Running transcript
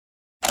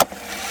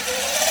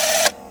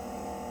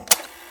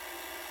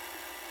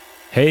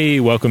Hey,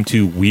 welcome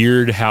to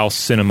Weirdhouse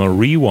Cinema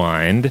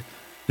Rewind.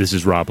 This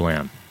is Rob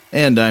Lamb.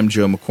 And I'm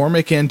Joe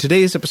McCormick, and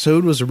today's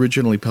episode was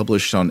originally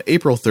published on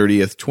April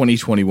 30th,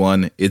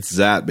 2021. It's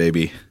Zaat,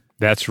 baby.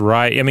 That's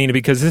right. I mean,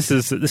 because this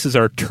is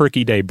our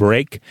Turkey Day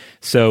break.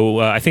 So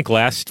I think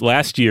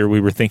last year we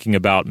were thinking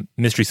about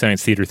Mystery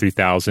Science Theater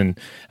 3000,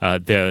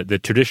 the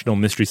traditional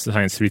Mystery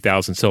Science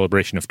 3000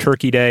 celebration of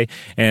Turkey Day.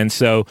 And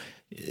so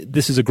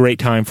this is a great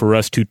time for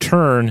us to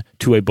turn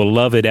to a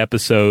beloved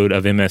episode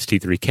of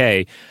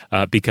MST3K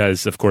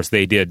because, of course,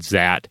 they did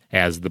Zaat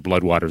as the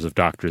Bloodwaters of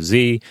Dr.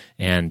 Z.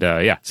 And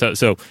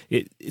so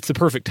it's the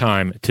perfect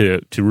time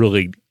to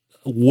really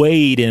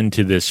wade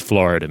into this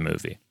Florida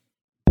movie.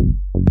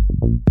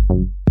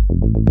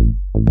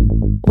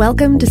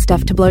 Welcome to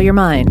Stuff to Blow Your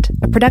Mind,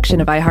 a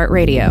production of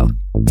iHeartRadio.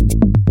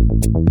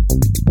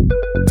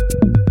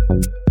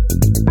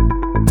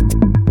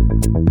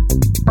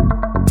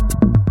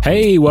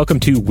 Hey,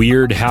 welcome to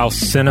Weirdhouse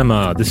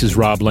Cinema. This is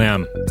Rob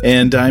Lamb.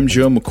 And I'm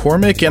Joe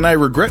McCormick, and I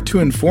regret to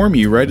inform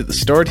you right at the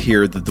start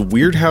here that the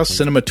Weirdhouse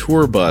Cinema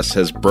tour bus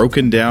has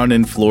broken down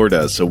in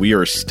Florida, so we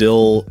are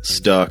still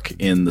stuck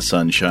in the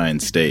Sunshine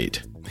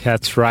State.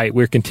 That's right.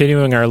 We're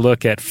continuing our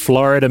look at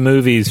Florida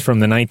movies from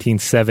the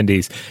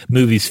 1970s.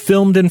 Movies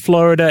filmed in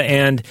Florida,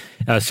 and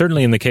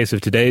certainly in the case of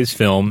today's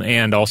film,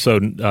 and also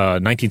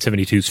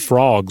 1972's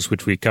Frogs,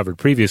 which we covered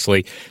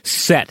previously,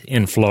 set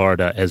in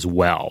Florida as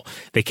well.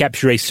 They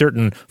capture a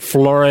certain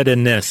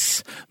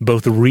Florida-ness,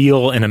 both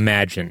real and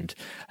imagined.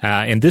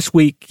 And this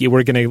week,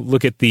 we're going to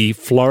look at the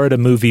Florida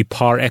movie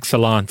par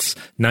excellence,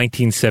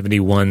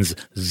 1971's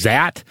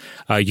Zaat.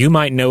 You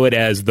might know it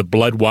as The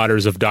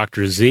Bloodwaters of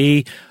Dr.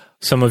 Z.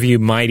 Some of you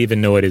might even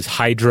know it as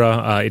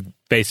Hydra. It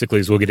basically,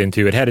 as we'll get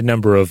into, it had a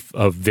number of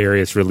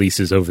various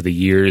releases over the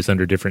years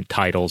under different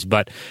titles.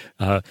 But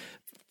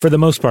for the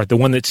most part, the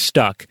one that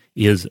stuck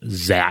is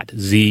Zaat,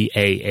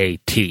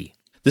 Z-A-A-T.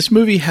 This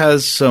movie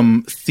has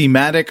some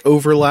thematic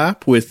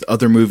overlap with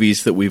other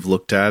movies that we've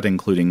looked at,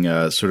 including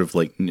sort of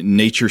like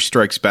Nature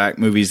Strikes Back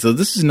movies, though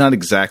this is not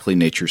exactly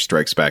Nature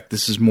Strikes Back.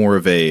 This is more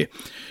of a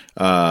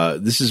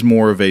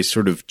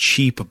sort of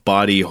cheap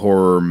body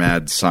horror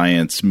mad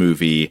science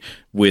movie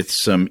with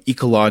some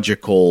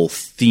ecological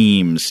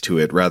themes to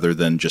it rather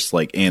than just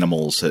like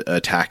animals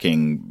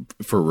attacking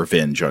for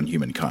revenge on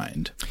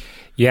humankind.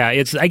 Yeah,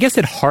 I guess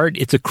at heart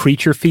it's a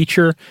creature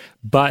feature,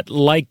 but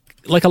like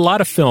a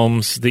lot of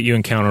films that you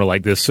encounter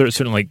like this,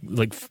 certainly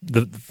like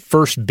the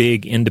first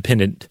big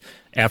independent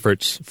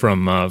efforts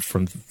from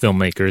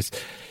filmmakers,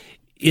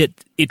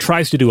 it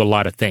tries to do a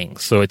lot of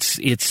things. So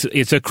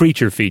it's a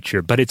creature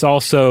feature, but it's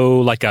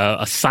also like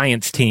a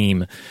science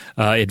team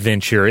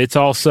adventure. It's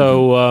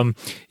also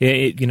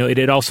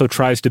it also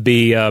tries to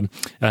be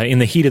in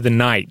the heat of the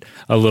night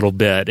a little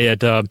bit.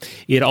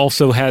 It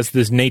also has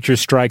this Nature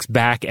Strikes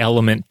Back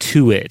element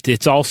to it.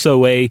 It's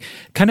also a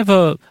kind of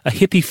a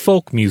hippie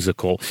folk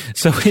musical.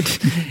 So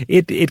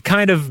it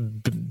kind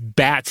of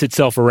bats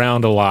itself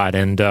around a lot,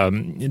 and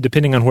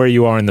depending on where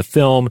you are in the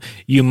film,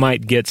 you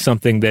might get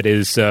something that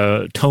is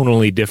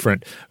tonally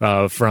different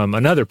from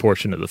another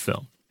portion of the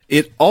film.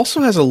 It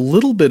also has a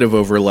little bit of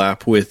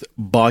overlap with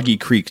Boggy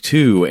Creek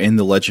 2 and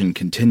The Legend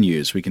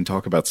Continues. We can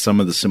talk about some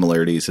of the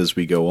similarities as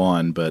we go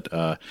on, but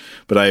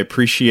I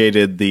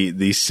appreciated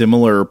the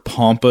similar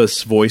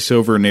pompous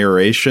voiceover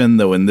narration,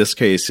 though in this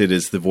case it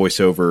is the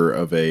voiceover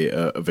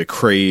of a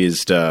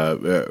crazed,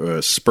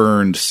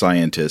 spurned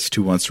scientist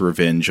who wants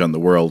revenge on the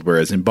world,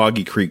 whereas in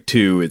Boggy Creek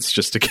 2 it's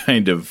just a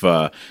kind of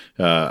I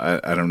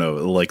don't know,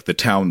 like the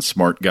town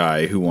smart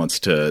guy who wants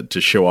to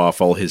show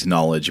off all his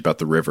knowledge about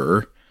the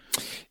river.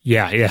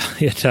 Yeah.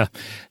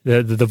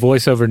 The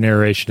voiceover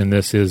narration in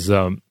this is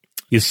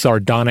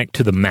sardonic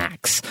to the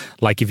max.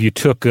 Like if you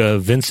took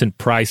Vincent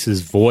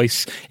Price's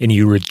voice and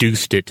you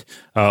reduced it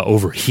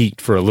over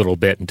heat for a little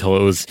bit until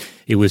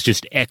it was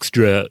just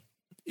extra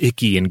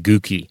icky and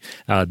gooky.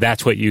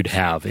 That's what you'd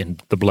have in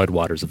The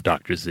Bloodwaters of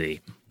Dr.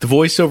 Z. The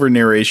voiceover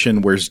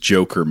narration wears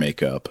Joker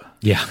makeup.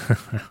 Yeah.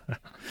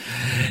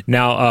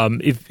 Now,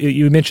 if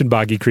you mentioned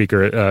Boggy Creek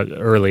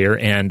earlier,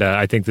 and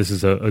I think this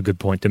is a good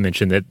point to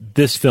mention that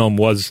this film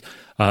was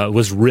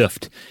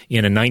riffed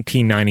in a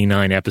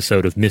 1999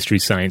 episode of Mystery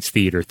Science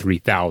Theater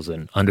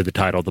 3000 under the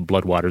title The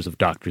Bloodwaters of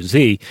Dr.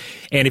 Z.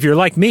 And if you're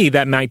like me,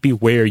 that might be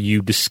where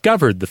you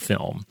discovered the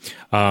film.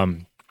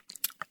 And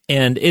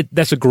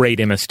that's a great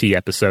MST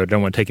episode. I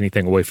don't want to take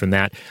anything away from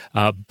that.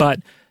 But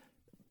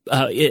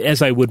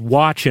as I would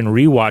watch and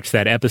rewatch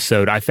that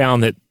episode, I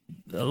found that,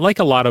 like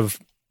a lot of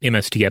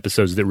MST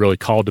episodes that really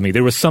called to me,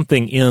 there was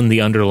something in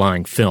the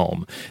underlying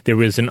film. There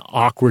was an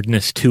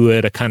awkwardness to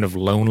it, a kind of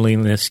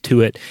loneliness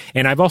to it.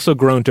 And I've also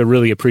grown to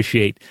really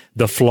appreciate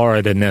the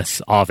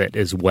Florida-ness of it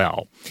as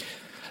well.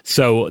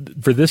 So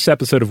for this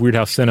episode of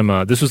Weirdhouse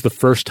Cinema, this was the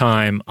first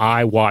time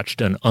I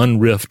watched an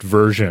unriffed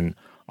version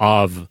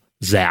of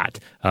Zaat,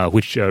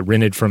 which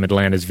rented from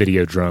Atlanta's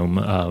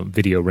Videodrome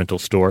video rental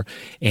store.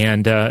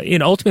 And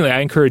ultimately, I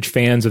encourage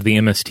fans of the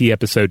MST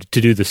episode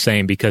to do the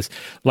same because,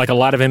 like a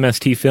lot of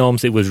MST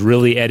films, it was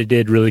really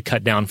edited, really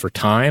cut down for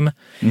time.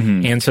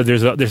 Mm-hmm. And so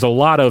there's a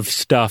lot of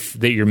stuff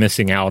that you're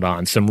missing out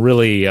on, some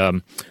really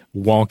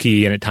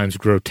wonky and at times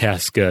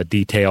grotesque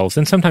details,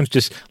 and sometimes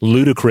just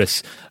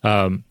ludicrous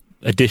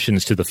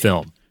additions to the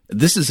film.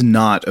 This is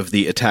not of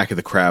the Attack of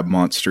the Crab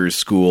Monsters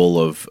school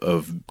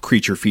of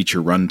creature feature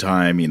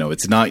runtime.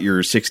 It's not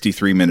your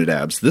 63-minute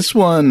abs. This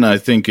one, I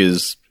think,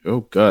 is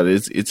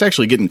it's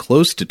actually getting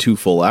close to 2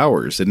 full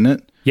hours, isn't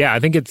it? Yeah, I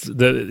think it's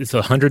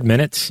 100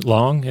 minutes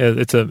long.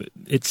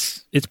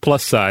 It's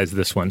plus size,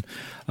 this one,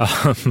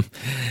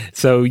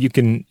 so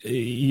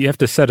you have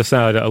to set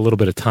aside a little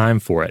bit of time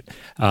for it.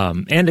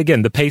 And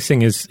again, the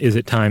pacing is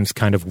at times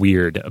kind of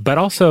weird, but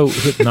also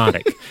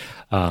hypnotic.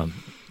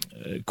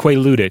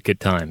 Quaaludic at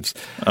times.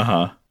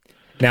 Uh-huh.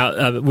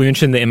 Now, we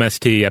mentioned the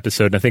MST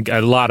episode, and I think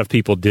a lot of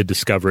people did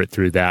discover it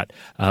through that.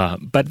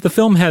 But the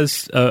film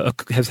has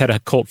had a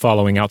cult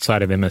following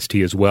outside of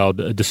MST as well,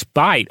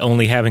 despite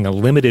only having a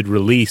limited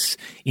release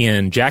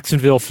in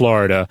Jacksonville,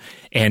 Florida,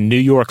 and New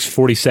York's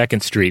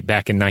 42nd Street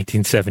back in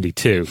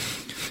 1972.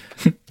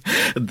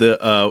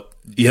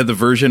 The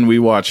version we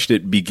watched,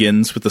 it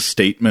begins with a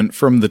statement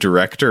from the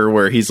director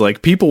where he's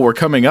like, people were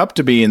coming up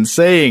to me and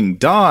saying,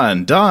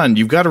 Don,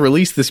 you've got to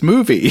release this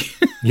movie.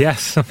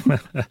 Yes.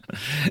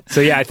 So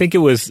yeah, I think it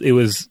was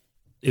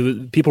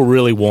people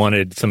really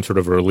wanted some sort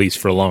of a release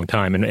for a long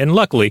time. And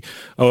luckily,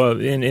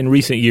 in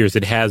recent years,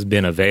 it has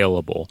been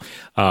available.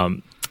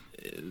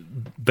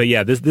 But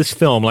yeah, this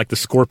film, like the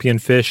scorpion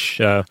fish,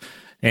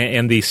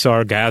 and the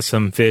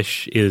sargassum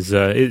fish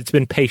it's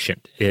been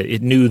patient.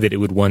 It knew that it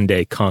would one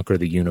day conquer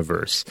the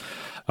universe.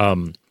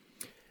 And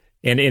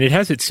it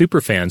has its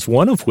superfans,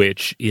 one of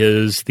which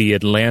is the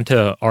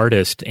Atlanta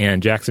artist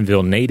and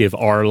Jacksonville native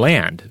R.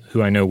 Land,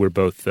 who I know we're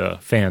both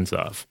fans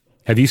of.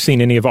 Have you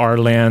seen any of R.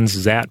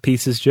 Land's Zaat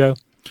pieces, Joe?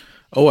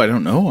 Oh, I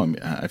don't know.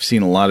 I've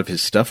seen a lot of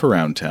his stuff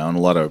around town. A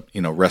lot of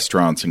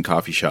restaurants and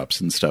coffee shops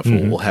and stuff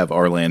will have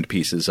R. Land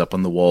pieces up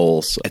on the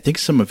walls. I think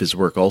some of his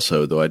work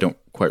also, though I don't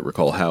quite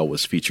recall how,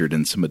 was featured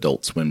in some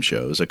Adult Swim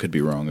shows. I could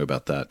be wrong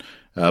about that.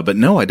 But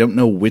no, I don't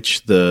know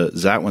which the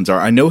Zaat ones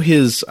are. I know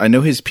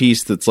his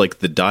piece that's like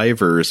the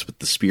divers with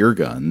the spear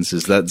guns.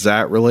 Is that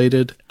Zaat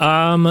related?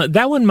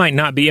 That one might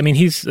not be. I mean,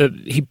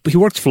 he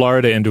works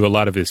Florida into a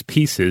lot of his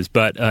pieces,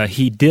 but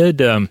he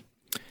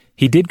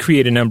did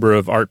create a number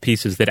of art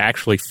pieces that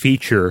actually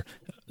feature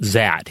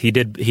Zaat. He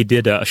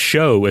did a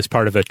show as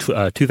part of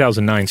a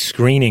 2009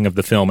 screening of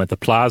the film at the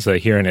Plaza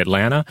here in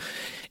Atlanta.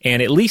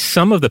 And at least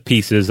some of the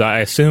pieces, I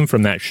assume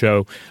from that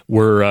show,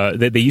 were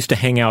that they used to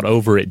hang out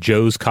over at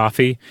Joe's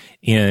Coffee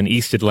in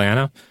East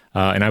Atlanta.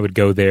 And I would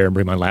go there and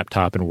bring my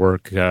laptop and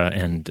work. I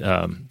don't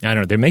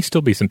know, there may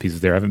still be some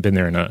pieces there. I haven't been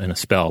there in a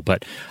spell.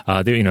 But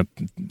there,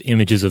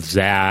 images of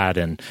Zaat.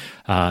 And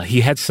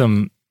he had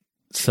some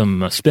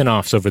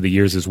spin-offs over the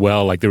years as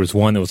well. Like there was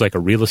one that was like a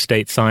real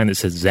estate sign that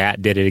says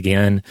Zaat did it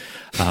again.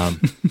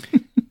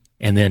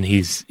 And then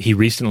he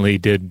recently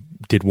did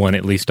one,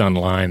 at least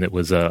online, that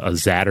was a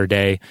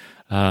Zatterday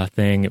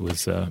thing. It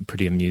was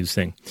pretty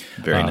amusing.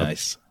 Very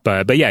nice.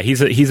 But yeah,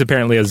 he's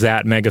apparently a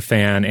Zaat mega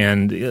fan,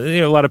 and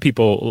a lot of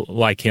people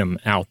like him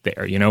out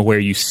there. Where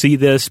you see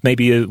this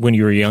maybe when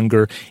you were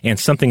younger, and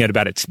something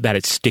about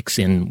it sticks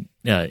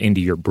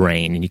into your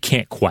brain, and you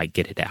can't quite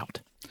get it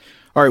out.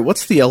 All right,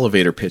 what's the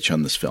elevator pitch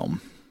on this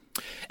film?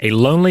 A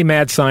lonely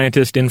mad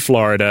scientist in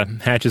Florida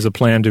hatches a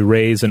plan to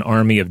raise an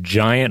army of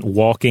giant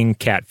walking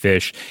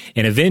catfish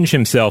and avenge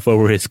himself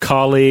over his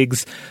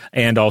colleagues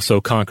and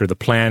also conquer the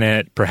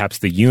planet, perhaps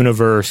the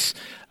universe,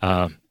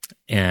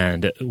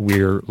 and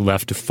we're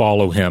left to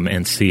follow him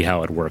and see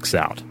how it works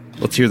out.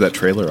 Let's hear that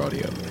trailer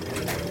audio.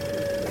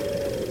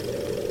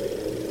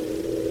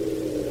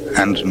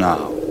 And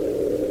now,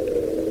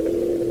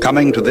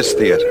 coming to this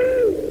theater,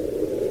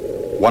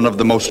 one of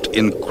the most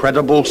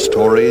incredible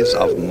stories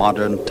of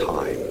modern time.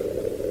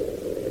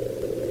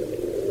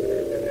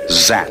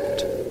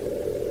 Zaat,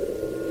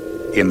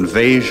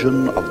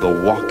 Invasion of the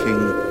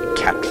Walking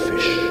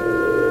Catfish.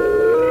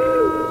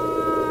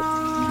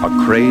 A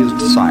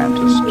crazed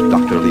scientist,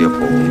 Dr.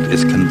 Leopold,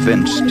 is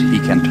convinced he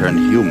can turn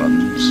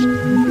humans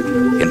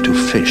into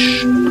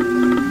fish.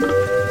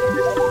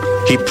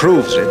 He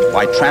proves it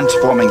by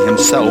transforming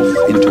himself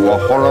into a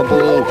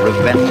horrible,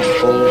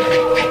 revengeful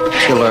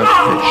killer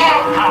fish.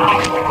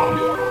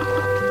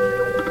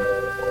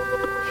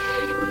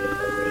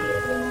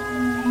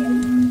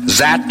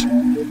 Zaat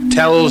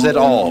tells it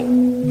all.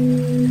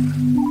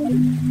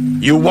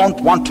 You won't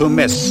want to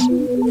miss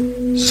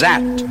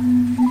Zaat.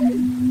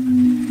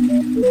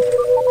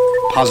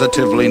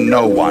 Positively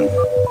no one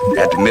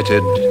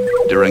admitted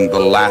during the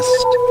last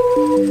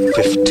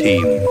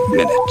 15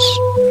 minutes.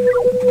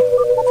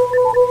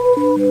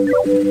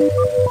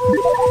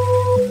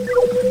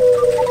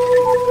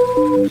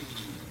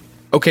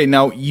 Okay,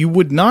 now you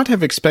would not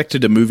have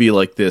expected a movie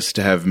like this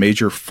to have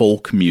major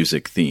folk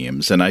music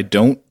themes, and I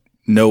don't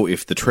know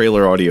if the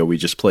trailer audio we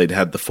just played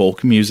had the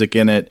folk music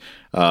in it.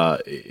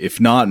 If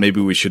not, maybe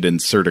we should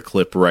insert a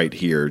clip right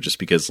here, just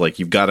because like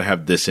you've got to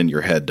have this in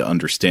your head to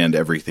understand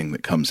everything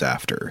that comes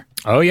after.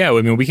 Oh yeah,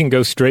 I mean we can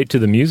go straight to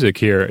the music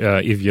here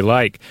if you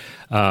like.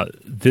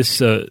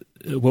 This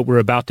what we're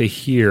about to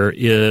hear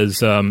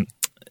is a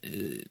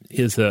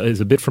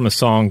bit from a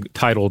song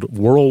titled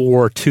 "World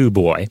War II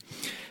Boy."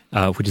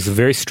 Which is a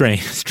very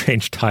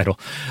strange title.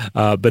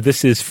 But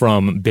this is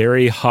from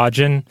Barry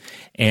Hodgin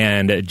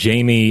and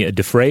Jamie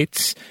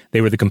DeFreitas.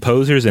 They were the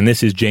composers, and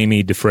this is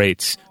Jamie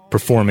DeFreitas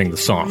performing the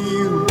song.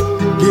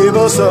 Give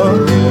us a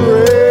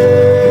break,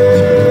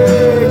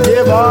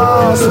 give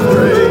us a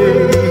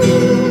break.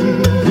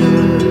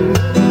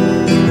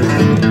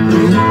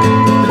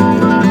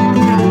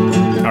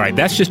 All right,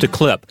 that's just a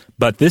clip,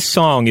 but this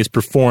song is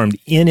performed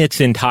in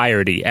its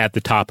entirety at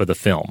the top of the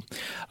film.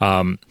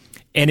 And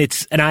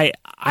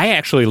I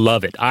actually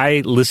love it.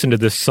 I listen to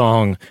this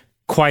song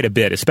quite a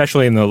bit,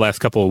 especially in the last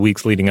couple of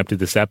weeks leading up to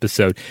this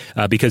episode,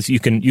 because you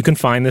can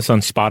find this on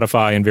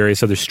Spotify and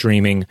various other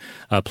streaming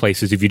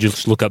places. If you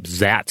just look up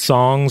Zaat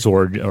songs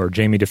or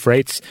Jamie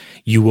DeFreitas,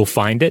 you will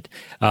find it.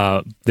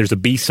 There's a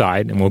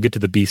B-side, and we'll get to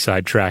the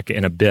B-side track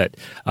in a bit.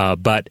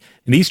 But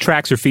these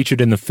tracks are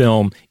featured in the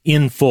film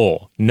in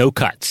full, no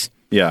cuts.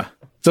 Yeah.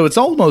 So it's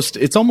almost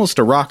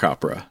a rock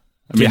opera.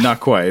 I mean, not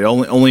quite.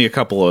 Only a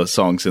couple of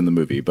songs in the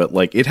movie, but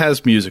like it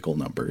has musical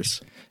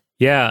numbers.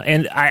 Yeah,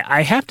 and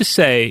I have to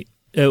say,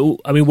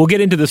 I mean, we'll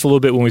get into this a little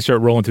bit when we start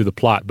rolling through the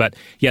plot, but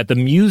yeah, the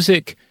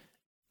music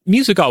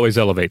always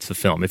elevates the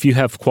film. If you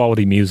have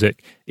quality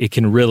music, it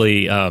can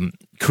really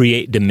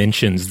create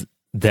dimensions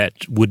that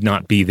would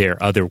not be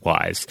there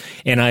otherwise.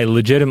 And I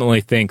legitimately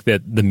think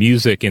that the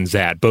music in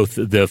Zaat, both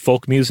the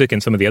folk music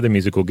and some of the other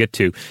music we'll get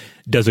to,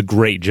 does a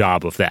great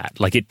job of that.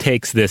 Like it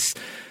takes this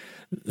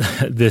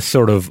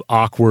sort of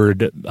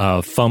awkward,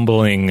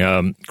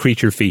 fumbling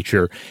creature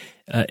feature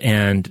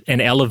and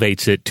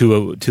elevates it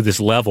to this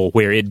level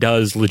where it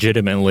does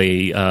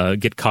legitimately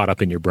get caught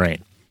up in your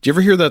brain. Do you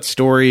ever hear that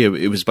story?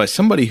 It was by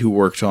somebody who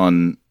worked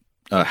on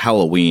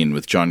Halloween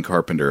with John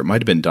Carpenter. It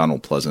might have been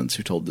Donald Pleasance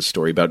who told the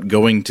story about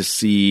going to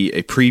see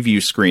a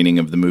preview screening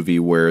of the movie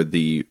where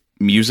the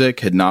music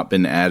had not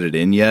been added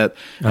in yet,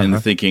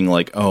 and thinking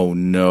like, oh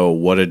no,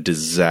 what a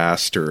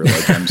disaster.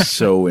 Like, I'm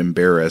so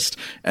embarrassed.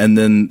 And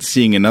then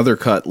seeing another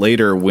cut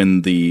later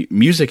when the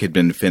music had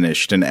been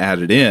finished and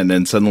added in,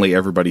 and suddenly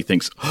everybody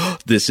thinks, oh,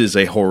 this is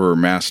a horror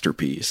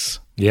masterpiece.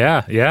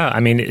 Yeah. I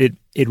mean,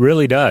 it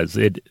really does.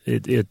 It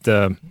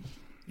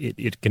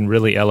can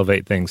really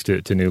elevate things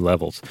to new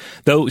levels.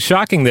 Though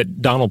shocking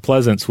that Donald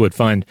Pleasance would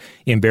find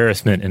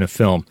embarrassment in a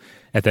film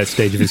at that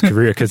stage of his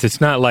career, because it's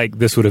not like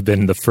this would have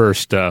been the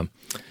first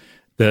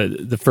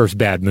the first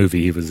bad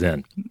movie he was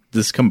in.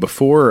 This come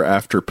before or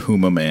after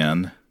Puma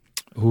Man?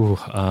 Ooh,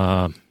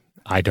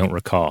 I don't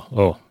recall.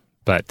 Oh,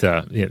 but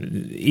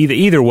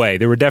either way,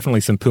 there were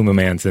definitely some Puma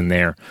Mans in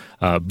there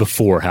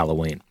before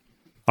Halloween.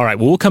 All right,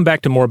 well, we'll come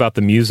back to more about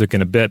the music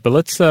in a bit, but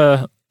let's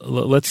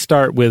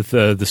start with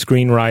the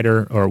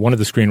screenwriter, or one of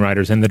the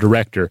screenwriters, and the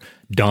director,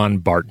 Don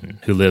Barton,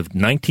 who lived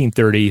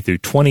 1930 through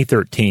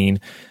 2013.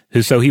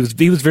 So he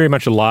was very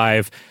much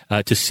alive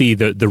to see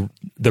the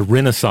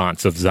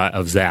renaissance of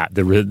Zaat,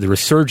 the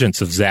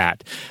resurgence of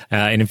Zaat,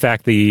 and in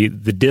fact the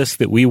disc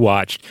that we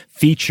watched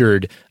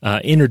featured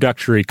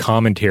introductory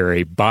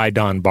commentary by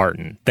Don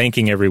Barton,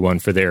 thanking everyone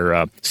for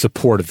their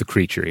support of the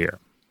creature here.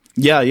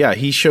 Yeah,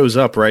 he shows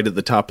up right at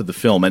the top of the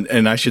film,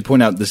 and I should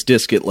point out this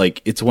disc.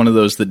 It's one of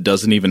those that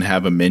doesn't even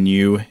have a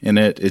menu in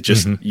it. It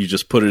just you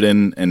just put it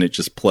in and it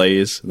just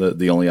plays.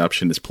 The only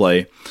option is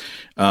play.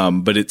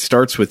 But it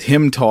starts with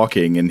him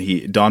talking,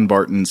 and Don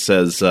Barton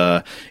says,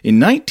 in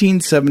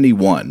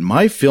 1971,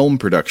 my film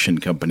production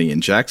company in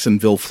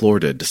Jacksonville,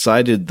 Florida,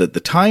 decided that the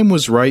time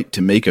was right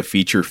to make a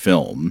feature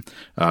film,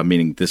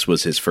 meaning this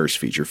was his first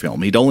feature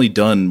film. He'd only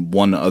done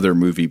one other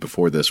movie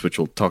before this, which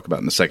we'll talk about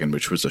in a second,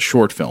 which was a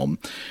short film.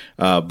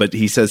 But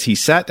he says he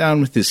sat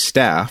down with his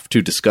staff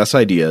to discuss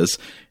ideas,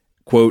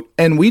 quote,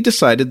 and we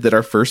decided that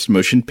our first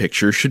motion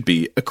picture should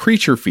be a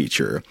creature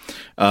feature.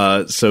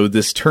 So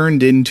this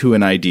turned into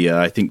an idea,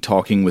 I think,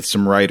 talking with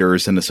some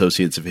writers and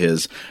associates of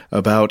his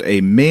about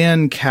a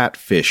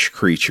man-catfish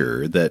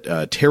creature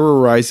that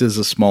terrorizes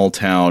a small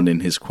town in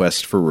his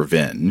quest for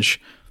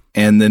revenge.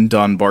 And then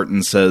Don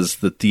Barton says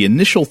that the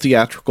initial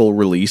theatrical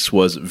release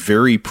was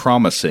very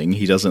promising.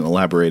 He doesn't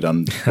elaborate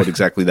on what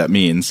exactly that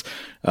means.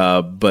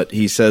 But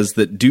he says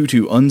that due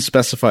to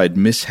unspecified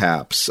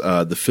mishaps,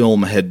 the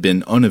film had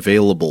been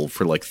unavailable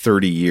for like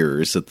 30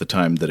 years at the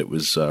time that it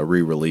was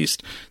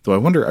re-released. Though I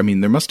wonder, I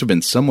mean, there must have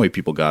been some way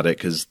people got it,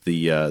 because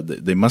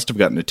they must have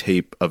gotten a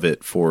tape of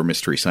it for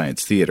Mystery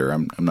Science Theater.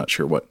 I'm not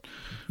sure what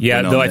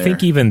Yeah, though I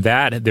think even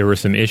that there were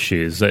some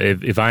issues.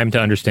 If I'm to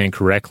understand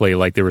correctly,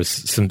 like there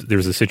was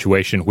a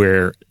situation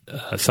where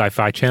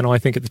Sci-Fi Channel, I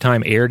think at the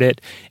time, aired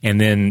it,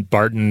 and then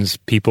Barton's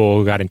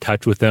people got in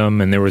touch with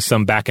them, and there was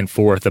some back and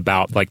forth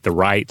about like the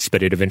rights,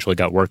 but it eventually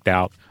got worked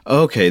out.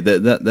 Okay,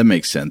 that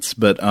makes sense.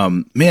 But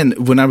man,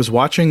 when I was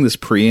watching this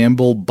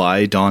preamble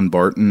by Don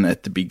Barton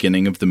at the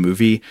beginning of the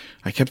movie,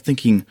 I kept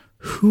thinking,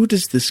 who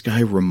does this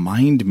guy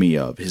remind me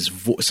of?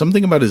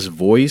 Something about his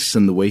voice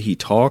and the way he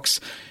talks.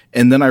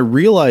 And then I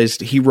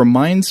realized he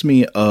reminds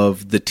me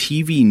of the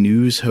TV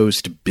news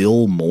host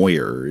Bill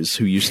Moyers,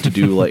 who used to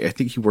do like, I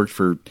think he worked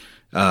for,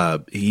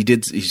 he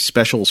did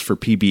specials for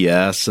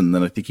PBS, and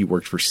then I think he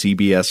worked for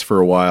CBS for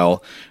a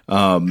while.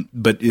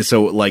 But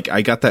so like,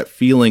 I got that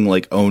feeling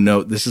like, oh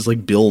no, this is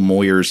like Bill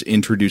Moyers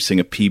introducing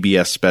a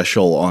PBS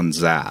special on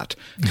Zaat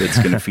that's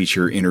going to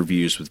feature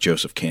interviews with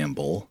Joseph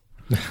Campbell.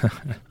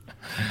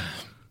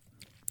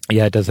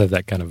 Yeah, it does have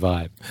that kind of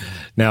vibe.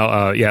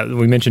 Now,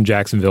 we mentioned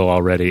Jacksonville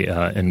already,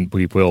 and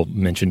we will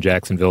mention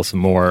Jacksonville some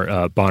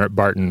more.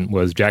 Barton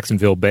was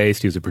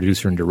Jacksonville-based. He was a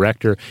producer and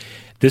director.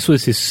 This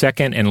was his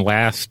second and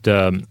last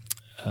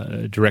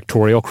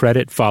directorial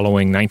credit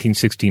following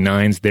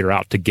 1969's They're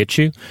Out to Get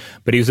You.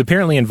 But he was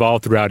apparently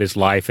involved throughout his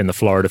life in the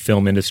Florida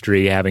film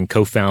industry, having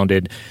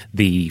co-founded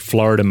the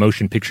Florida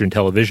Motion Picture and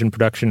Television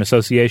Production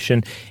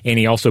Association, and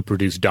he also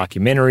produced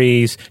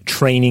documentaries,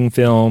 training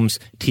films,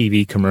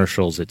 TV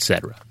commercials,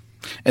 etc.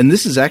 And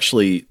this is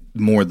actually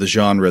more the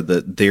genre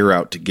that They're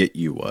Out to Get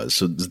You was.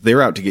 So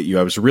They're Out to Get You,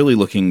 I was really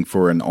looking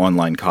for an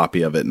online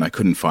copy of it, and I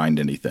couldn't find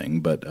anything.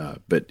 But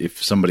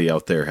if somebody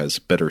out there has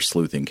better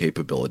sleuthing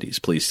capabilities,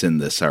 please send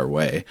this our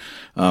way.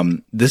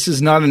 This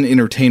is not an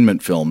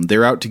entertainment film.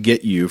 They're Out to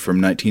Get You from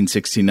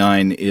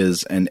 1969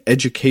 is an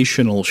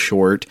educational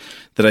short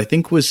that I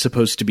think was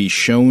supposed to be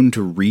shown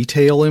to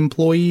retail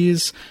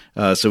employees.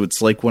 So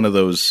it's like one of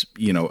those,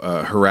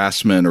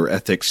 harassment or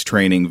ethics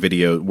training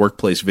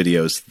workplace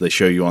videos they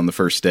show you on the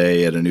first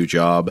day at a new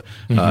job,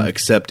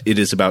 except it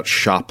is about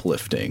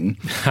shoplifting.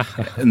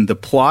 And the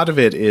plot of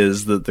it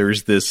is that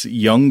there's this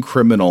young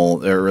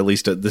criminal, or at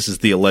least this is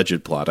the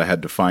alleged plot. I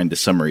had to find a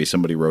summary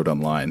somebody wrote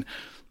online.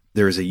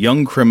 There's a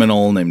young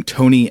criminal named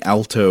Tony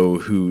Alto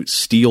who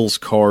steals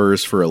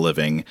cars for a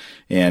living,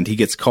 and he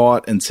gets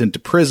caught and sent to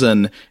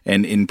prison.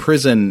 And in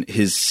prison,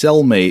 his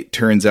cellmate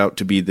turns out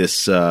to be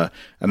this,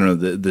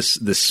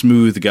 this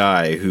smooth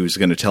guy who's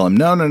going to tell him,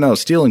 no,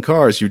 stealing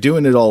cars, you're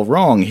doing it all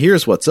wrong.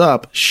 Here's what's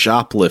up,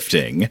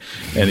 shoplifting.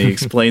 And he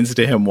explains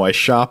to him why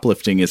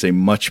shoplifting is a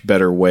much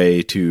better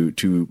way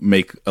to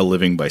make a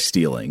living by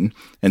stealing.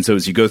 And so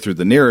as you go through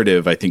the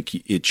narrative, I think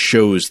it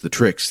shows the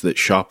tricks that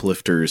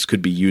shoplifters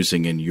could be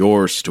using in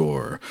your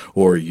store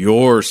or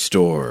yours.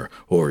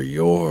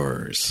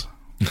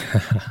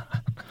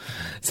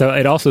 So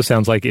it also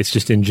sounds like it's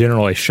just in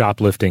general a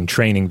shoplifting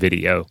training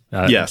video.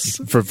 Yes.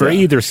 For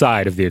either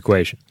side of the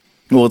equation.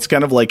 Well, it's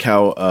kind of like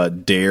how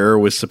Dare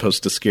was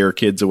supposed to scare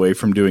kids away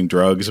from doing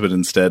drugs, but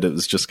instead it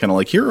was just kind of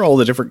like, here are all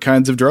the different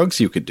kinds of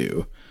drugs you could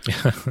do.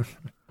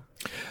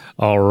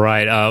 All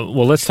right.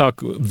 Well, let's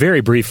talk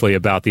very briefly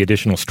about the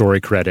additional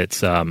story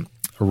credits.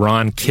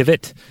 Ron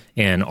Kivett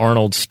and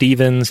Arnold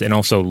Stevens, and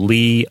also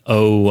Lee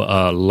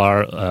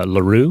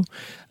LaRue.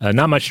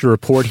 Not much to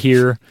report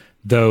here,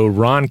 though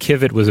Ron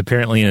Kivett was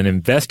apparently an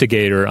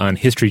investigator on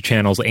History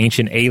Channel's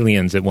Ancient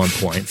Aliens at one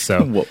point.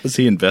 So, what was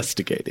he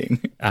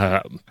investigating?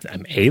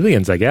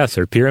 Aliens, I guess,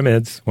 or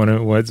pyramids. One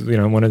of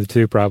the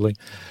two, probably.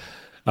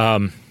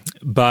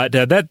 But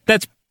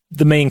that's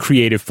the main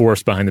creative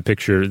force behind the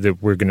picture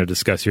that we're going to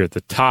discuss here at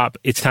the top.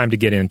 It's time to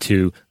get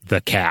into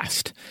the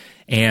cast.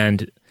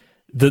 And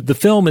the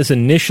film is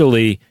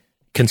initially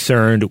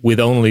concerned with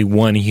only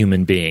one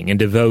human being and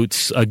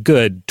devotes a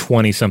good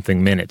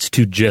 20-something minutes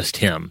to just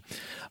him.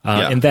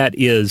 And that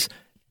is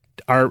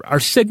our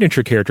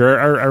signature character,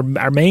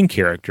 our main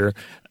character,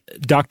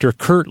 Dr.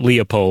 Kurt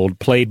Leopold,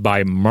 played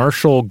by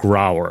Marshall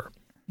Grauer.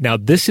 Now,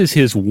 this is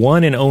his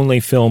one and only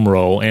film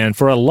role, and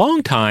for a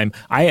long time,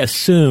 I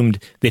assumed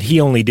that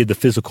he only did the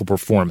physical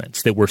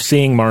performance, that we're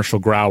seeing Marshall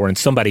Grauer and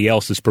somebody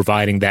else is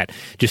providing that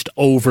just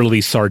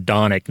overly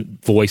sardonic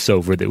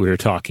voiceover that we were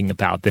talking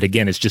about, that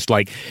again is just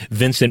like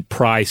Vincent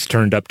Price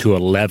turned up to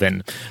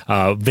 11.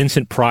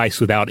 Vincent Price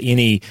without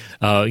any,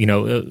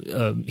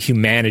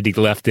 humanity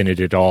left in it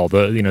at all.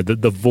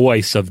 The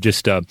voice of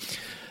just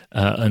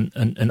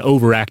an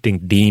overacting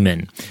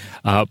demon.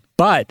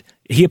 But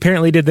he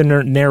apparently did the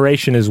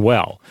narration as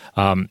well.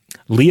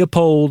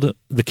 Leopold,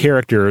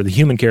 the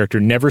human character,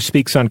 never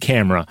speaks on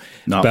camera.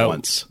 Not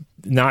once.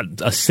 Not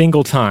a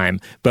single time,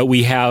 but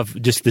we have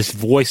just this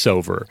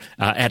voiceover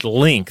at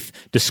length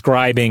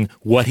describing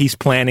what he's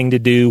planning to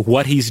do,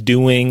 what he's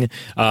doing,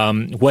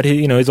 what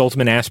his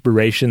ultimate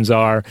aspirations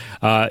are.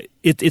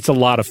 It's a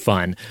lot of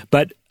fun.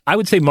 But I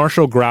would say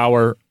Marshall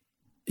Grauer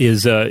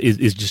is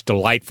just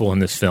delightful in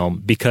this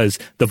film because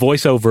the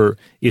voiceover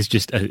is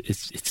just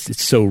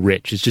it's so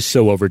rich, it's just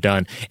so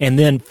overdone, and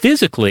then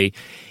physically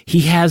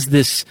he has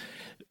this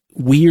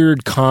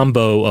weird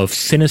combo of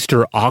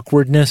sinister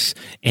awkwardness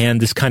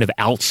and this kind of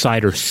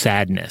outsider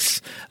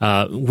sadness,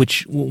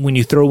 which when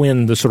you throw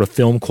in the sort of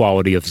film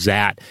quality of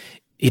Zaat,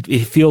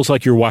 it feels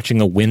like you're watching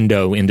a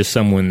window into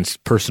someone's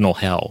personal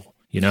hell,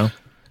 you know?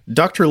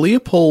 Dr.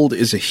 Leopold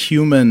is a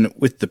human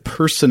with the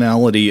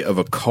personality of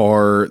a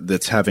car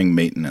that's having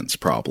maintenance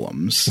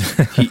problems.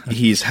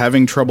 He's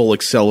having trouble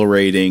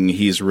accelerating.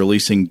 He's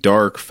releasing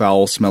dark,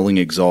 foul-smelling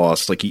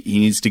exhaust. Like he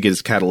needs to get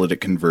his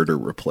catalytic converter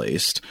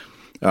replaced.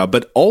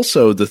 But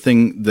also the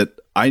thing that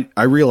I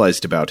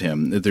realized about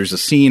him, there's a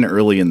scene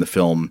early in the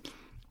film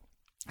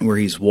where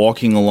he's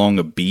walking along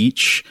a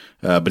beach,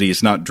 but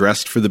he's not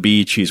dressed for the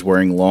beach. He's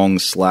wearing long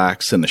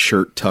slacks and a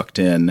shirt tucked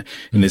in,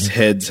 and his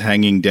head's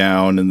hanging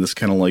down in this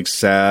kind of like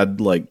sad,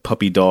 like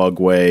puppy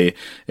dog way,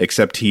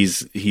 except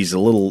he's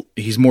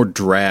more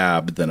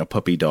drab than a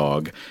puppy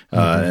dog.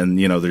 And,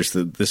 you know, there's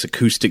this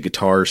acoustic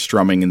guitar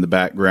strumming in the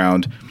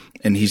background,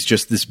 and he's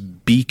just this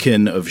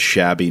beacon of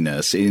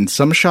shabbiness. In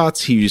some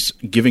shots, he's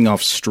giving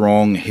off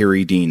strong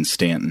Harry Dean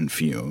Stanton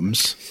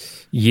fumes.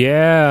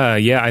 Yeah,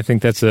 I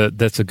think that's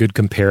a good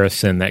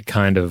comparison. That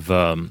kind of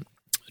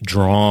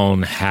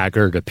drawn,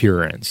 haggard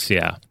appearance.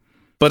 Yeah,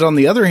 but on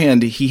the other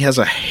hand, he has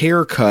a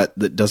haircut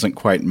that doesn't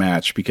quite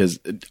match, because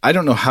I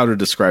don't know how to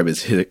describe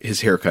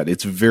his haircut.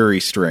 It's very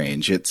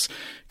strange. It's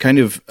kind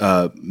of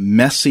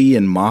messy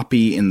and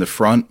moppy in the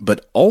front,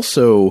 but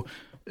also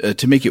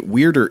to make it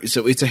weirder.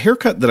 So it's a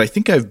haircut that I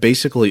think I've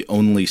basically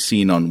only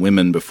seen on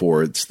women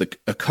before. It's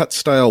a cut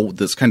style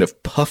that's kind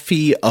of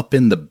puffy up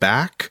in the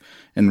back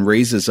and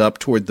raises up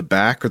toward the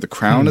back or the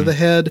crown of the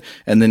head,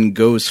 and then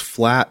goes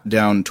flat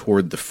down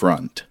toward the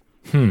front.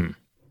 Do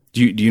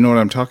you know what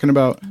I'm talking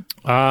about?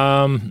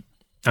 I'm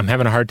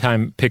having a hard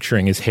time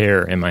picturing his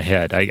hair in my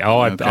head.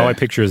 All I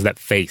picture is that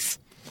face,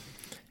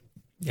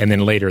 and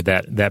then later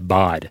that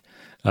bod,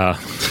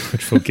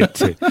 which we'll get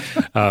to.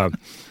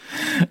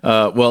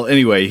 Well,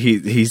 anyway,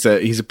 he's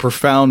a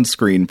profound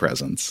screen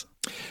presence.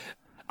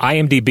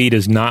 IMDb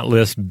does not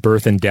list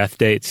birth and death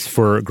dates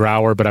for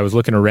Grauer, but I was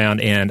looking around,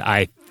 and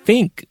I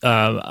think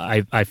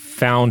I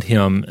found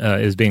him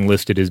as being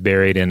listed as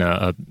buried in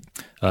a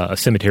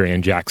cemetery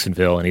in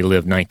Jacksonville, and he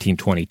lived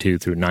 1922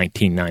 through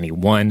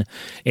 1991.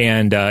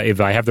 And if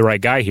I have the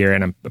right guy here,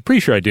 and I'm pretty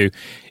sure I do,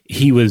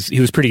 he was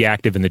pretty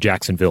active in the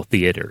Jacksonville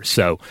theater.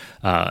 So,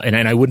 and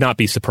I would not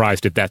be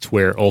surprised if that's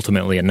where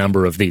ultimately a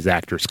number of these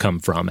actors come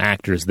from,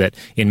 actors that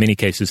in many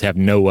cases have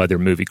no other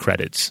movie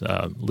credits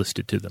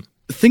listed to them.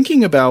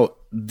 Thinking about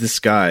this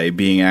guy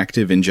being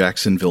active in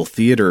Jacksonville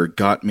theater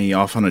got me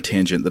off on a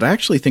tangent that I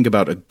actually think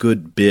about a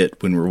good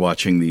bit when we're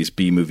watching these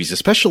B movies,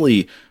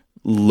 especially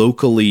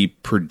locally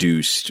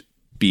produced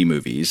B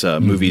movies,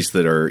 movies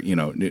that are, you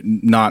know,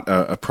 not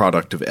a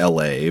product of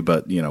LA,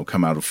 but, you know,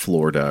 come out of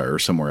Florida or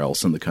somewhere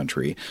else in the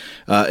country.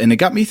 And it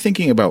got me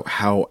thinking about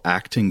how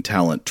acting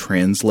talent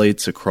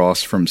translates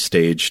across from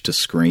stage to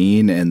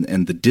screen,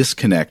 and the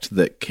disconnect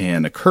that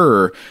can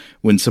occur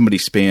when somebody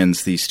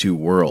spans these two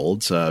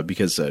worlds.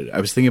 Because I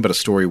was thinking about a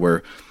story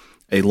where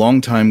a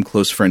longtime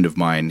close friend of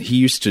mine, he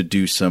used to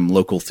do some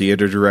local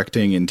theater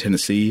directing in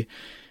Tennessee.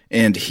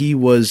 And he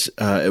was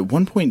at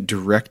one point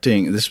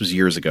directing, this was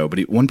years ago, but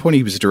at one point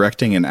he was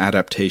directing an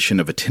adaptation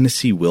of a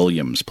Tennessee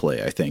Williams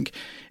play, I think.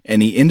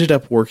 And he ended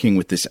up working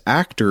with this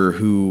actor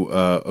who,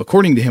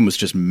 according to him, was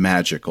just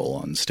magical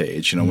on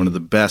stage. You know, one of the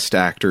best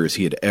actors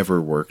he had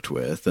ever worked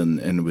with,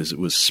 and was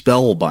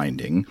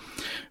spellbinding.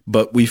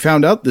 But we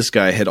found out this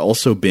guy had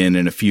also been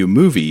in a few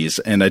movies,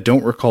 and I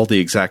don't recall the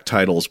exact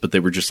titles, but they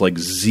were just like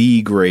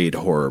Z-grade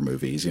horror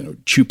movies, you know,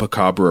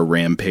 Chupacabra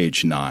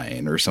Rampage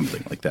 9 or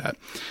something like that.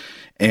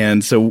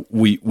 And so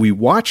we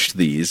watched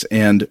these,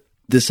 and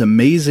this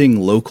amazing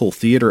local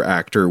theater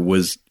actor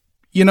was,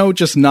 you know,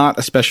 just not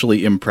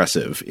especially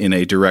impressive in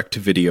a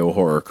direct-to-video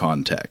horror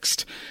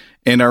context.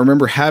 And I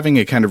remember having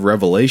a kind of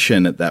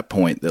revelation at that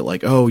point that,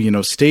 like, oh, you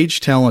know, stage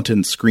talent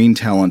and screen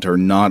talent are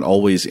not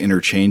always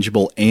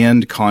interchangeable,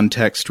 and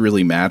context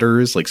really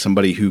matters. Like,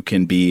 somebody who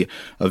can be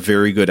a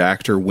very good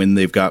actor when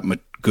they've got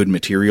good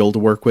material to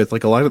work with.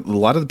 Like, a lot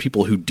of the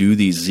people who do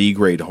these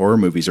Z-grade horror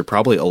movies are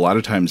probably a lot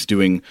of times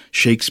doing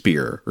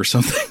Shakespeare or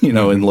something, you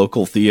know, in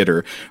local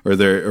theater, or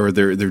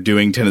they're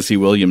doing Tennessee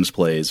Williams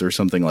plays or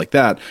something like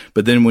that.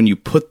 But then when you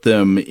put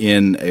them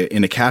in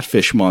a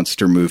catfish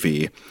monster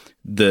movie,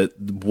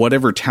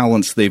 whatever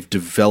talents they've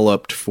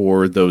developed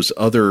for those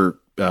other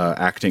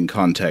acting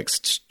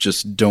contexts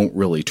just don't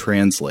really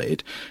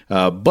translate.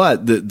 But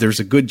there's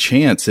a good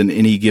chance in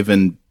any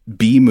given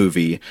B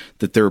movie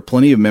that there are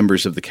plenty of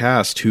members of the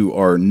cast who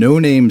are no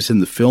names in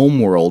the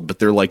film world, but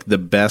they're like the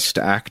best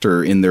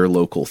actor in their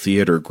local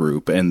theater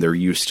group, and they're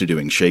used to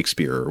doing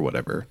Shakespeare or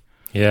whatever.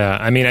 Yeah,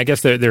 I mean, I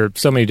guess there are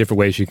so many different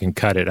ways you can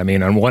cut it. I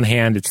mean, on one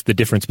hand, it's the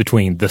difference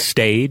between the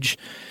stage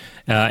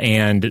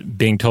and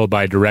being told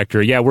by a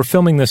director, yeah, we're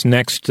filming this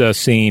next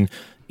scene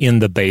in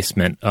the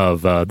basement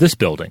of this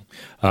building,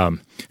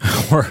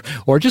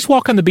 or just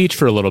walk on the beach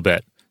for a little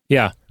bit.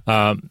 Yeah,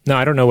 No,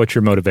 I don't know what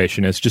your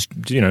motivation is. Just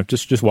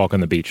walk on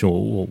the beach, and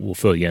we'll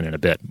fill you in a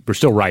bit. We're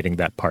still writing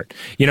that part.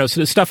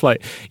 So stuff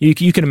like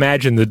you can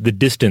imagine the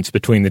distance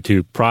between the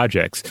two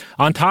projects,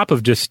 on top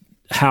of just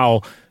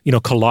how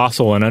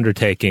colossal an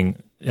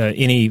undertaking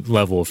any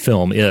level of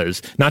film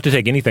is. Not to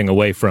take anything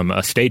away from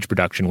a stage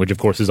production, which of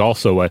course is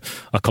also a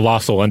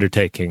colossal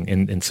undertaking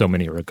in so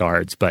many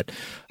regards. But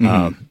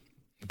yeah,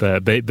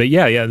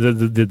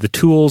 the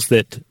tools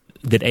that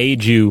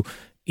aid you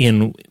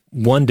in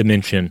one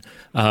dimension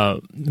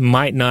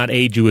might not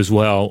aid you as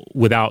well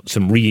without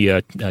some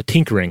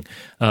tinkering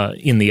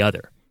in the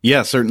other.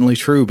 Yeah, certainly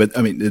true. But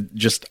I mean,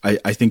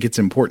 I think it's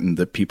important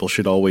that people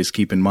should always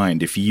keep in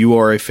mind, if you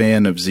are a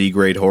fan of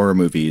Z-grade horror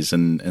movies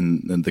and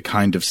the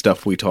kind of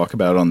stuff we talk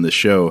about on this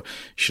show, you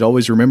should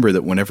always remember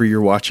that whenever you're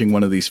watching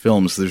one of these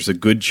films, there's a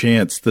good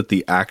chance that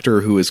the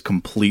actor who is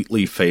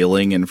completely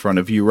failing in front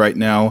of you right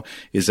now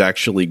is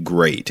actually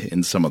great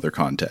in some other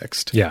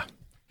context. Yeah.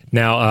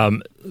 Now,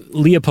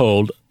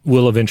 Leopold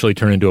will eventually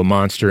turn into a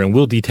monster, and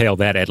we'll detail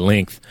that at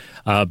length.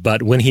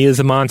 But when he is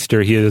a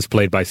monster, he is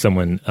played by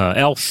someone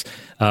else.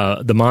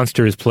 The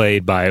monster is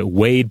played by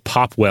Wade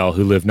Popwell,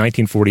 who lived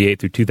 1948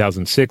 through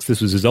 2006.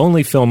 This was his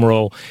only film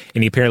role,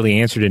 and he apparently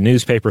answered a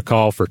newspaper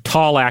call for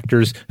tall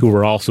actors who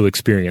were also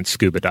experienced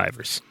scuba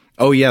divers.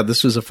 Oh, yeah,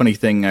 this was a funny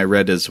thing I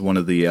read as one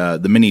of the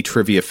mini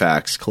trivia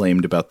facts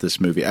claimed about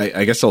this movie.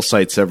 I guess I'll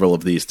cite several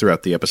of these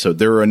throughout the episode.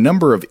 There are a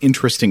number of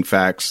interesting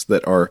facts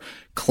that are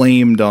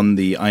claimed on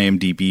the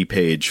IMDb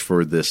page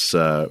for this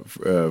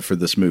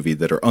movie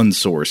that are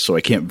unsourced, so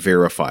I can't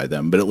verify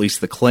them. But at least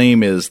the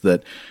claim is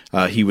that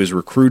he was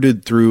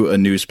recruited through a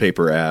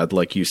newspaper ad,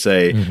 like you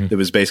say. Mm-hmm. That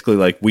was basically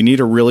like, we need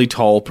a really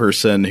tall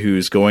person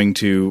who's going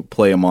to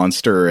play a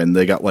monster, and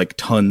they got like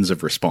tons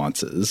of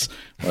responses.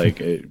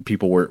 Like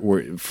people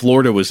were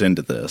Florida was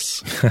into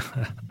this.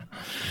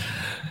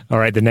 All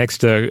right, the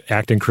next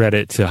acting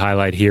credit to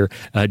highlight here,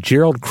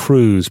 Gerald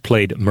Cruz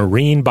played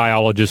marine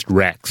biologist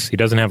Rex. He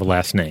doesn't have a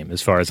last name,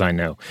 as far as I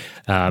know.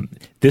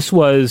 This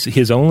was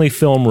his only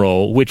film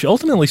role, which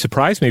ultimately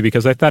surprised me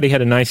because I thought he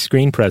had a nice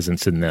screen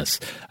presence in this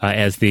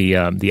as the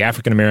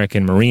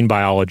African-American marine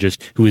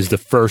biologist who is the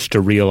first to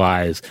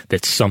realize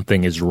that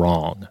something is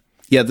wrong.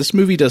 Yeah, this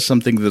movie does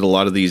something that a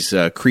lot of these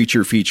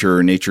creature feature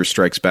or Nature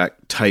Strikes Back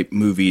type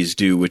movies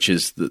do, which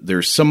is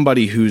there's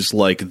somebody who's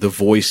like the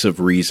voice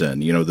of reason,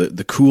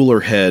 the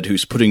cooler head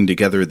who's putting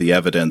together the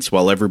evidence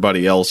while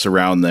everybody else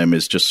around them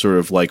is just sort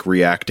of like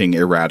reacting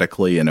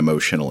erratically and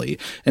emotionally.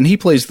 And he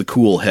plays the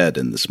cool head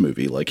in this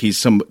movie. Like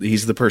he's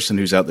the person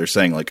who's out there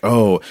saying like,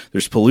 oh,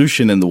 there's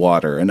pollution in the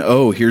water, and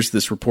oh, here's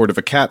this report of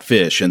a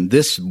catfish, and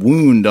this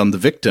wound on the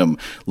victim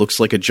looks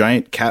like a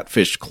giant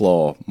catfish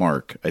claw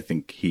mark. I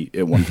think he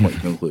at one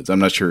point concludes. I'm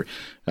not sure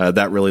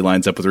that really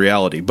lines up with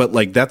reality, but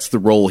like that's the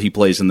role he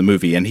plays in the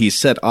movie. And he's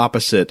set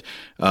opposite,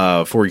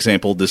 for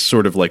example, this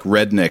sort of like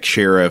redneck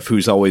sheriff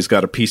who's always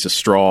got a piece of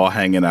straw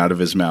hanging out of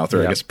his mouth,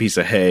 or I guess a piece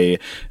of hay.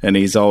 And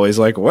he's always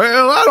like,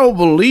 well, I don't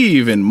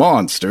believe in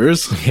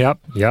monsters. Yep.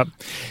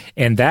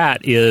 And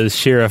that is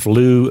Sheriff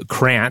Lou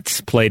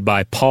Krantz, played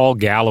by Paul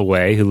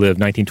Galloway, who lived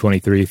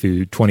 1923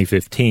 through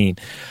 2015.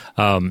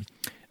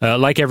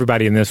 Like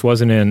everybody in this,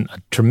 wasn't in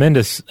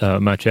tremendous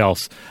much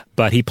else,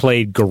 but he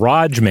played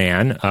Garage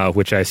Man,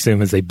 which I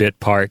assume is a bit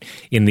part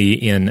in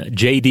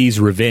J.D.'s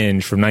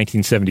Revenge from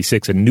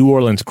 1976, a New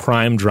Orleans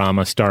crime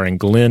drama starring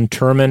Glenn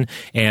Turman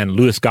and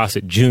Louis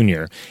Gossett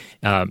Jr.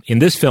 In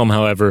this film,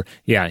 however,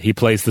 he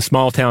plays the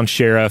small town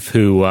sheriff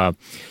who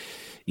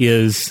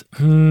is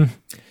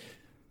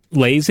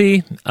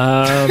lazy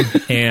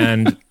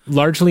and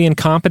largely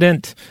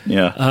incompetent.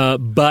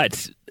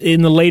 But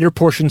in the later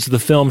portions of the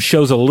film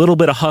shows a little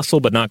bit of hustle,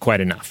 but not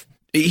quite enough.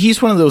 He's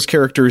one of those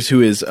characters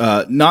who is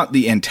not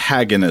the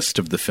antagonist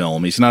of the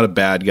film. He's not a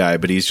bad guy,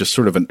 but he's just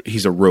sort of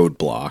he's a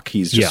roadblock.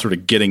 He's just sort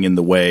of getting in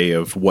the way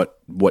of what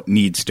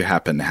needs to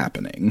happen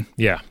happening.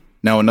 Yeah.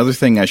 Now, another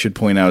thing I should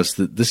point out is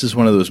that this is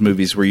one of those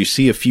movies where you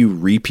see a few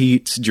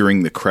repeats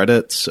during the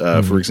credits.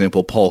 For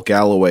example, Paul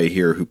Galloway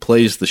here, who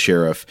plays the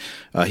sheriff,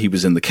 he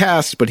was in the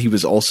cast, but he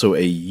was also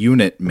a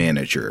unit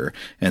manager.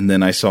 And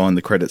then I saw in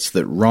the credits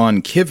that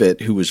Ron Kivett,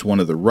 who was one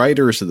of the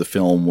writers of the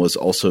film, was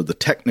also the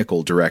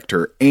technical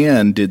director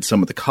and did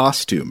some of the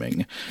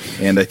costuming.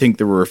 And I think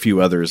there were a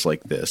few others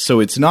like this. So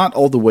it's not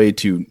all the way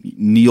to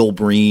Neil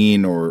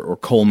Breen or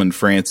Coleman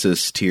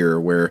Francis tier,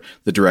 where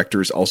the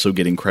director is also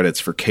getting credits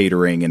for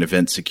catering and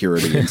event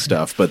security and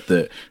stuff, but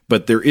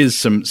there is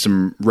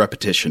some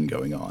repetition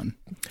going on.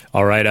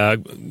 All right,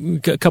 a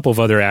couple of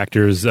other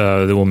actors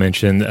that we'll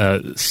mention.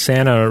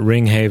 Santa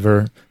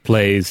Ringhaver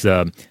plays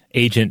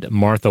Agent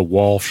Martha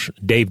Walsh.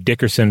 Dave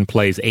Dickerson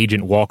plays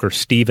Agent Walker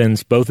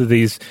Stevens. Both of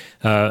these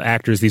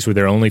actors, these were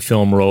their only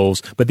film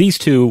roles. But these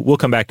two, we'll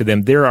come back to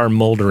them. There are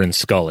Mulder and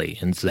Scully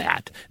in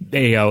Zaat.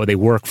 They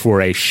work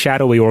for a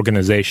shadowy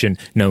organization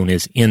known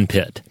as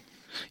InPit.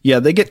 Yeah,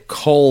 they get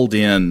called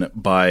in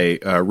by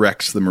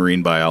Rex, the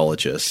marine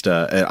biologist.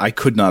 I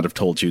could not have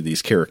told you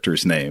these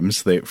characters'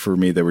 names. For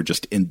me, they were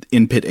just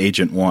In-Pit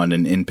Agent 1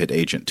 and In-Pit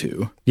Agent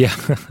 2. Yeah.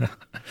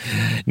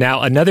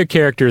 Now, another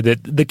character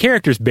the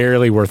character's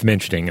barely worth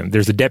mentioning.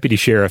 There's a deputy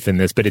sheriff in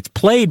this, but it's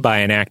played by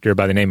an actor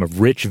by the name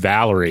of Rich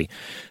Valerie,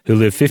 who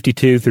lived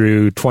 52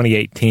 through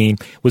 2018,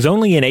 was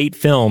only in 8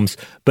 films,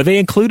 but they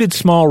included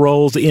small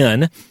roles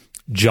in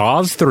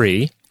Jaws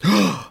 3,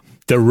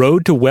 The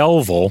Road to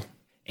Wellville,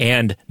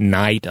 and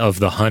Night of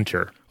the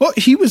Hunter. Well,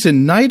 he was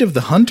in Night of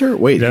the Hunter?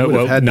 Wait, he would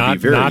have had to be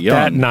very young. Not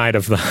that Night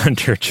of the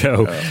Hunter,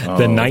 Joe.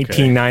 The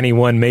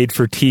 1991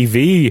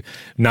 made-for-TV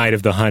Night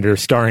of the Hunter,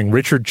 starring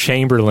Richard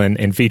Chamberlain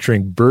and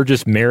featuring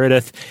Burgess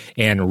Meredith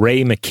and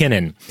Ray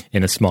McKinnon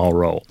in a small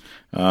role.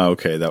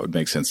 Okay, that would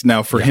make sense.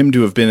 Now, for him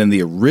to have been in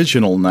the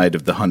original Night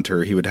of the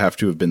Hunter, he would have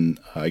to have been,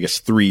 I guess,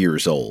 3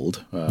 years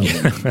old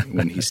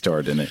when he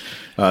starred in it.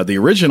 The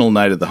original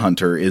Night of the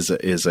Hunter is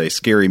a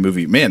scary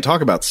movie. Man,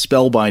 talk about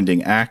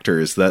spellbinding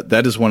actors.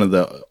 That is one of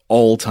the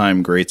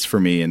all-time greats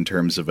for me in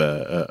terms of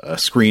a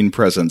screen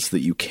presence that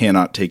you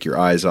cannot take your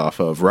eyes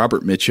off of.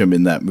 Robert Mitchum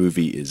in that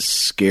movie is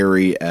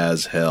scary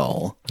as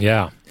hell.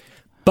 Yeah.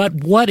 But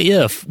what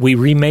if we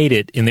remade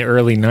it in the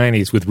early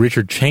 90s with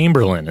Richard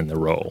Chamberlain in the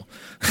role?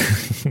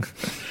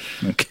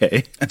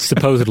 Okay. It's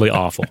supposedly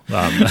awful.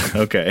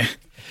 Okay.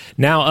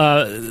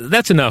 Now,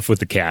 that's enough with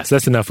the cast.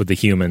 That's enough with the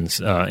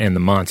humans and the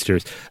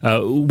monsters.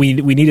 We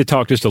need to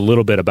talk just a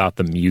little bit about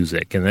the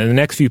music. And then the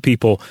next few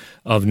people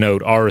of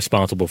note are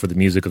responsible for the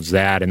music of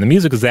Zaat. And the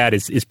music of Zaat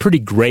is pretty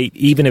great,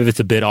 even if it's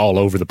a bit all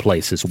over the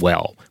place as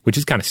well, which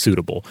is kind of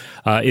suitable.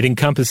 It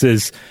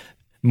encompasses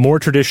more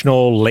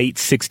traditional late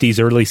 60s,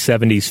 early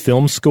 70s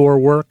film score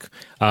work,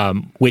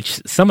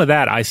 which some of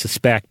that I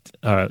suspect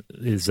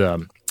is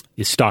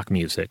stock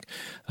music.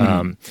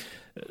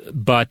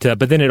 But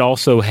then it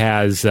also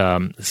has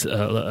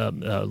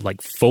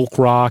like folk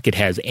rock. It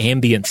has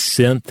ambient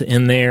synth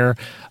in there.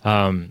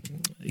 So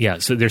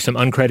there's some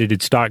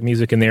uncredited stock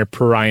music in there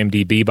per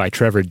IMDb by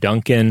Trevor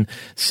Duncan.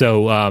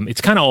 So it's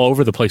kind of all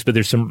over the place, but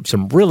there's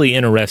some really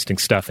interesting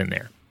stuff in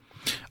there.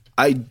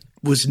 I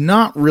was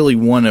not really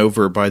won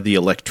over by the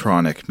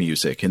electronic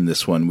music in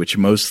this one, which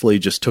mostly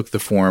just took the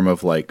form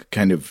of like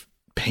kind of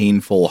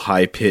painful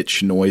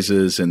high-pitched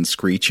noises and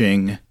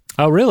screeching.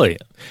 Oh, really?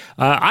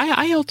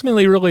 I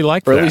ultimately really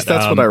like that. Or at least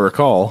that's what I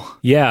recall.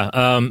 Yeah.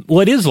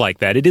 Well, it is like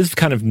that. It is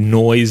kind of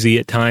noisy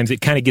at times.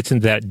 It kind of gets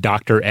into that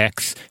Dr.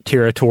 X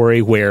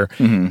territory where,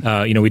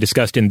 we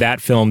discussed in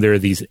that film, there are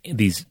these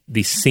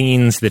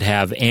scenes that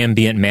have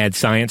ambient mad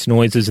science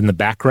noises in the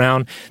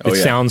background that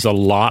sounds a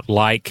lot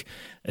like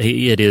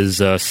it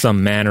is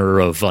some manner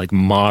of like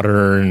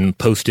modern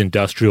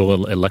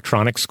post-industrial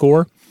electronic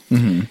score.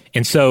 Mm-hmm.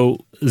 And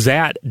so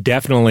Zaat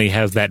definitely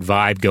has that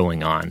vibe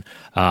going on.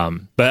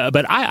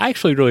 But I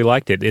actually really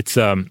liked it. It's,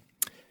 in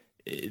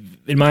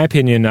my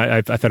opinion,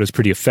 I thought it was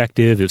pretty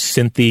effective. It was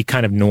synthy,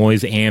 kind of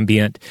noise,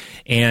 ambient.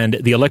 And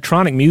the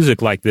electronic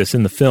music like this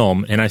in the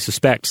film, and I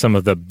suspect some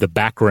of the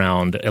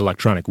background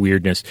electronic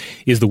weirdness,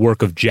 is the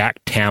work of Jack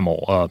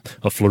Tamil,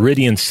 a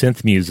Floridian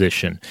synth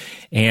musician.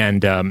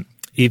 And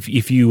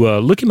if you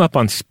look him up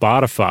on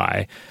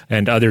Spotify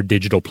and other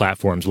digital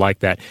platforms like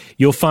that,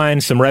 you'll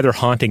find some rather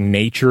haunting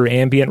nature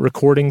ambient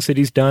recordings that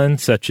he's done,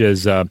 such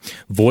as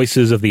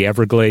Voices of the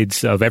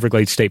Everglades, of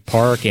Everglades State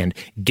Park, and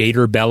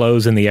Gator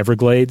Bellows in the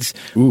Everglades,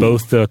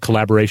 both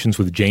collaborations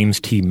with James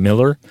T.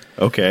 Miller.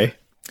 Okay.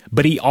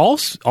 But he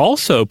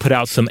also put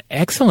out some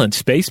excellent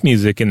space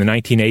music in the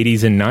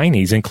 1980s and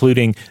 90s,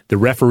 including The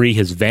Referee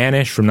Has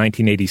Vanished from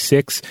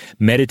 1986,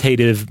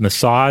 Meditative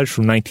Massage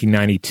from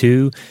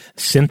 1992,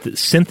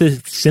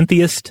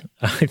 Syntheist,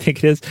 I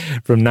think it is,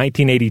 from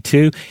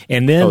 1982.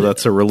 And then, oh,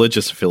 that's a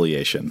religious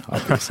affiliation,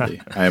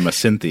 obviously. I am a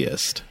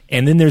syntheist.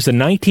 And then there's a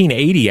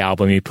 1980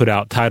 album he put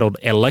out titled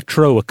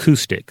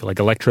Electroacoustic, like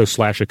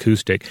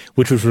electro/acoustic,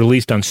 which was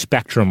released on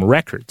Spectrum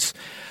Records.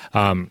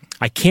 I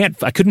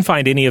couldn't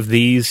find any of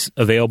these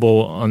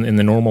available in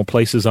the normal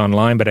places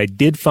online, but I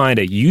did find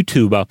a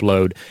YouTube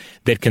upload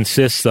that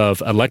consists of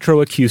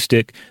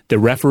electroacoustic, The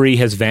Referee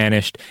Has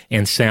Vanished,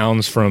 and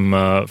sounds from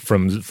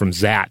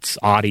Zaat's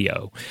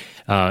audio.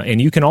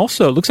 And you can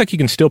also, it looks like you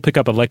can still pick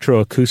up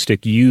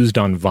electroacoustic used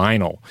on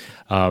vinyl.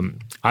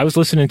 I was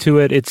listening to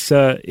it.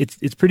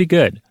 It's pretty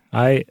good.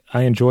 I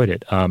enjoyed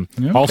it.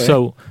 Okay.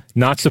 Also,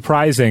 not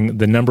surprising,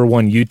 the number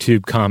one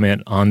YouTube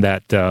comment on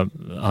that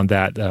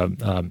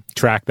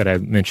track that I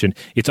mentioned,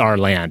 it's Our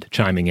Land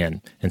chiming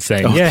in and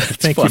saying,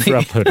 thank you for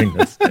uploading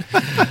this.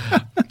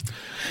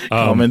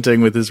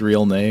 Commenting with his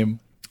real name.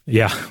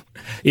 Yeah.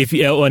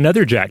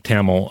 Another Jack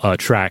Tamil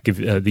track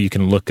that you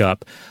can look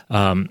up,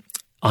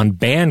 on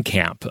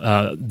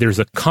Bandcamp, there's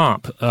a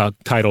comp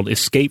titled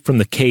Escape from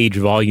the Cage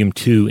Volume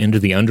 2 Into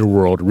the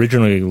Underworld,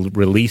 originally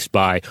released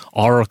by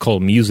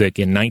Oracle Music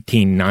in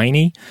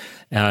 1990.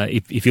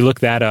 If you look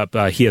that up,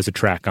 he has a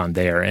track on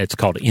there. It's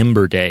called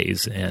Ember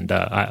Days, and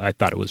I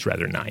thought it was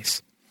rather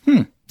nice.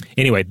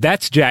 Anyway,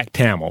 that's Jack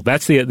Tamil.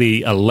 That's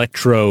the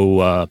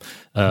electro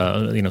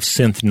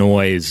synth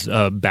noise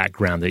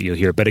background that you'll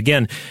hear. But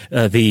again,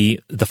 the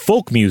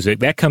folk music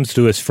that comes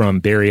to us from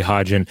Barry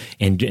Hodgin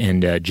and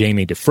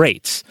Jamie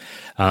DeFreitas.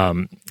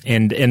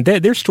 And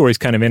their story is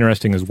kind of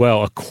interesting as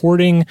well.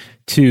 According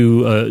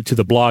to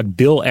the blog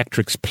Bill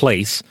Ectrick's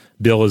Place,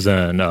 Bill is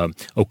an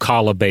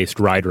Ocala-based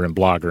writer and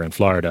blogger in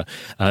Florida.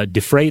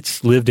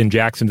 DeFreitas lived in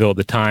Jacksonville at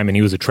the time, and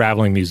he was a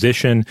traveling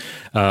musician,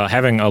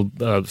 having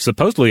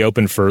supposedly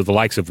opened for the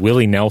likes of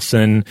Willie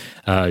Nelson,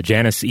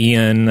 Janis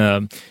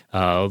Ian,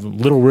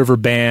 Little River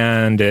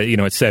Band,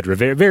 et cetera,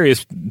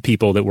 various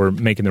people that were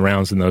making the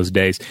rounds in those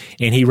days.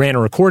 And he ran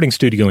a recording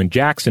studio in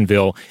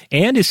Jacksonville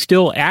and is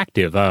still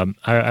active.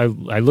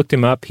 I looked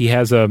him up. He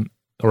had a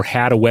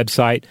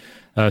website.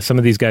 Some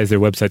of these guys, their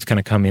websites kind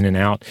of come in and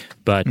out.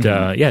 But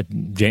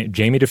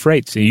Jamie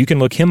DeFreitas. So you can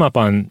look him up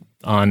on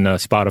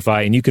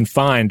Spotify, and you can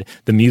find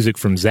the music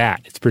from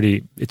Zaat. It's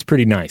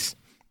pretty nice.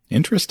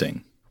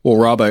 Interesting. Well,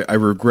 Rob, I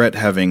regret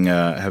having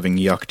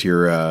yucked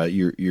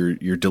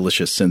your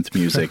delicious synth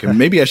music, and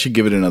maybe I should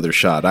give it another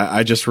shot.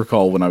 I just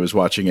recall when I was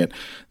watching it,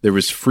 there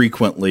was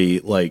frequently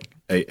like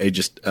a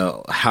just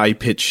high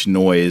pitched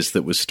noise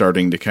that was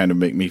starting to kind of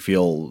make me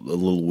feel a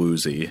little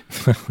woozy.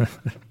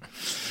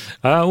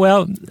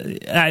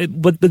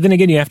 But then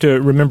again, you have to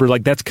remember,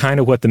 like, that's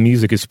kind of what the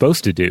music is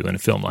supposed to do in a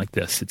film like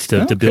this. It's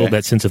to build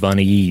that sense of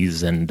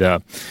unease and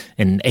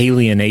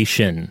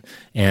alienation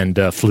and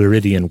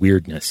Floridian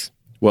weirdness.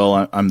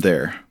 Well, I'm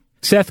there.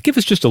 Seth, give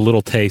us just a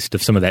little taste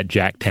of some of that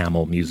Jack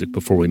Tamil music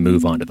before we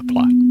move on to the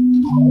plot.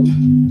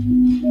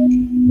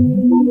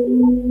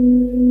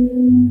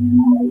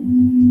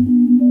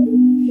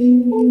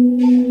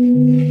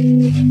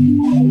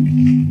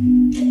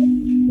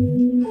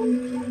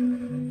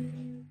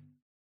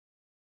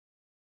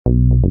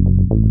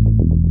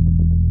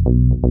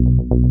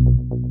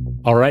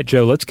 All right,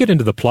 Joe, let's get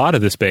into the plot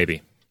of this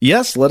baby.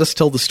 Yes, let us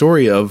tell the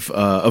story of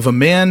a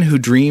man who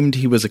dreamed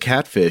he was a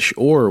catfish,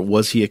 or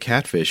was he a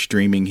catfish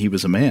dreaming he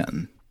was a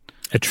man?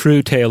 A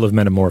true tale of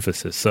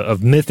metamorphosis,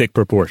 of mythic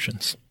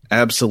proportions.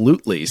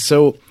 Absolutely.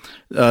 So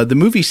the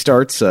movie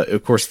starts,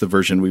 of course, the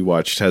version we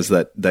watched has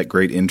that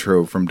great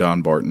intro from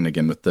Don Barton,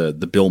 again, with the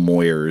Bill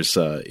Moyers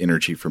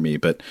energy for me.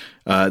 But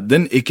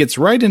then it gets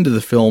right into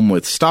the film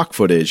with stock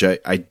footage.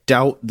 I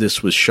doubt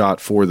this was shot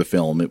for the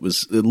film. It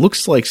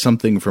looks like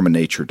something from a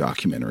nature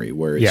documentary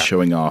where it's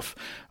showing off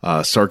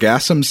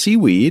sargassum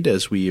seaweed,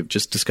 as we have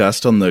just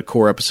discussed on the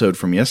core episode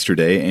from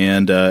yesterday,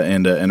 and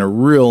a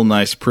real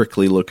nice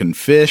prickly looking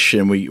fish.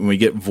 And we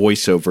get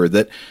voiceover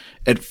that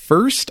at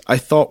first I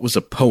thought was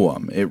a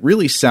poem. It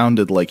really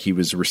sounded like he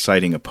was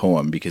reciting a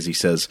poem because he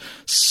says,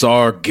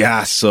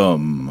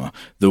 "Sargassum,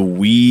 the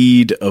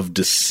weed of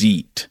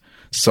deceit.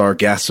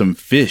 Sargassum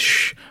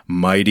fish,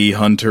 mighty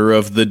hunter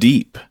of the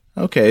deep."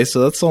 Okay, so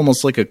that's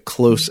almost like a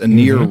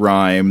near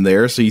rhyme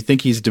there. So you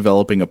think he's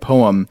developing a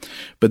poem,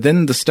 but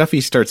then the stuff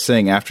he starts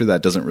saying after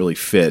that doesn't really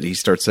fit. He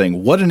starts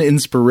saying, "What an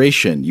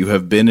inspiration you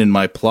have been in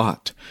my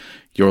plot.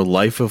 Your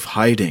life of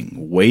hiding,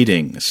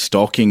 waiting,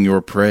 stalking your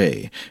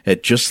prey.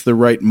 At just the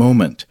right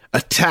moment.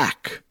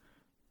 Attack.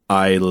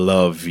 I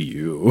love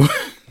you."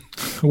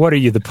 What are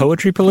you, the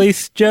poetry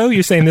police, Joe?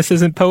 You're saying this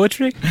isn't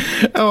poetry?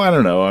 Oh, I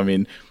don't know. I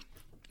mean,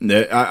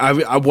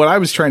 what I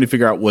was trying to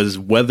figure out was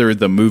whether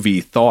the movie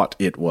thought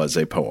it was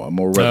a poem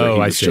or whether he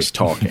was just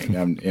talking.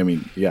 I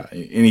mean, yeah,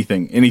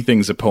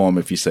 anything's a poem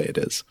if you say it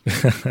is.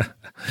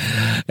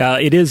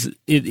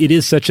 It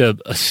is such a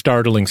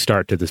startling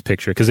start to this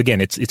picture because,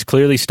 again, it's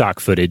clearly stock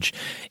footage,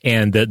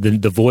 and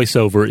the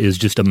voiceover is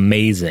just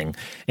amazing.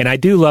 And I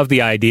do love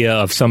the idea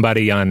of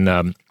somebody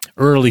on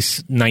early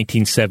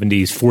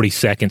 1970s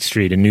 42nd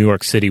Street in New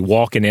York City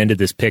walking into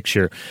this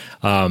picture,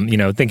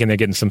 thinking they're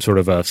getting some sort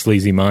of a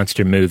sleazy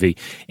monster movie,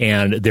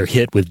 and they're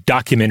hit with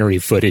documentary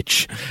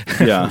footage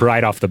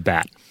right off the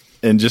bat.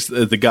 And just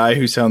the guy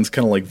who sounds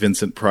kind of like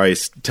Vincent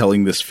Price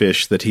telling this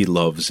fish that he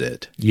loves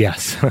it.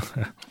 Yes.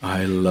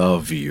 I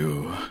love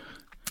you.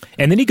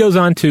 And then he goes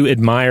on to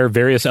admire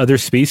various other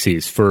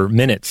species for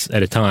minutes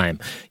at a time.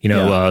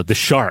 The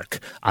shark.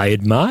 "I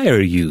admire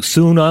you.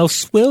 Soon I'll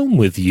swim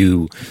with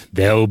you.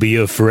 They'll be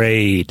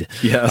afraid."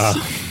 Yes.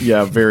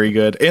 Yeah, very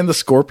good. And the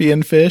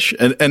scorpion fish,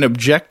 an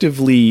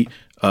objectively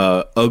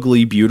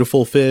ugly,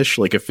 beautiful fish,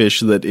 like a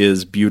fish that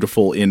is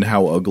beautiful in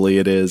how ugly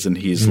it is. And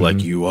he's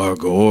like, "You are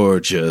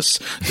gorgeous.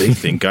 They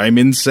think I'm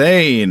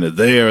insane.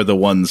 They are the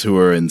ones who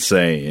are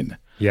insane."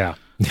 Yeah,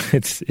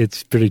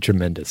 it's pretty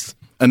tremendous.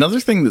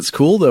 Another thing that's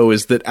cool, though,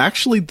 is that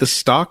actually the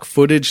stock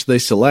footage they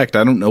select,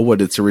 I don't know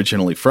what it's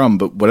originally from,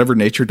 but whatever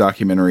nature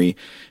documentary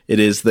it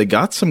is, they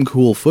got some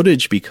cool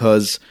footage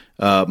because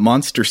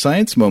Monster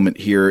Science moment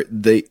here,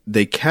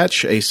 they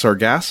catch a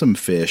sargassum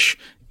fish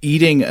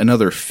eating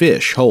another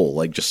fish whole,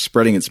 like just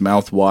spreading its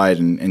mouth wide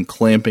and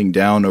clamping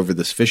down over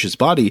this fish's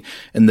body.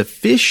 And the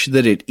fish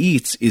that it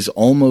eats is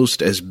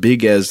almost as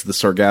big as the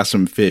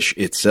sargassum fish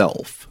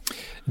itself.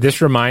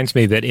 This reminds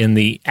me that in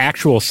the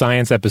actual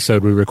science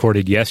episode we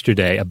recorded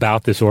yesterday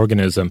about this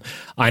organism,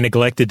 I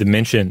neglected to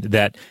mention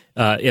that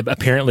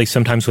apparently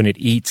sometimes when it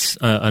eats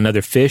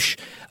another fish,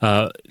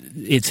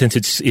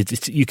 since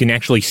it's you can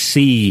actually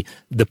see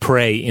the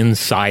prey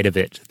inside of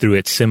it through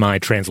its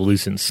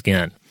semi-translucent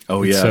skin.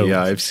 Oh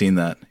yeah, I've seen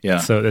that. Yeah,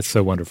 so that's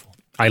so wonderful.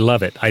 I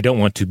love it. I don't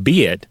want to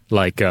be it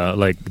like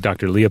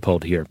Dr.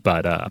 Leopold here,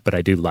 but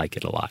I do like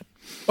it a lot.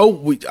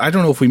 Oh, I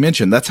don't know if we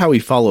mentioned, that's how he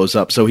follows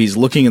up. So he's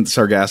looking at the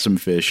sargassum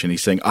fish and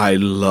he's saying, I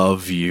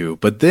love you.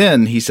 But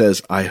then he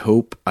says, I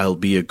hope I'll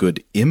be a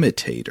good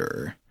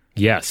imitator.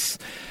 Yes.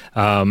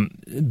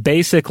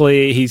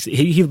 Basically,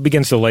 he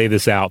begins to lay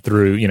this out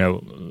through,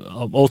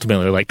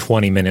 ultimately like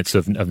 20 minutes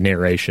of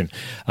narration,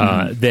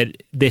 that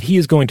he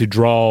is going to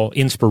draw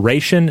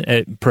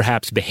inspiration,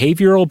 perhaps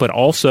behavioral, but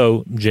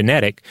also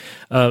genetic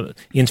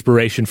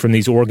inspiration from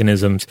these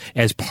organisms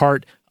as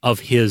part of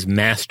his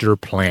master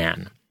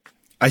plan.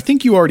 I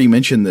think you already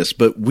mentioned this,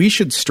 but we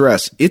should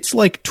stress it's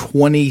like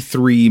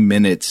 23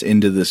 minutes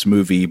into this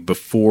movie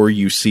before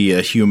you see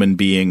a human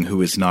being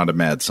who is not a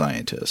mad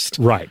scientist.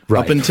 Right.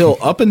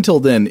 Up until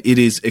then, it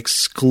is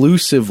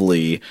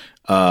exclusively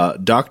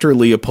Dr.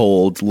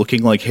 Leopold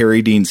looking like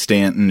Harry Dean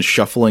Stanton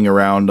shuffling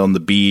around on the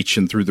beach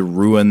and through the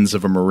ruins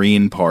of a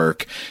marine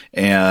park,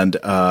 and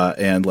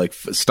like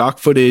stock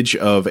footage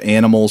of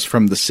animals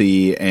from the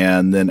sea,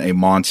 and then a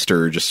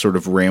monster just sort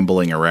of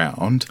rambling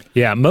around.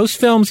 Yeah, most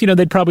films,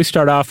 they'd probably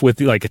start off with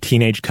like a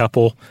teenage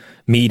couple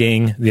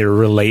meeting, they're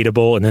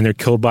relatable, and then they're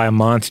killed by a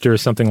monster or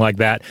something like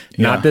that.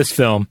 Yeah. Not this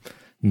film.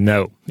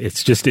 No,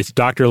 it's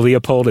Dr.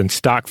 Leopold and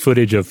stock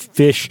footage of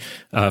fish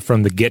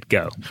from the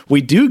get-go. We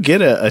do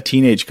get a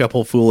teenage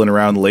couple fooling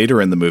around later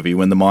in the movie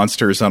when the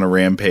monster is on a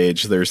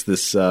rampage. There's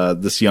this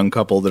young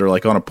couple that are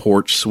like on a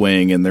porch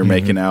swing and they're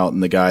making out,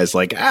 and the guy's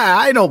like,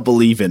 I don't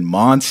believe in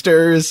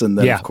monsters. And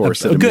then, of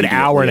course, a good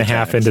hour and a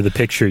half into the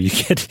picture, you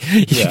get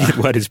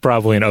what is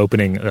probably an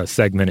opening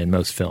segment in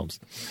most films.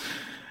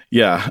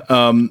 Yeah.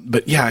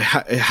 But yeah,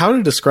 how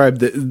to describe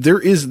that? There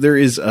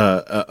is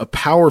a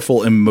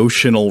powerful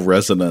emotional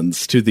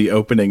resonance to the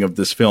opening of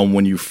this film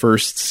when you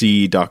first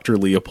see Dr.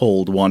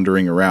 Leopold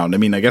wandering around. I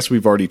mean, I guess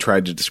we've already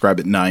tried to describe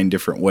it 9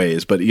 different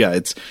ways, but yeah,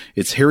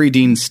 it's Harry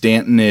Dean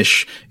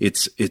Stanton-ish.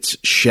 It's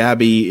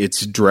shabby.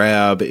 It's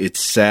drab.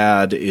 It's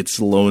sad. It's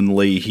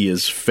lonely. He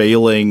is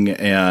failing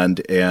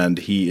and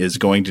he is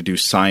going to do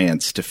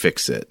science to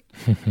fix it.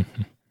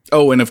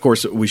 Oh, and of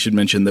course, we should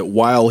mention that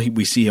while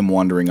we see him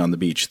wandering on the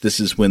beach, this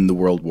is when the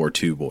World War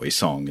II boy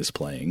song is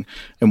playing.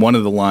 And one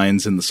of the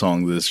lines in the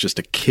song that is just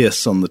a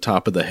kiss on the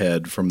top of the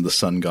head from the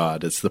sun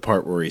god. It's the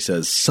part where he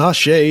says,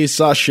 "Sashay,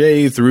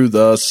 sashay through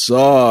the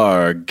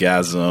sargassum."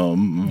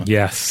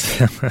 Yes.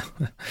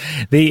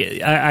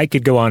 I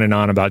could go on and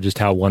on about just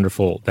how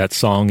wonderful that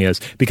song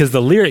is, because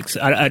the lyrics,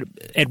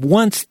 at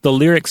once, the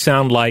lyrics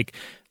sound like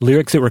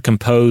lyrics that were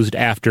composed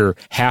after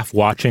half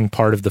watching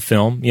part of the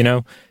film,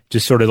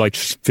 just sort of like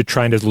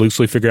trying to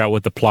loosely figure out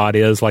what the plot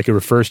is. Like it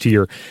refers to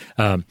your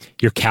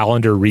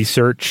calendar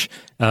research,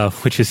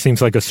 which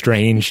seems like a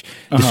strange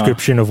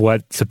description of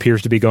what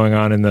appears to be going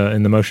on in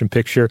the motion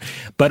picture.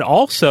 But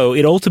also,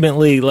 it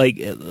ultimately,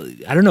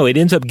 it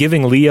ends up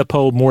giving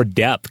Leopold more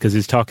depth, because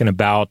he's talking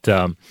about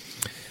how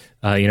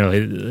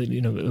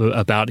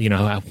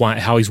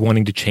he's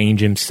wanting to change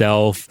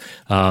himself.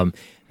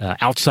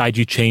 Outside,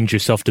 you change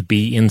yourself to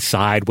be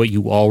inside what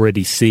you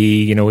already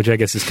see. Which I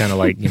guess is kind of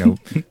like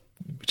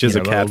Which is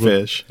a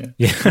catfish.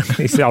 Yeah,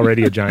 he's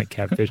already a giant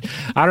catfish.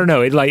 I don't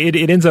know.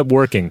 It ends up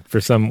working for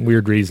some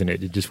weird reason.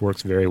 It just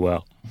works very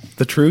well.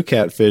 The true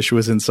catfish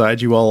was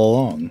inside you all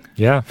along.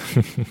 Yeah.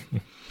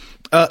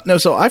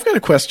 So I've got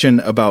a question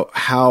about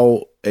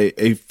how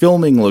a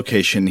filming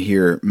location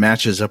here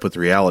matches up with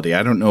reality.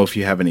 I don't know if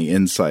you have any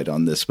insight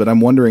on this, but I'm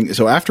wondering,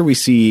 so after we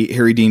see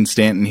Harry Dean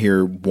Stanton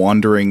here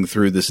wandering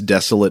through this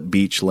desolate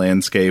beach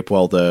landscape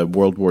while the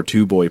World War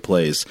II boy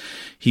plays,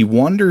 he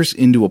wanders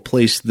into a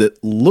place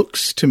that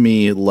looks to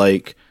me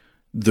like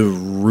the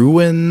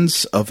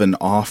ruins of an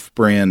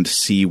off-brand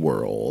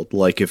SeaWorld.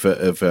 Like if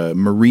a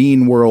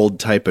Marine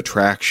World type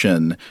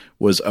attraction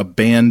was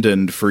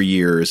abandoned for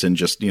years and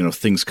just,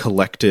 things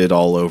collected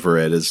all over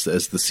it as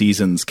the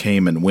seasons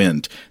came and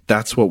went,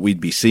 that's what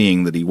we'd be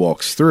seeing that he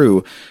walks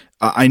through.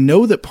 I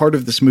know that part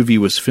of this movie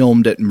was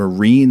filmed at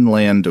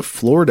Marineland of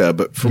Florida,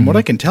 but from what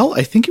I can tell,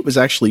 I think it was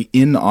actually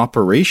in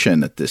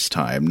operation at this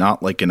time,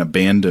 not like an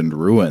abandoned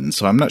ruin.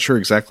 So I'm not sure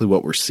exactly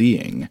what we're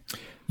seeing.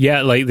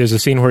 Yeah, like there's a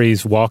scene where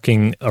he's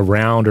walking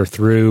around or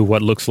through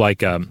what looks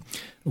like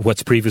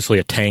what's previously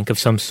a tank of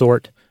some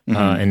sort,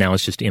 and now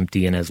it's just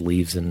empty and has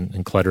leaves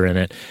and clutter in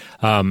it.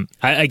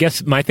 I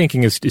guess my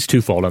thinking is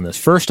twofold on this.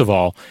 First of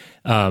all,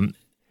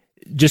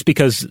 just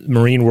because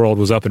Marine World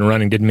was up and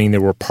running didn't mean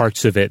there were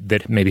parts of it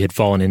that maybe had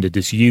fallen into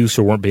disuse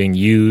or weren't being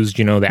used,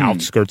 the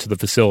outskirts of the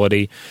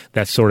facility,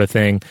 that sort of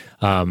thing.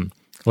 I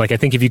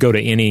think if you go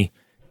to any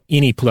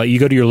any place. You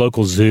go to your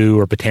local zoo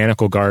or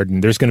botanical garden,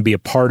 there's going to be a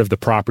part of the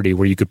property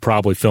where you could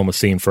probably film a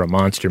scene for a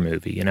monster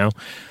movie, you know?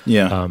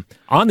 Yeah.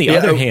 On the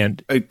other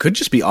hand... It could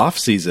just be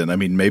off-season. I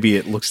mean, maybe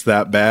it looks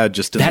that bad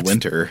just in the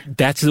winter.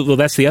 That's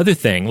the other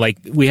thing. Like,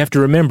 we have to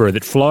remember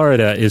that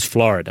Florida is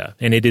Florida,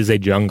 and it is a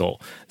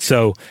jungle.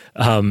 So,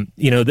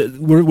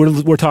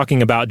 we're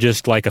talking about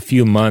just like a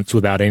few months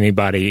without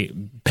anybody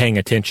paying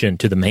attention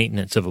to the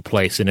maintenance of a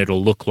place, and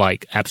it'll look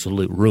like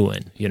absolute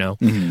ruin, you know?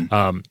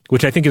 Mm-hmm.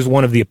 Which I think is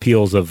one of the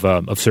appeals of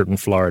certain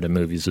Florida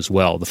movies as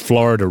well, the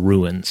Florida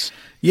ruins.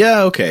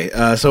 Yeah, okay.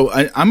 So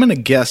I'm going to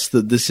guess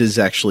that this is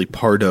actually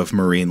part of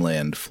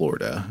Marineland,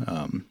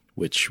 Florida,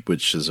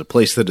 which is a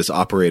place that is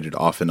operated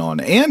off and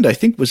on, and I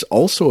think was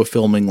also a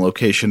filming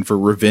location for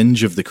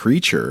Revenge of the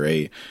Creature,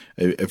 a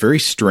very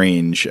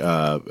strange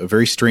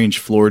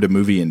Florida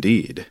movie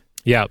indeed.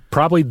 Yeah,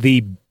 probably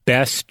the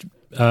best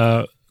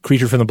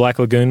Creature from the Black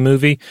Lagoon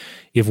movie,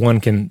 if one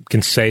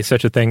can say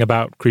such a thing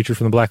about Creature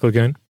from the Black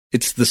Lagoon.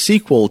 It's the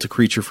sequel to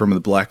Creature from the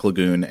Black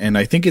Lagoon, and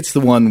I think it's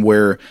the one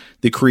where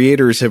the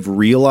creators have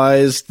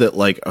realized that,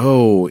 like,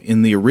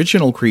 in the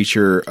original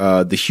Creature,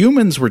 the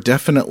humans were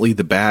definitely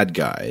the bad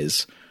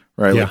guys,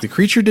 right? Yeah. Like, the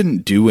creature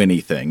didn't do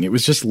anything. It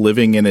was just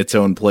living in its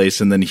own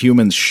place, and then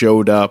humans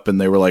showed up, and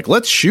they were like,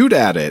 let's shoot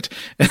at it.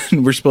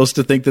 And we're supposed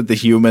to think that the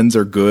humans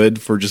are good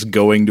for just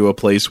going to a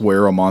place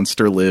where a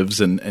monster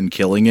lives and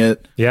killing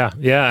it. Yeah.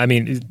 I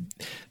mean,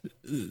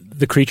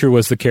 the creature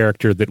was the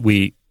character that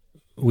we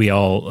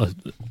all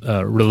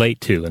relate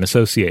to and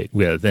associate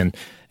with. And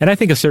I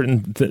think a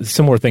certain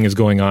similar thing is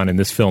going on in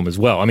this film as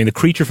well. I mean, the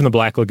Creature from the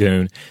Black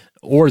Lagoon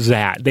or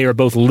Zaat, they are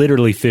both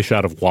literally fish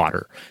out of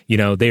water. You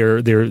know,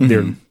 they're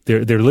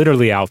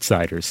literally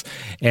outsiders.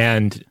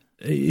 And,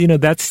 you know,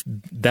 that's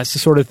the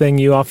sort of thing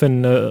you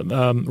often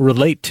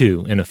relate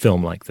to in a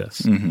film like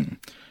this. Mm-hmm.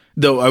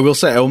 Though I will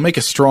say, I will make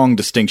a strong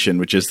distinction,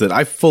 which is that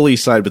I fully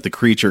side with the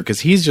creature because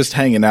he's just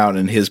hanging out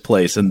in his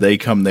place and they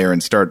come there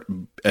and start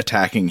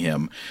attacking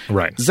him.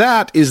 Right.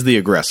 Zaat is the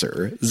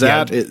aggressor.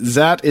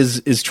 Zaat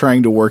is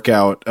trying to work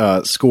out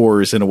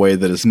scores in a way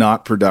that is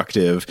not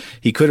productive.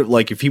 He could have,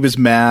 like, if he was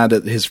mad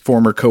at his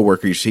former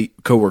coworkers,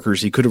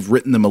 he could have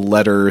written them a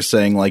letter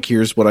saying, like,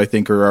 here's what I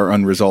think are our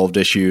unresolved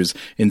issues.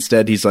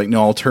 Instead, he's like,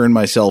 no, I'll turn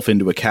myself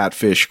into a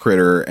catfish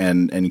critter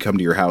and come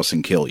to your house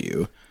and kill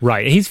you.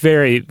 Right. He's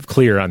very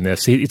clear on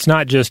this. It's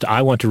not just,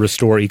 I want to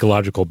restore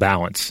ecological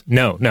balance.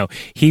 No.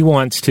 He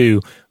wants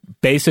to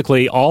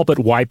basically all but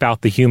wipe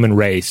out the human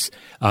race,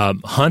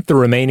 hunt the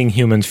remaining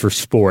humans for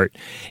sport,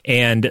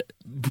 and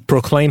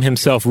proclaim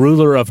himself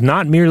ruler of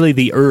not merely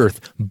the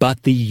earth,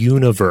 but the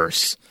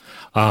universe.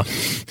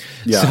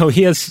 So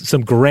he has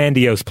some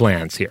grandiose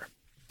plans here.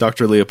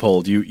 Dr.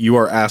 Leopold, you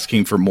are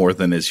asking for more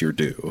than is your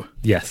due.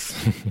 Yes.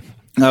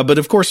 But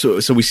of course,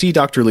 so we see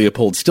Dr.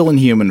 Leopold still in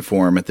human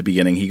form at the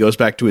beginning. He goes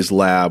back to his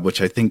lab,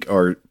 which I think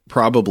are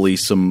probably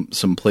some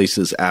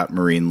places at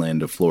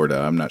Marineland of Florida.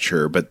 I'm not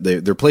sure, but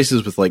they're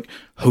places with like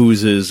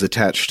hoses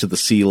attached to the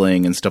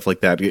ceiling and stuff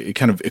like that.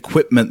 Kind of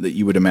equipment that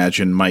you would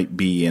imagine might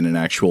be in an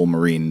actual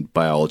marine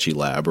biology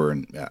lab or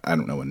an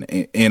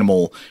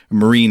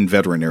marine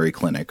veterinary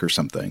clinic or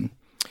something.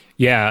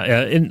 Yeah,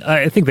 and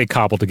I think they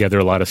cobble together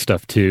a lot of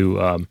stuff too.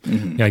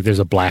 Like there's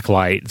some black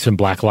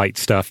light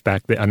stuff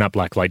back there. Not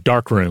black light,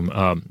 dark room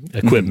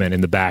equipment in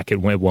the back at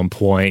one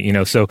point. You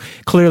know, so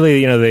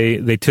clearly, you know,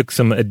 they took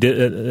some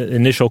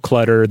initial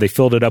clutter, they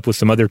filled it up with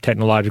some other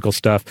technological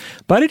stuff,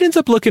 but it ends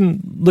up looking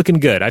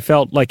good. I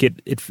felt like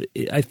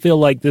I feel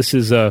like this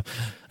is an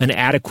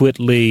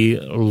adequately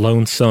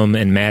lonesome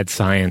and mad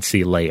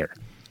science-y layer.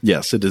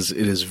 Yes, it is.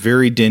 It is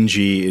very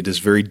dingy. It is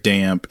very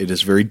damp. It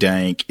is very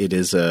dank. It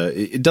is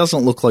it doesn't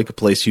look like a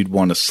place you'd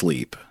want to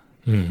sleep.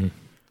 Mm-hmm.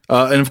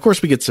 And of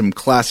course, we get some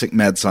classic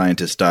mad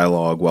scientist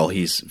dialogue while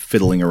he's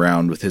fiddling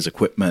around with his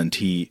equipment.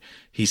 He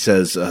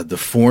says, "The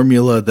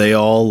formula they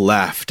all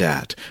laughed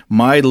at.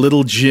 My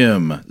little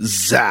Jim,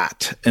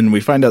 Zaat." And we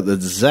find out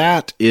that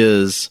Zaat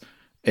is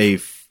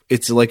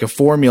it's like a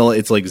formula.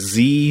 It's like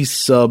Z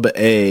sub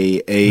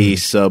A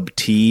sub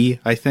T,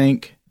 I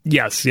think.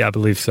 Yes, yeah, I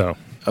believe so.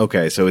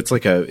 Okay, so it's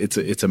like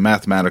it's a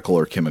mathematical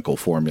or chemical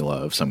formula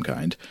of some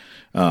kind.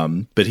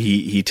 But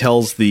he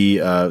tells through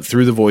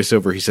the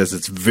voiceover, he says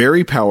it's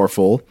very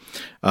powerful.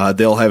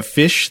 They'll have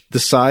fish the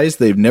size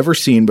they've never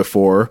seen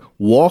before,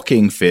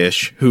 walking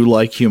fish who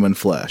like human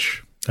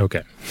flesh.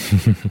 Okay.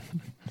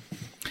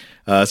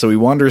 So he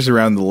wanders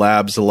around the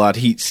labs a lot.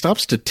 He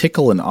stops to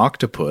tickle an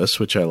octopus,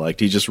 which I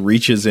liked. He just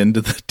reaches into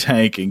the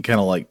tank and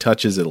kind of like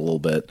touches it a little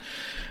bit.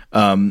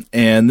 And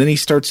then he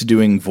starts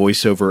doing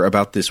voiceover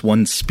about this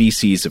one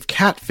species of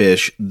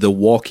catfish, the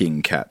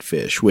walking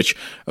catfish, which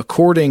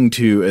according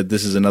to,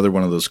 this is another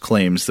one of those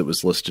claims that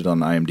was listed on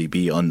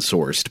IMDb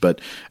unsourced,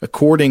 but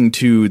according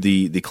to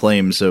the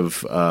claims of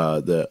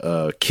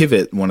the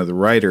Kivett, one of the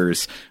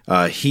writers,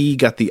 he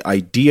got the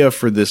idea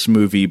for this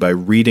movie by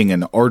reading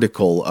an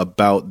article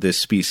about this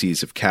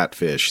species of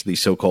catfish, the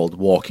so-called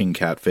walking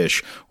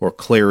catfish, or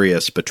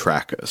Clarius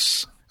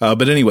batrachus.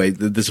 But anyway,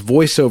 this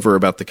voiceover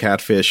about the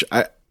catfish,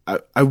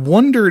 I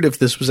wondered if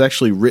this was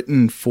actually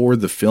written for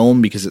the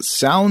film, because it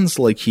sounds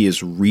like he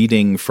is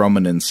reading from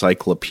an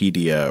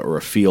encyclopedia or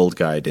a field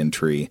guide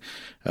entry.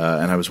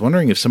 And I was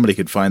wondering if somebody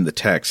could find the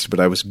text, but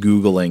I was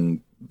Googling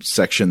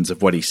sections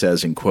of what he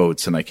says in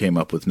quotes and I came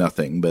up with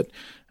nothing. But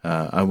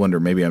I wonder,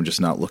 maybe I'm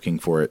just not looking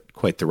for it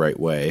quite the right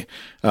way.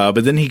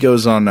 But then he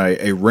goes on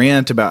a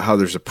rant about how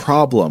there's a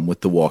problem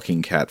with the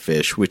walking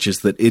catfish, which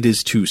is that it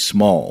is too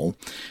small.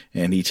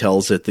 And he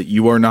tells it that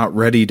you are not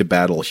ready to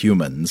battle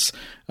humans.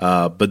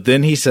 But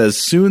then he says,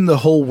 soon the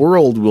whole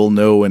world will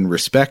know and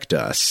respect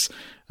us.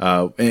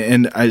 So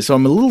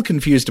I'm a little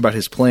confused about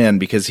his plan,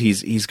 because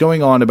he's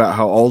going on about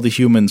how all the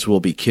humans will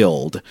be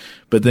killed,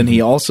 but then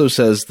he also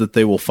says that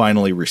they will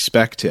finally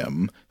respect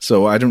him.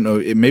 So I don't know,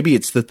 maybe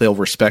it's that they'll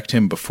respect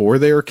him before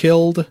they are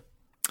killed.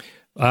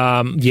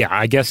 Yeah,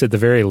 I guess at the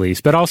very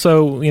least. But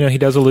also, he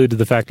does allude to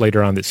the fact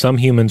later on that some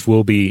humans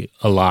will be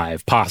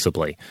alive,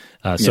 possibly.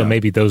 So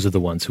maybe those are the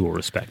ones who will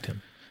respect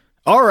him.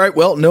 All right,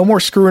 well, no more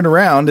screwing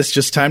around. It's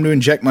just time to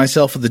inject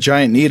myself with the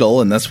giant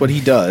needle, and that's what he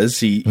does.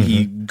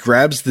 He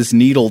grabs this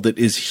needle that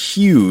is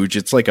huge.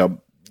 It's like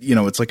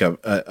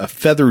a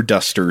feather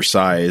duster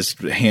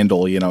sized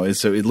handle,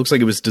 so it looks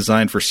like it was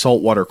designed for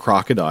saltwater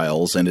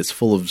crocodiles, and it's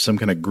full of some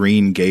kind of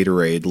green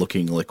Gatorade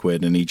looking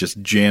liquid, and he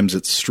just jams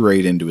it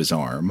straight into his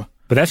arm.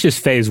 But that's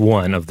just phase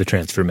one of the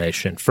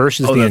transformation.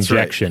 First is the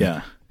injection. Right.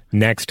 Yeah.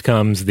 Next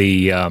comes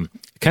the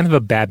kind of a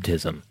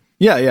baptism.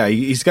 Yeah,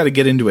 he's got to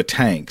get into a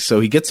tank. So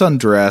he gets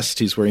undressed.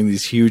 He's wearing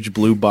these huge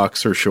blue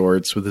boxer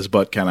shorts with his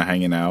butt kind of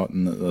hanging out,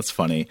 and that's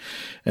funny.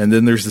 And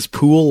then there's this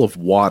pool of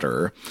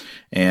water,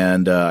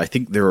 and I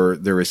think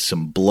there is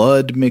some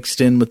blood mixed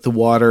in with the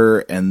water,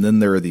 and then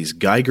there are these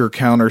Geiger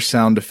counter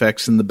sound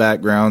effects in the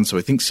background. So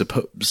I think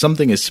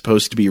something is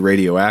supposed to be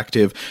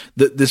radioactive.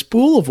 This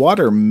pool of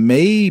water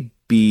may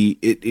be,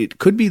 it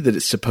could be that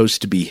it's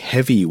supposed to be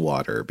heavy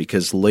water,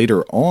 because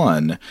later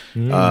on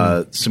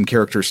some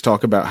characters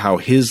talk about how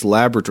his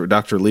laboratory,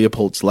 Dr.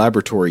 Leopold's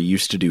laboratory,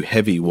 used to do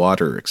heavy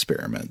water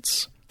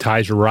experiments.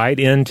 Ties right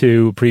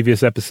into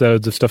previous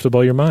episodes of Stuff to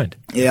Blow Your Mind.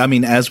 Yeah, I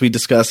mean, as we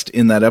discussed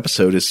in that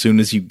episode, as soon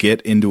as you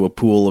get into a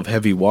pool of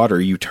heavy water,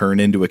 you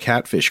turn into a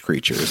catfish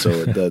creature.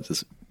 So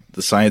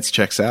the science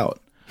checks out.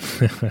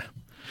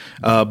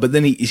 But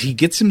then he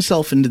gets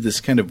himself into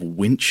this kind of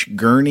winch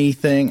gurney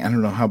thing. I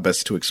don't know how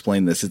best to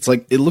explain this.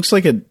 It looks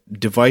like a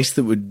device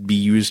that would be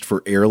used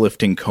for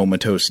airlifting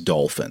comatose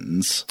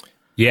dolphins.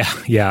 Yeah.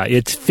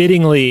 It's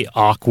fittingly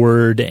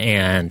awkward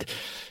and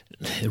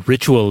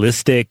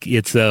ritualistic.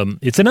 It's an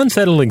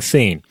unsettling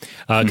scene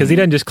because he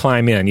doesn't just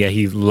climb in. Yeah,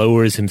 he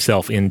lowers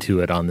himself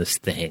into it on this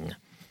thing.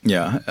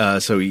 Yeah,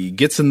 so he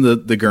gets in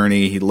the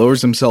gurney, he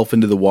lowers himself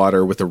into the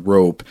water with a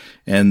rope,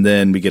 and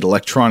then we get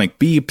electronic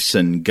beeps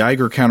and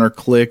Geiger counter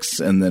clicks,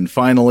 and then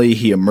finally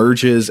he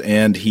emerges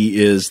and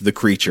he is the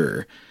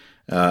creature.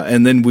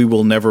 And then we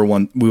will never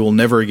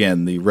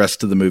again, the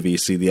rest of the movie,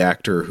 see the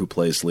actor who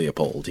plays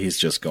Leopold. He's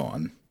just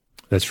gone.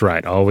 That's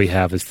right. All we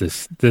have is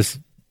this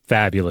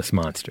fabulous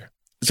monster.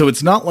 So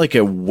it's not like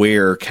a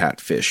were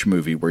catfish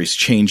movie where he's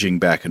changing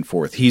back and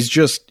forth. He's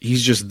just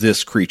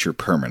this creature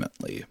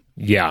permanently.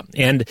 Yeah,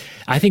 and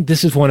I think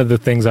this is one of the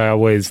things that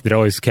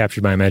always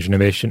captured my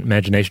imagination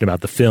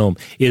about the film,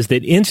 is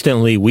that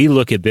instantly we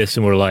look at this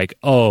and we're like,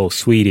 "Oh,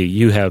 sweetie,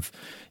 you have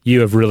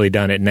really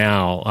done it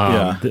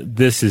now.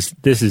 This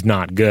is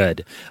not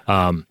good."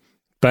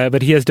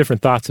 But he has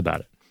different thoughts about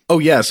it. Oh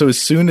yeah, so as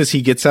soon as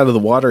he gets out of the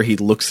water, he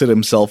looks at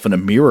himself in a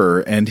mirror,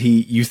 and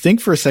you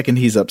think for a second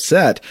he's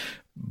upset,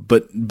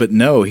 but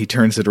no, he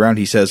turns it around.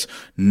 He says,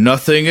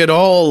 "Nothing at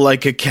all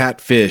like a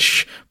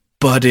catfish,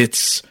 but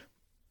it's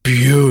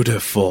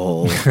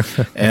beautiful."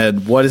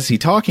 And what is he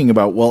talking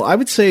about? Well, I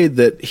would say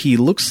that he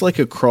looks like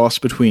a cross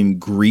between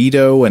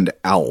Greedo and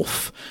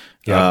Alf.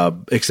 Yeah.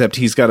 Except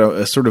he's got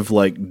a sort of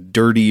like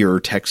dirtier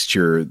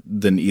texture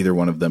than either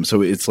one of them.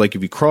 So it's like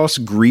if you cross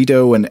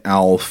Greedo and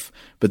Alf,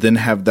 but then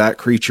have that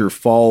creature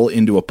fall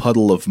into a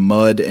puddle of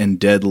mud and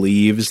dead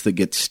leaves that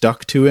get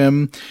stuck to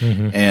him.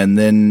 Mm-hmm.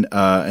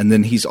 And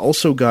then he's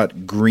also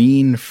got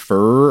green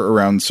fur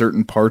around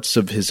certain parts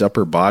of his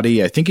upper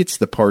body. I think it's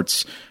the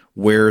parts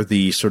where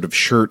the sort of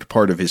shirt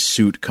part of his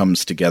suit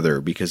comes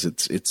together, because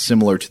it's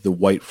similar to the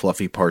white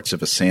fluffy parts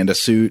of a Santa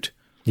suit.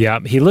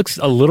 Yeah, he looks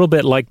a little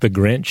bit like the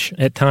Grinch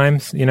at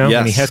times, Yes.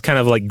 And he has kind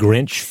of like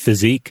Grinch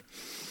physique.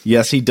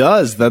 Yes, he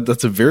does.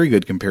 That's a very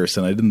good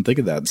comparison. I didn't think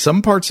of that.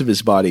 Some parts of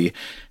his body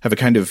have a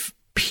kind of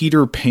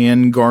Peter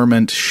Pan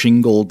garment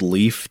shingled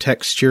leaf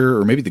texture,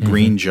 or maybe the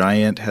Green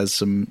Giant has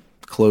some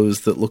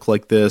clothes that look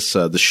like this,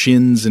 the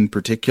shins in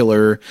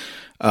particular.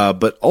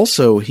 But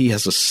also he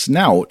has a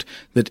snout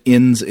that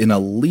ends in a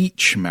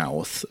leech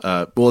mouth.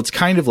 Well, it's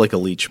kind of like a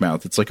leech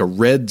mouth. It's like a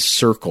red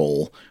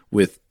circle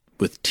with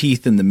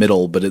teeth in the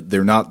middle, but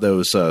they're not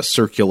those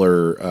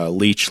circular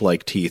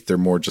leech-like teeth. They're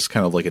more just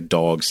kind of like a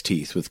dog's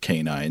teeth with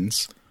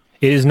canines.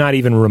 It is not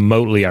even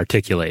remotely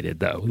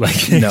articulated, though.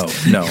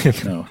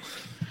 No.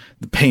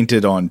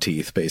 Painted on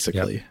teeth,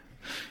 basically.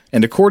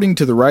 And according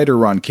to the writer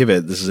Ron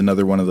Kivett, this is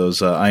another one of those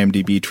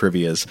IMDb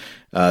trivias,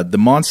 the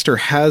monster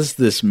has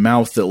this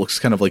mouth that looks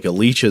kind of like a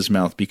leech's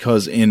mouth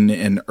because in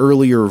an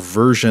earlier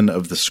version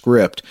of the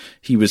script,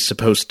 he was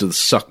supposed to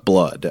suck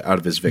blood out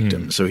of his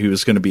victim. So he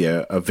was going to be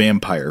a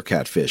vampire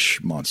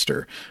catfish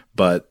monster.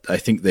 But I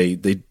think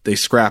they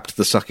scrapped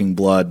the sucking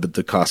blood, but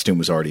the costume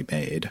was already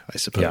made, I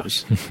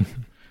suppose. Yeah.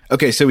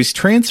 Okay, so he's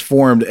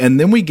transformed, and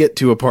then we get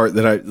to a part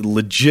that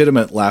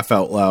legitimate laugh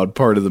out loud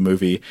part of the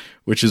movie,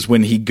 which is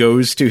when he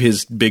goes to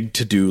his big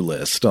to-do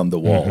list on the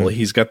wall. Mm-hmm.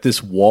 He's got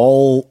this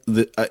wall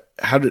that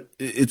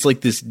it's like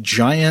this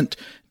giant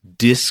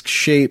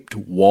disc-shaped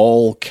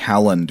wall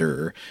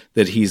calendar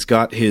that he's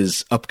got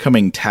his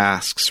upcoming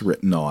tasks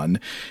written on,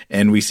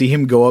 and we see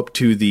him go up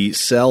to the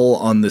cell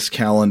on this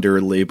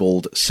calendar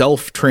labeled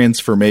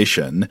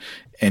self-transformation,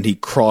 and he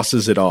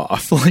crosses it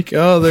off like,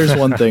 oh, there's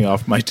one thing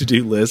off my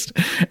to-do list.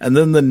 And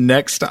then the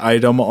next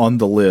item on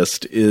the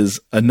list is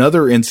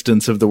another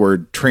instance of the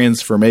word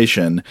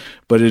transformation,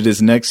 but it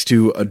is next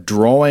to a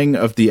drawing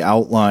of the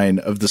outline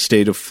of the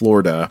state of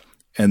Florida.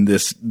 And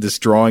this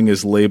drawing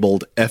is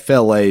labeled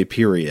FLA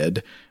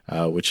period,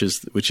 which is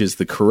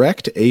the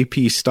correct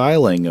AP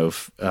styling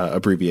of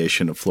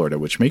abbreviation of Florida,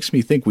 which makes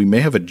me think we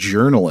may have a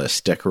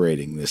journalist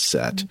decorating this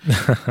set.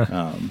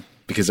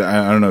 Because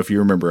I don't know if you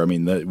remember, I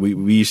mean,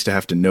 we used to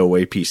have to know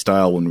AP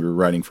style when we were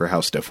writing for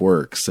How Stuff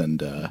Works.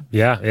 And I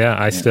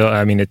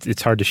mean,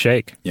 it's hard to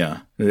shake. Yeah.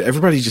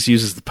 Everybody just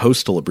uses the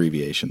postal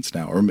abbreviations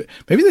now. Or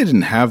maybe they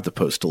didn't have the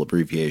postal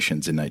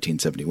abbreviations in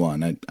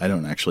 1971. I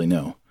don't actually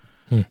know.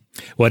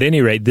 Well, at any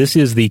rate, this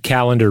is the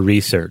calendar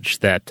research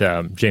that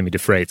Jamie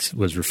DeFreitas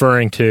was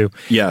referring to.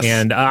 Yes.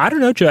 And I don't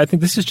know, Joe, I think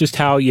this is just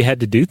how you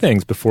had to do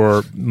things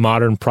before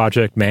modern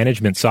project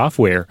management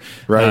software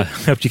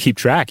helped you keep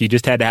track. You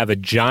just had to have a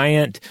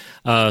giant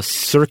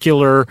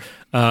circular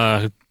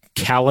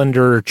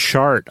calendar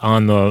chart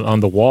on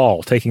the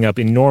wall, taking up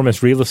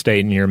enormous real estate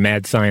in your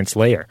mad science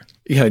layer.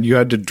 Yeah, and you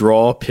had to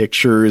draw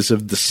pictures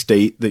of the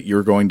state that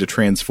you're going to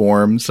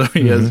transform. So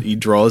he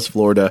draws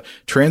Florida.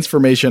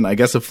 Transformation, I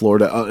guess, of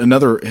Florida.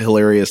 Another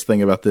hilarious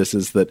thing about this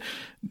is that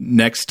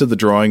next to the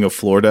drawing of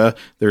Florida,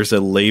 there's a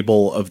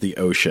label of the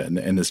ocean,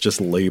 and it's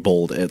just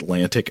labeled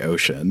Atlantic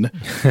Ocean.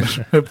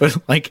 But,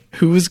 like,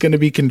 who was going to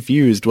be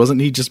confused?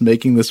 Wasn't he just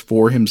making this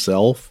for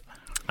himself?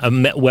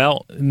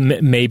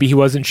 Maybe he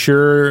wasn't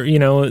sure,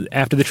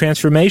 after the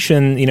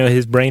transformation,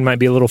 his brain might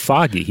be a little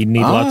foggy. He'd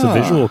need lots of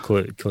visual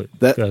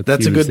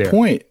That's a good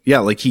point. Yeah,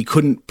 like he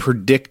couldn't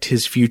predict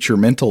his future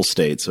mental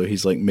state. So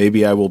he's like,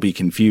 maybe I will be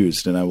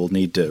confused and I will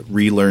need to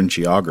relearn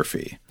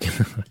geography.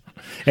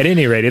 At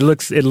any rate, it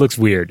looks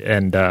weird,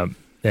 and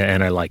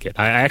I like it.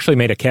 I actually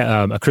made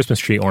a Christmas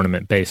tree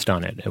ornament based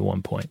on it at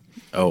one point.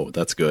 Oh,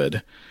 that's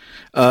good.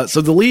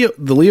 So the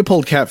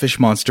Leopold catfish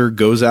monster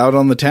goes out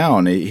on the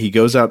town. He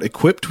goes out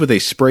equipped with a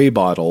spray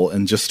bottle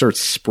and just starts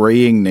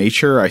spraying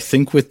nature, I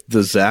think with the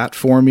Zaat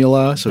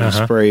formula. So he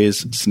sprays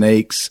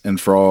snakes and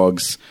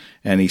frogs,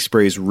 and he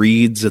sprays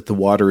reeds at the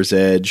water's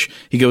edge.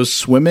 He goes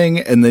swimming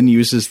and then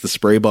uses the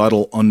spray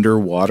bottle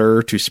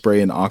underwater to spray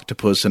an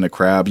octopus and a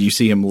crab. You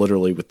see him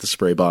literally with the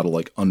spray bottle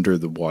like under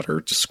the water,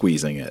 just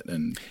squeezing it.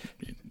 And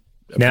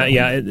now,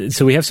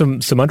 so we have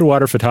some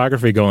underwater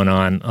photography going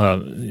on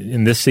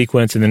in this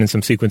sequence and then in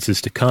some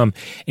sequences to come.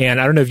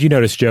 And I don't know if you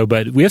noticed, Joe,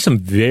 but we have some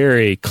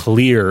very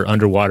clear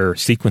underwater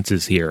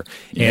sequences here.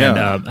 And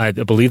I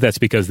believe that's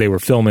because they were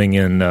filming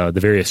in the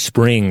various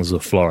springs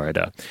of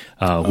Florida,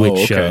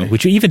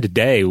 which even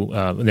today,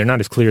 they're not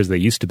as clear as they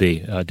used to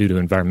be due to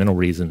environmental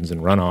reasons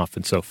and runoff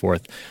and so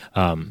forth,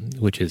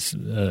 which is,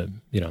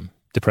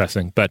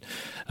 depressing, but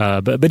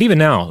even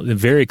now,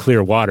 very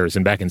clear waters.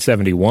 And back in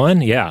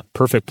 1971,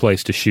 perfect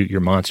place to shoot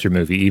your monster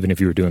movie, even if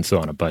you were doing so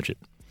on a budget.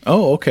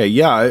 Oh, okay.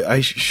 Yeah,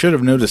 I should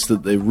have noticed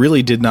that they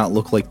really did not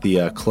look like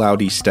the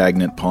cloudy,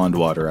 stagnant pond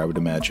water I would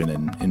imagine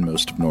in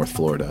most of North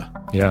Florida.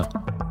 Yeah.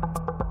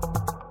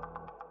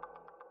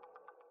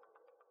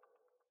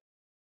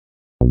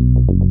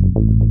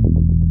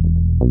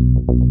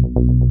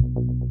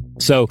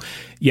 So,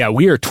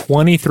 we are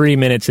 23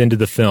 minutes into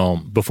the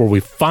film before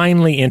we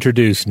finally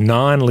introduce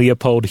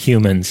non-Leopold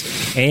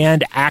humans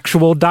and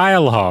actual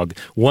dialogue.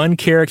 One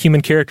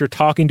human character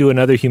talking to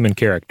another human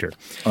character.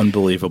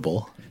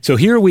 Unbelievable. So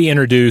here we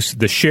introduce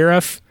the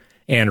sheriff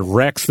and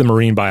Rex, the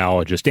marine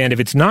biologist. And if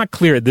it's not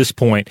clear at this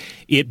point,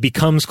 it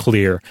becomes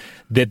clear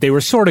that they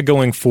were sort of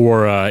going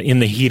for in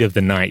the heat of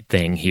the night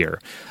thing here.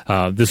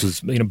 This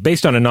was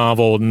based on a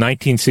novel,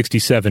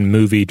 1967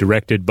 movie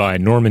directed by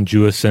Norman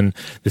Jewison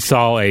that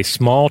saw a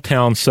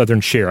small-town southern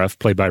sheriff,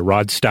 played by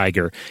Rod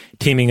Steiger,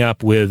 teaming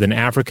up with an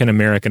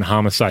African-American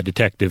homicide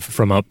detective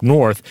from up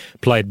north,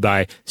 played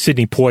by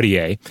Sidney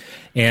Poitier.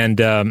 And,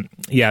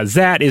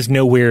 Zaat is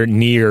nowhere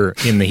near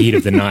in the heat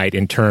of the night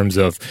in terms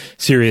of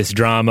serious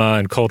drama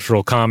and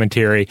cultural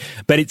commentary,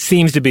 but it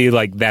seems to be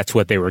like that's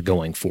what they were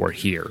going for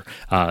here.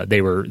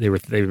 They were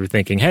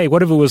thinking, hey,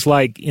 what if it was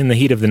like In the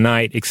Heat of the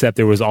Night, except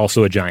there was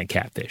also a giant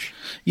catfish?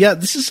 Yeah,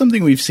 this is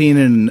something we've seen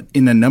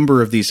in a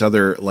number of these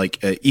other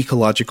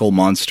ecological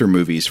monster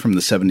movies from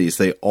the 70s.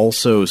 They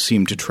also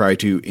seem to try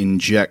to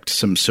inject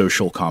some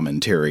social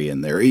commentary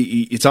in there.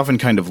 It's often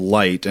kind of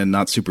light and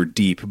not super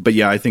deep, but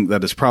yeah, I think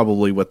that is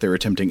probably what they're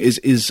attempting.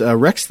 Is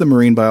Rex the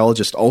marine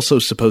biologist also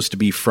supposed to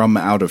be from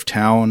out of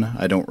town?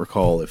 I don't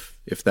recall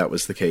if that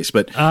was the case,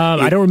 but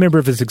I don't remember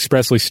if it's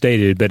expressly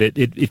stated, but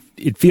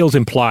it feels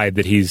implied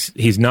that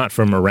he's not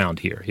from around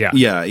here.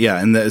 Yeah,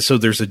 and so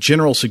there's a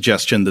general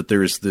suggestion that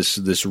there's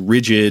this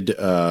rigid,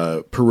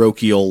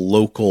 parochial,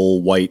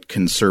 local, white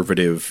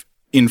conservative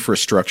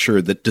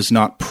infrastructure that does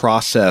not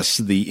process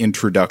the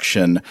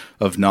introduction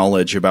of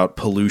knowledge about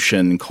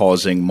pollution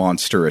causing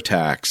monster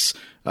attacks.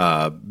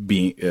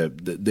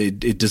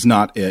 It does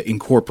not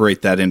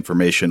incorporate that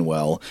information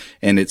well,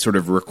 and it sort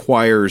of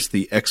requires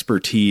the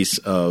expertise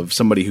of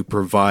somebody who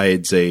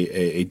provides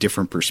a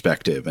different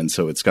perspective. And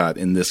so it's got,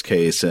 in this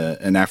case,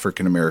 an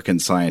African-American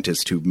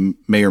scientist who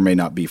may or may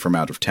not be from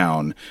out of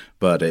town,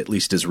 but at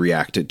least is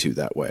reacted to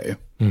that way.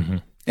 Mm-hmm.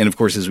 And of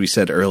course, as we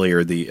said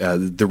earlier, the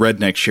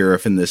redneck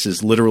sheriff in this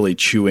is literally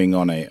chewing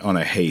on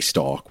a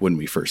haystack when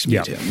we first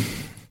meet him.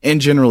 And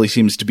generally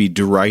seems to be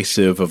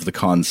derisive of the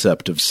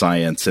concept of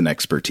science and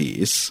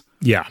expertise.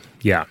 Yeah.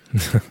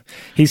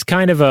 He's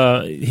kind of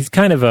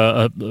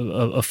a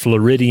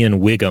Floridian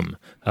Wiggum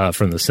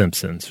from The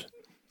Simpsons.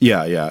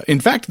 Yeah.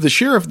 In fact, the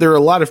sheriff, there are a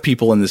lot of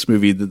people in this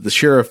movie that the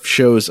sheriff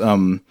shows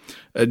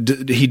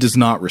he does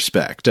not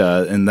respect,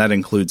 and that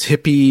includes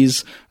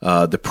hippies,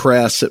 the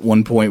press. At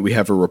one point, we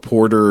have a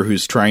reporter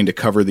who's trying to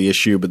cover the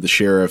issue, but the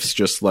sheriff's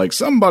just like,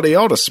 somebody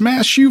ought to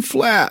smash you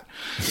flat.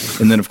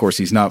 And then, of course,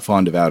 he's not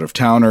fond of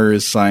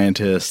out-of-towners,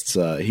 scientists.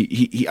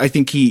 I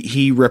think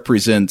he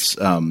represents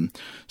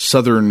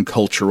Southern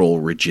cultural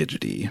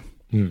rigidity.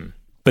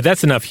 But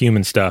that's enough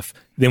human stuff.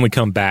 Then we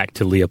come back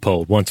to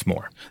Leopold once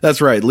more.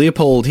 That's right.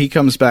 Leopold, he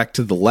comes back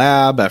to the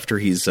lab after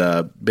he's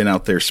been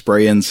out there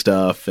spraying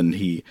stuff, and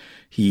he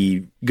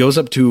goes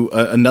up to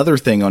another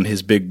thing on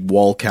his big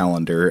wall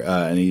calendar,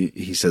 and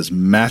he says,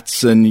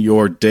 "Matson,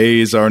 your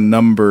days are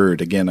numbered."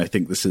 Again, I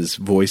think this is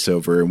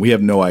voiceover, and we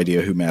have no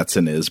idea who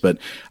Matson is, but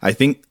I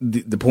think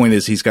the point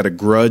is he's got a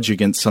grudge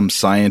against some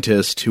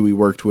scientist who he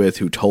worked with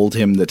who told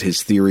him that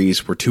his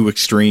theories were too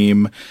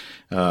extreme.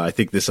 I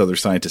think this other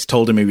scientist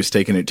told him he was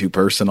taking it too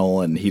personal,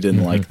 and he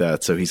didn't like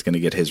that, so he's going to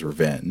get his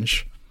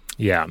revenge.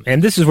 Yeah,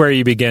 and this is where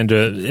you begin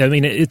to, I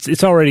mean,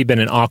 it's already been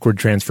an awkward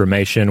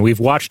transformation. We've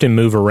watched him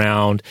move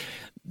around.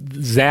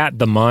 Zaat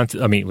the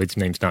monster, I mean, his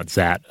name's not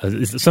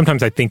Zaat.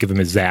 Sometimes I think of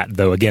him as Zaat,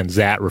 though, again,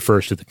 Zaat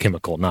refers to the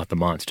chemical, not the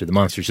monster. The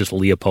monster's just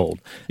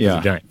Leopold,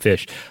 a giant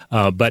fish.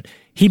 But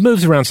he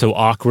moves around so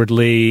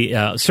awkwardly.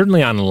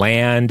 Certainly on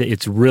land,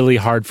 it's really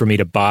hard for me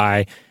to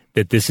buy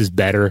that this is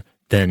better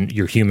than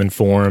your human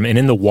form. And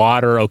in the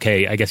water,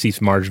 okay, I guess he's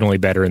marginally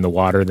better in the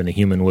water than a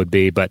human would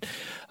be, but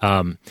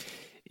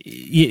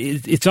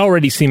it's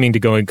already seeming to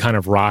go kind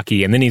of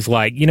rocky. And then he's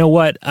like, you know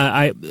what?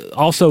 I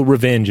also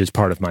revenge is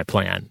part of my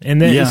plan. And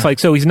then it's like,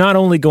 so he's not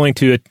only going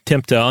to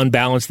attempt to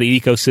unbalance the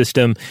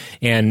ecosystem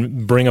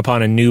and bring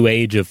upon a new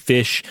age of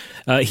fish,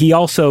 he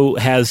also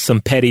has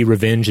some petty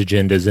revenge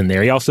agendas in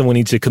there. He also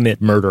needs to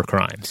commit murder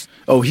crimes.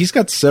 Oh, he's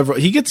got several.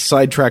 He gets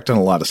sidetracked on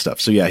a lot of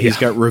stuff. So he's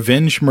got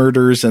revenge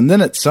murders, and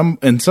then at some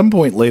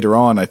point later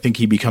on, I think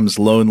he becomes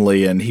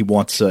lonely and he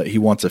wants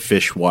a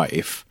fish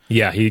wife.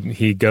 Yeah,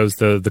 he goes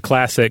the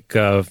classic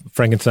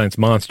Frankenstein's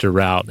monster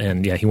route,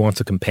 and he wants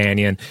a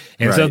companion,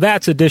 and so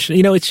that's additional.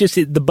 You know, it's just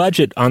the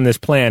budget on this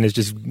plan is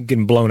just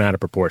getting blown out of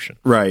proportion.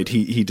 Right.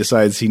 He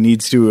decides he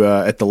needs to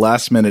at the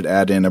last minute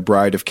add in a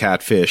bride of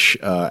catfish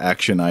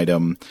action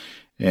item.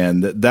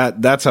 And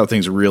that's how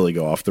things really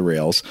go off the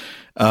rails.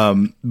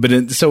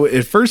 So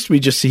at first we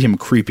just see him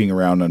creeping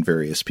around on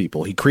various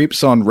people. He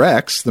creeps on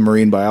Rex, the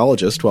marine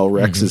biologist, while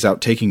Rex is out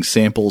taking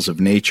samples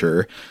of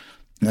nature.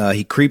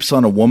 He creeps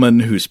on a woman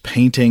who's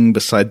painting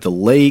beside the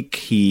lake.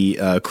 He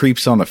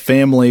creeps on a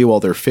family while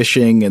they're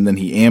fishing, and then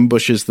he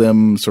ambushes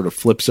them, sort of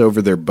flips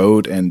over their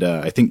boat, and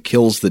I think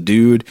kills the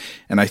dude.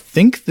 And I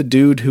think the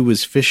dude who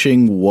was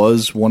fishing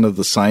was one of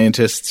the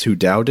scientists who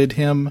doubted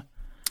him.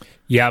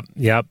 Yep.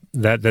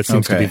 That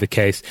seems to be the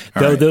case.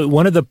 Though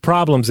one of the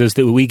problems is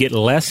that we get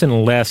less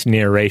and less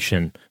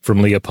narration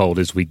from Leopold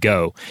as we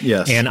go.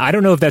 Yes. And I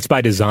don't know if that's by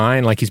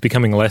design, like he's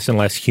becoming less and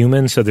less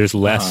human, so there's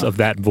less of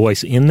that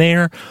voice in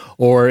there,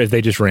 or if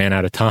they just ran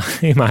out of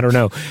time. I don't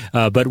know.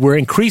 But we're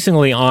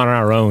increasingly on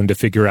our own to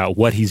figure out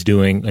what he's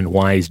doing and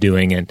why he's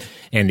doing, and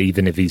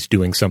even if he's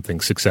doing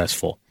something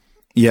successful.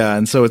 Yeah,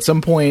 and so at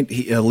some point,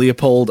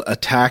 Leopold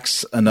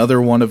attacks another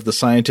one of the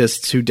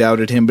scientists who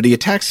doubted him, but he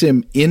attacks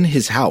him in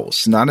his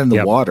house, not in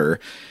the water.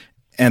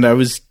 And I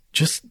was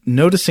just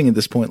noticing at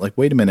this point, like,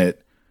 wait a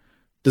minute,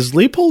 does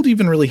Leopold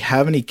even really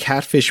have any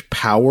catfish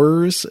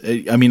powers?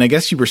 I mean, I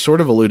guess you were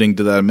sort of alluding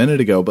to that a minute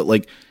ago, but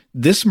like,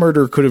 this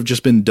murder could have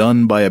just been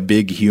done by a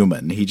big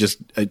human. He just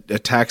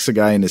attacks a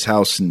guy in his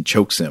house and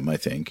chokes him, I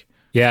think.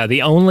 Yeah,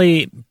 the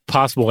only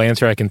possible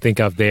answer I can think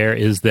of there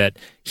is that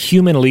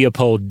human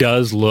Leopold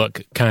does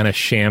look kind of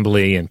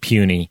shambly and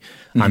puny.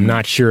 Mm-hmm. I'm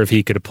not sure if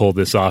he could have pulled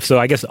this off. So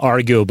I guess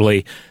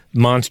arguably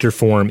monster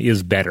form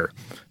is better.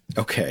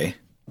 Okay.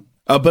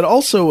 But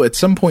also, at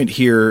some point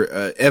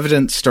here,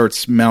 evidence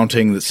starts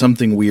mounting that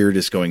something weird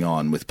is going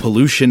on with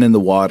pollution in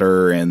the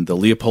water, and the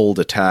Leopold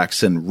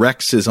attacks, and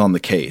Rex is on the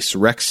case.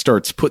 Rex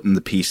starts putting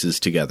the pieces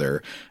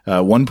together.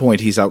 One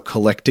point, he's out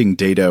collecting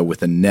data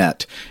with a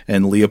net,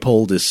 and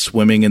Leopold is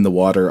swimming in the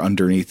water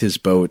underneath his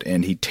boat,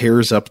 and he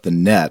tears up the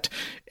net.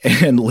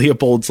 And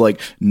Leopold's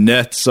like,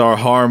 nets are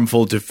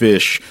harmful to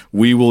fish.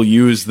 We will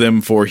use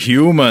them for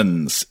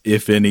humans,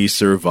 if any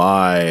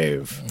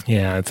survive.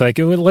 Yeah, it's like,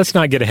 let's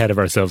not get ahead of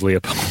ourselves,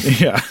 Leopold.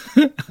 Yeah.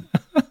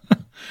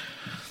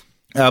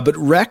 But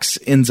Rex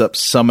ends up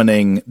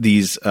summoning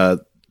these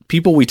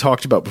people we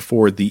talked about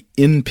before, the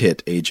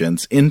InPit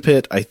agents.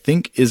 InPit, I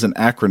think, is an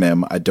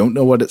acronym. I don't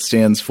know what it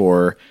stands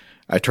for.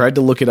 I tried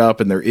to look it up,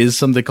 and there is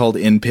something called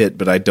InPit,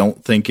 but I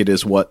don't think it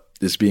is what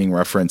is being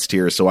referenced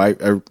here, so I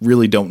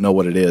really don't know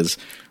what it is.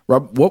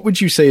 Rob, what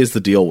would you say is the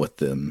deal with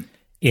them?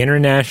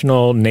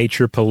 International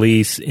Nature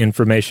Police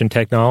Information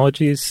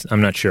Technologies?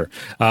 I'm not sure.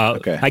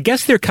 Okay. I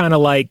guess they're kind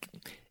of like,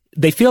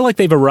 they feel like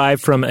they've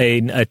arrived from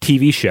a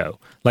TV show.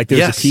 Like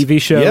there's a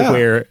TV show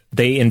where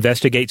they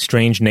investigate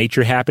strange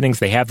nature happenings.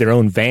 They have their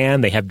own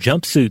van. They have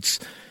jumpsuits,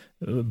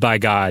 by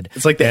God.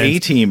 It's like the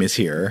A-team is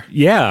here.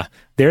 Yeah.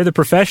 They're the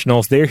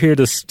professionals. They're here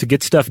to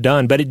get stuff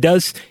done. But it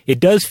does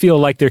feel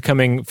like they're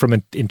coming from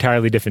an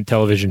entirely different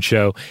television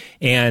show.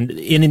 And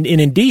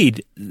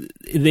indeed,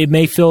 they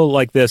may feel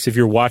like this if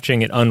you're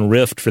watching it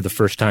unriffed for the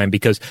first time,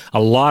 because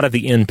a lot of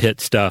the in-pit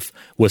stuff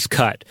was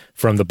cut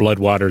from the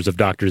Bloodwaters of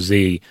Dr.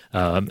 Z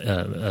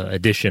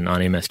edition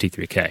on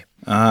MST3K.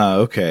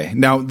 Okay.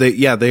 Now,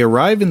 they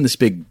arrive in this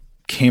big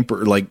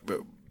camper, like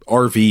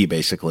RV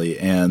basically,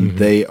 and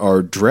they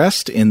are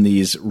dressed in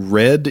these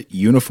red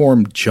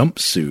uniform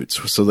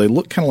jumpsuits, so they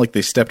look kind of like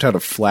they stepped out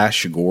of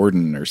Flash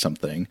Gordon or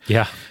something.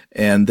 Yeah.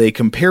 And they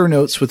compare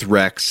notes with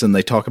Rex, and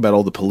they talk about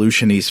all the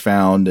pollution he's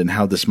found and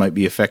how this might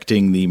be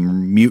affecting the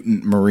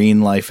mutant marine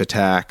life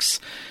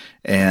attacks,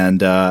 and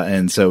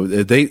so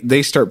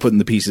they start putting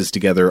the pieces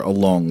together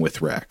along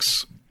with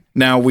Rex.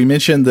 Now, we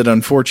mentioned that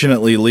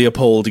unfortunately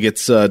Leopold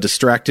gets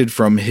distracted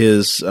from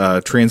his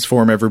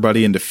transform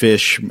everybody into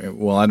fish.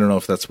 Well, I don't know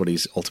if that's what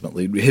he's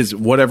ultimately,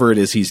 whatever it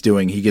is he's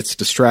doing, he gets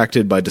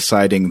distracted by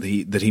deciding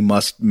that he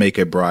must make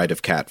a bride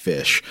of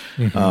catfish.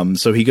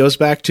 So he goes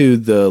back to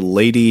the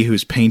lady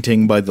who's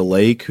painting by the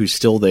lake, who's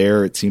still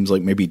there, it seems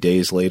like maybe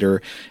days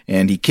later,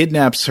 and he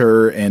kidnaps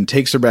her and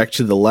takes her back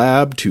to the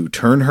lab to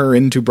turn her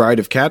into bride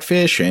of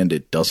catfish, and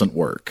it doesn't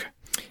work.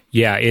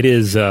 Yeah, it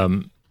is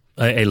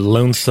a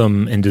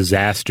lonesome and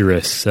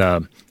disastrous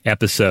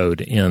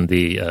episode in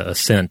the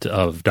ascent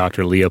of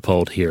Dr.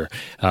 Leopold here,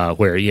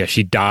 where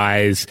she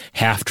dies,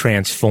 half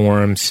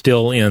transformed,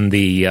 still in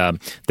the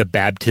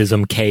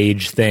baptism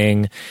cage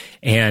thing,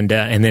 and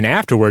then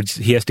afterwards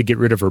he has to get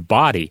rid of her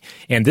body.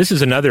 And this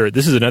is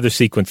another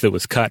sequence that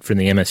was cut from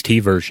the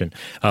MST version.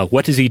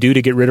 What does he do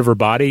to get rid of her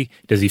body?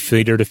 Does he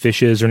feed her to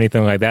fishes or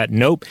anything like that?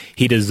 Nope.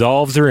 He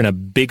dissolves her in a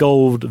big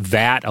old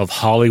vat of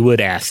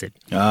Hollywood acid.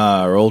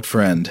 Our old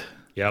friend.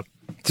 Yep.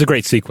 It's a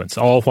great sequence,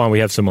 all while we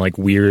have some like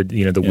weird,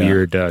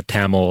 weird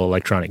Tamil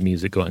electronic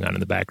music going on in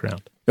the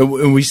background.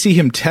 And we see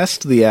him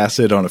test the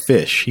acid on a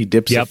fish. He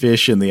dips a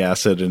fish in the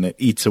acid and it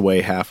eats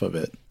away half of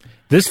it.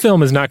 This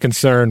film is not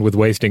concerned with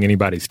wasting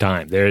anybody's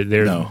time.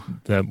 No.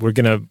 We're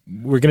gonna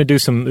do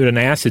an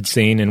acid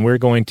scene, and we're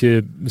going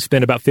to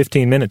spend about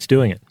 15 minutes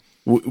doing it.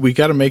 We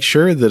got to make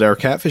sure that our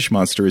catfish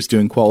monster is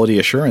doing quality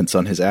assurance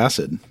on his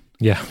acid.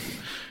 Yeah.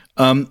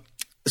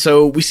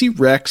 So we see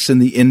Rex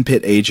and the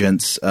in-pit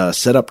agents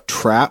set up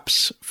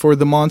traps for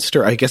the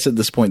monster. I guess at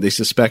this point they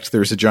suspect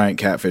there's a giant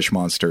catfish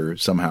monster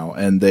somehow,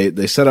 and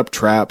they set up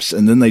traps,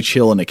 and then they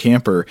chill in a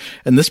camper.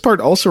 And this part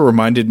also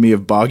reminded me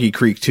of Boggy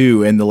Creek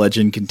 2 and The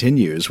Legend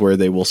Continues, where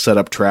they will set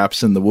up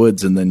traps in the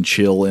woods and then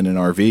chill in an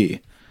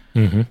RV.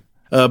 Mm-hmm.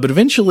 But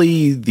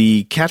eventually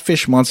the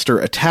catfish monster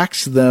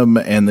attacks them,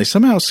 and they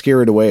somehow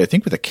scare it away, I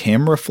think with a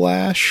camera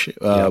flash.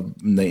 And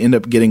they end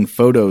up getting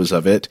photos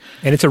of it.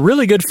 And it's a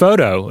really good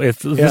photo.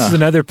 This is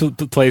another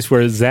place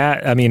where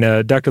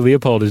Dr.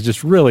 Leopold is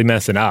just really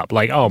messing up.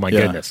 Like, oh my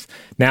goodness.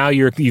 Now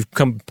you've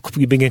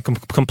been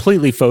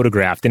completely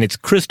photographed, and it's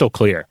crystal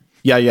clear.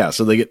 Yeah.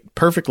 So they get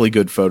perfectly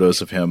good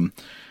photos of him.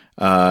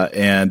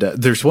 And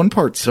there's one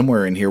part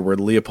somewhere in here where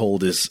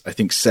Leopold is, I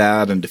think,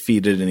 sad and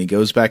defeated, and he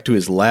goes back to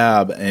his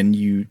lab, and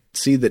you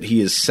see that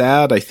he is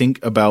sad, I think,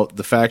 about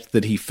the fact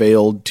that he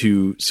failed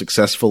to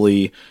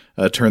successfully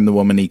turn the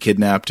woman he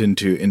kidnapped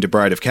into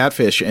Bride of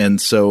Catfish, and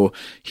so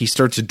he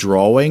starts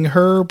drawing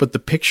her, but the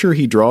picture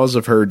he draws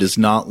of her does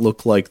not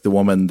look like the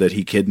woman that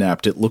he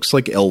kidnapped. It looks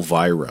like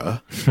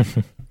Elvira.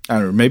 I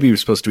don't know, maybe he was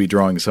supposed to be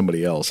drawing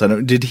somebody else.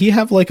 Did he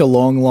have like a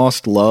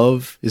long-lost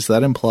love? Is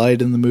that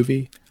implied in the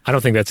movie? I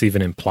don't think that's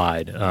even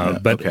implied.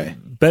 But okay.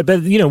 But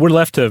we're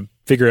left to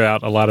figure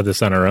out a lot of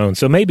this on our own.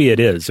 So maybe it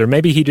is, or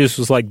maybe he just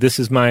was like, this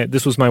was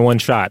my one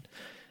shot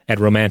at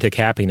romantic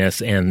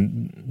happiness,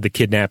 and the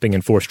kidnapping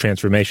and forced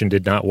transformation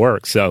did not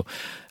work. So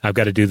I've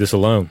got to do this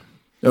alone.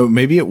 Oh,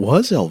 maybe it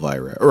was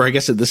Elvira, or I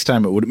guess at this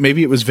time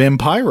maybe it was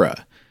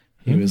Vampira.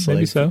 He was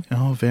maybe like, so.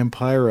 "Oh,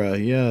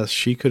 Vampira, yes,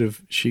 she could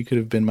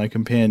have been my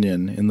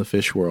companion in the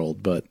fish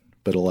world, but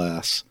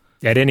alas."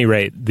 At any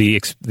rate,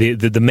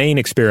 the main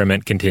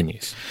experiment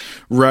continues.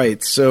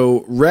 Right.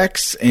 So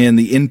Rex and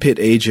the in-pit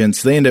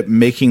agents, they end up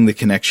making the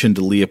connection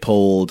to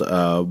Leopold.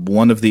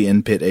 One of the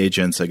in-pit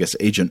agents, I guess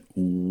Agent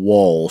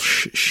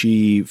Walsh,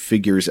 she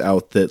figures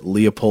out that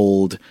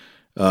Leopold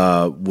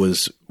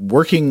was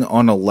working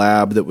on a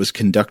lab that was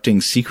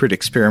conducting secret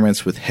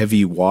experiments with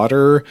heavy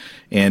water,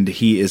 and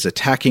he is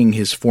attacking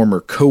his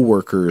former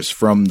co-workers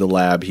from the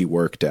lab he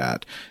worked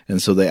at.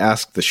 And so they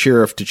ask the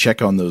sheriff to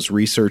check on those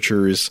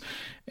researchers.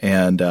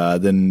 And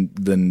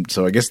then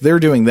so I guess they're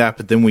doing that,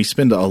 but then we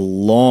spend a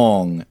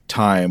long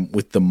time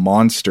with the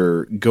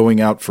monster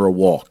going out for a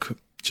walk,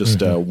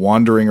 just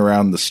wandering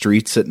around the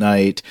streets at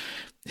night.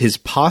 His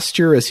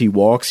posture as he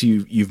walks,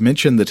 you've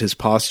mentioned that his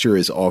posture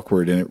is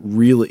awkward, and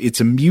it's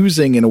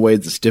amusing in a way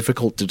that's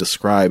difficult to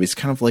describe. He's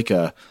kind of like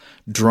a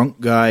drunk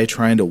guy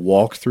trying to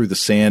walk through the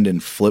sand in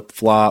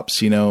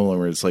flip-flops,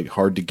 where it's like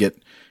hard to get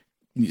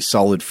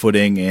solid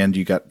footing and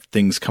you got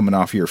things coming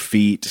off your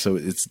feet. So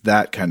it's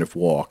that kind of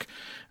walk.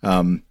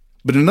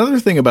 But another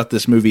thing about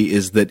this movie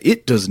is that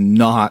it does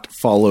not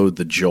follow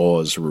the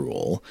Jaws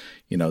rule.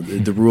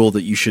 The rule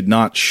that you should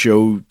not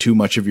show too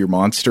much of your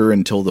monster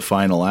until the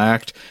final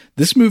act.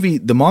 This movie,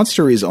 the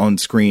monster is on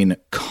screen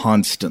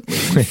constantly,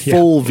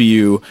 full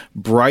view,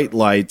 bright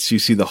lights. You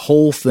see the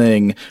whole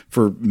thing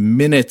for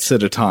minutes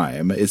at a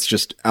time. It's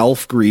just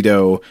Alf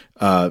Greedo,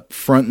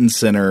 front and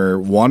center,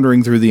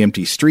 wandering through the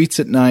empty streets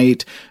at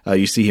night.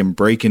 You see him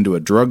break into a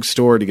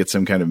drugstore to get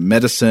some kind of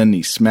medicine.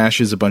 He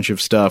smashes a bunch of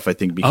stuff, I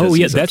think, because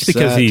he's that's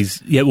upset.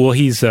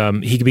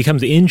 Because he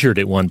becomes injured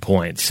at one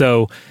point.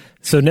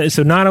 So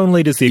not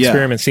only does the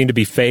experiment seem to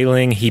be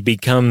failing, he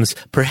becomes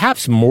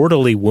perhaps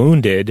mortally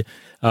wounded,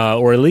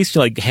 or at least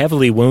like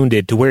heavily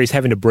wounded, to where he's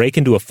having to break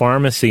into a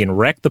pharmacy and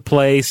wreck the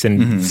place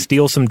and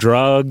steal some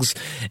drugs.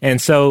 And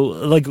so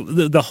like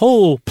the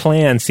whole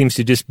plan seems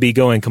to just be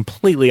going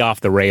completely off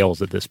the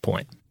rails at this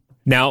point.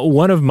 Now,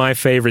 one of my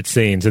favorite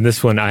scenes, and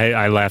this one,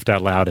 I laughed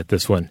out loud at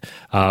this one.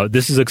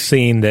 This is a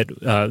scene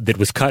that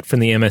was cut from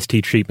the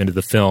MST treatment of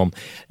the film,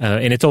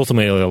 and it's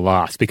ultimately a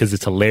loss because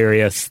it's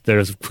hilarious.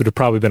 Could have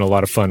probably been a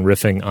lot of fun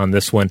riffing on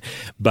this one,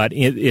 but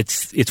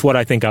it's what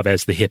I think of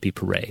as the hippie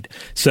parade.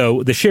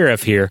 So the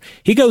sheriff here,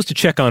 he goes to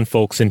check on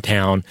folks in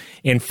town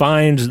and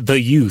finds the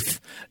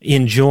youth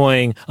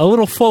enjoying a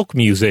little folk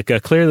music,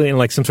 clearly in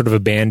like some sort of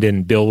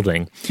abandoned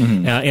building,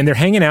 and they're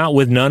hanging out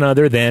with none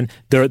other than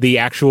the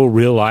actual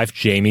real life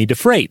Jamie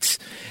DeFreitas,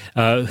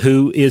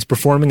 who is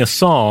performing a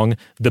song,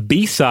 the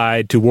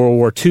B-side to World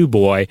War II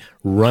Boy,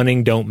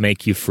 Running Don't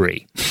Make You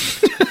Free.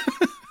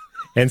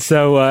 And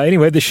so,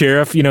 anyway, the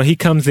sheriff, he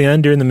comes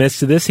in during the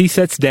midst of this. He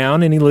sits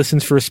down and he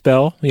listens for a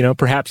spell,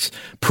 perhaps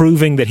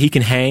proving that he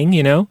can hang,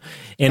 and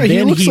then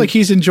he looks like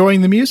he's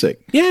enjoying the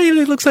music. Yeah, he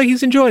looks like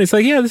he's enjoying it. It's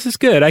like, yeah, this is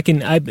good.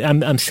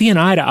 I'm seeing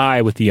eye to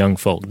eye with the young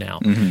folk now.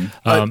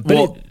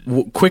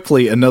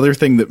 Quickly, another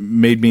thing that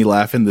made me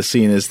laugh in the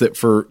scene is that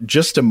for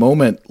just a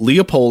moment,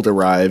 Leopold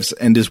arrives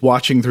and is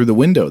watching through the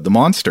window, the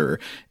monster,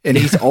 and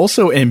he's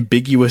also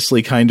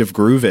ambiguously kind of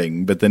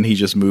grooving, but then he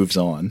just moves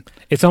on.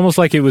 It's almost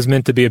like it was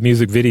meant to be a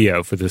music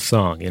video for this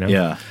song,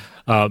 Yeah.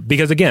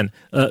 Because again,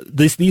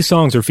 these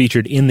songs are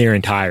featured in their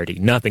entirety.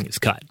 Nothing is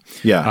cut.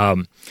 Yeah.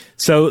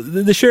 So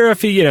the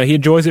sheriff, he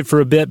enjoys it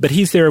for a bit, but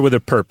he's there with a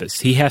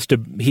purpose. He has to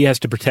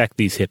protect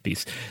these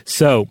hippies.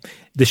 So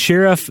the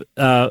sheriff,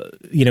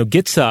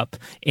 gets up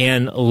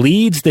and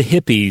leads the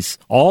hippies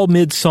all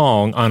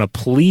mid-song on a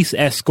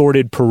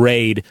police-escorted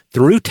parade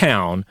through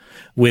town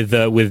with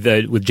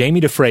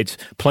Jamie DeFreitas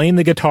playing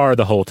the guitar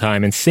the whole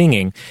time and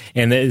singing.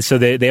 And so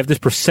they have this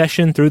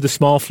procession through the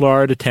small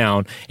Florida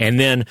town, and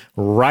then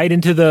right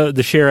into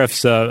the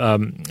sheriff's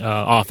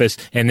office,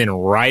 and then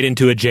right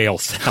into a jail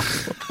cell.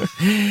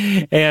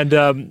 And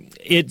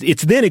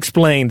it's then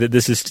explained that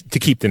this is to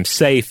keep them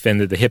safe and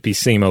that the hippies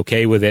seem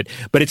okay with it,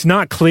 but it's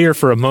not clear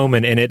for a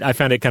moment, and I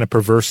found it kind of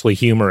perversely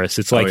humorous.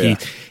 It's like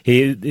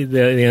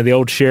the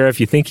old sheriff,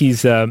 you think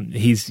he's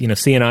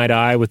seeing eye to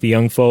eye with the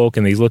young folk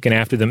and he's looking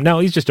after them. No,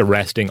 he's just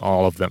arresting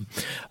all of them.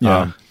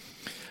 Yeah.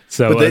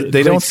 But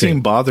they don't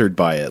seem bothered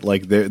by it.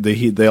 Like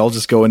they all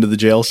just go into the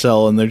jail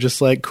cell and they're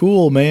just like,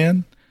 cool,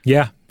 man.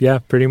 Yeah,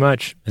 pretty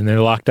much. And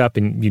they're locked up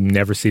and you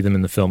never see them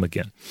in the film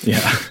again.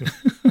 Yeah.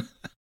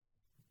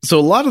 So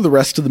a lot of the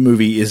rest of the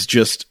movie is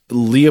just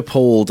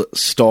Leopold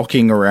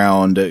stalking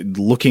around,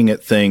 looking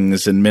at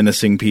things and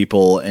menacing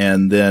people,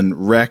 and then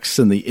Rex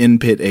and the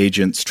in-pit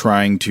agents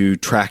trying to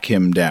track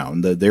him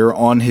down. They're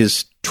on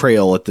his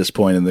trail at this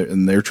point,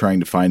 and they're trying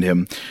to find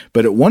him.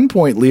 But at one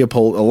point, a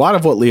lot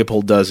of what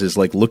Leopold does is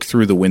like look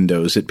through the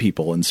windows at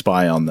people and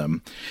spy on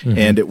them. Mm-hmm.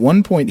 And at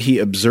one point, he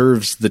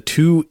observes the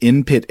two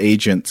in-pit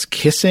agents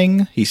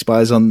kissing. He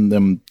spies on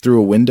them through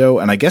a window,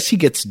 and I guess he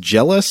gets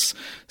jealous.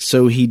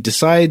 So he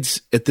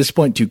decides at this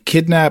point to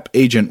kidnap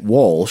Agent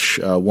Walsh,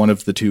 one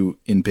of the two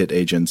in-pit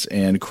agents,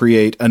 and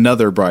create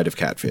another Bride of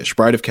Catfish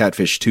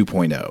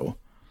 2.0.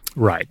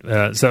 Right.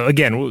 So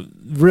again,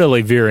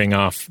 really veering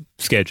off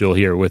schedule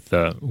here with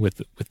the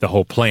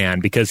whole plan,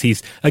 because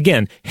he's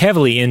again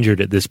heavily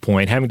injured at this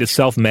point, having to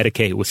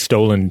self-medicate with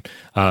stolen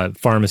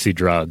pharmacy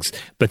drugs.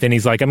 But then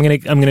he's like, I'm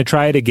gonna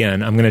try it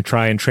again. I'm gonna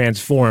try and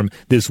transform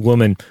this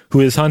woman who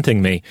is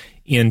hunting me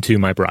into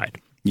my bride.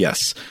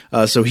 Yes.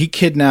 So he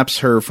kidnaps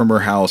her from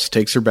her house,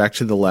 takes her back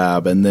to the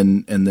lab, and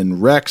then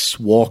Rex,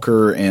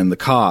 Walker, and the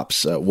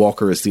cops,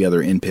 Walker is the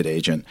other in-pit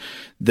agent,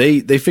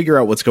 they figure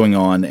out what's going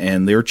on,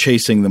 and they're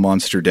chasing the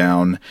monster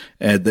down.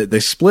 And they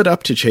split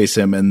up to chase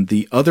him, and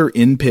the other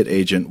in-pit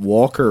agent,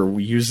 Walker,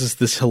 uses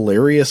this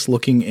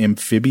hilarious-looking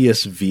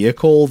amphibious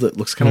vehicle that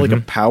looks kind of like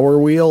a Power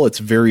Wheel. It's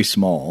very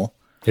small.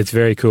 It's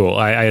very cool.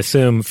 I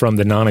assume from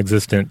the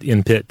non-existent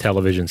in-pit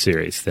television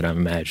series that I'm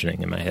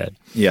imagining in my head.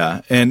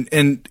 Yeah,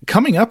 and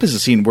coming up is a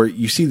scene where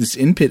you see this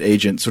in-pit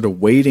agent sort of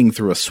wading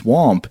through a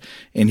swamp,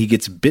 and he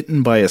gets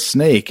bitten by a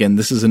snake, and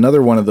this is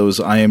another one of those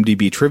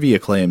IMDb trivia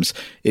claims.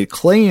 It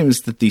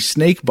claims that the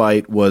snake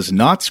bite was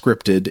not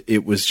scripted.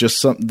 It was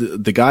just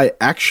the guy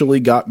actually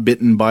got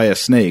bitten by a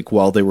snake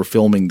while they were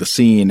filming the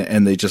scene,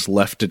 and they just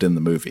left it in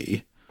the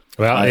movie.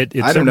 Well, I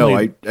don't know.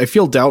 I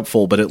feel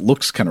doubtful, but it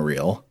looks kind of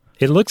real.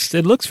 It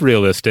looks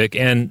realistic,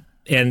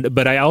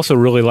 but I also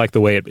really like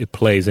the way it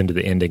plays into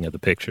the ending of the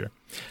picture.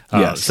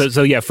 Yes.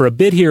 So yeah, for a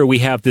bit here we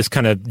have this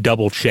kind of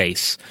double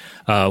chase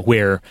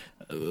where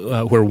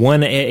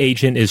one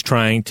agent is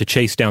trying to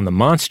chase down the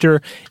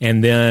monster,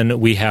 and then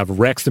we have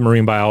Rex, the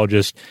marine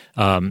biologist,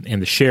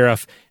 and the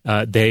sheriff.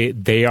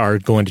 They are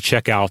going to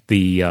check out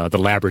the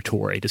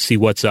laboratory to see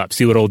what's up,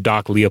 see what old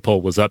Doc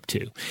Leopold was up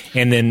to,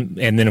 and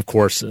then of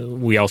course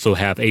we also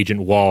have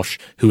Agent Walsh,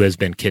 who has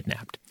been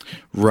kidnapped.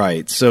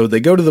 Right. So they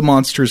go to the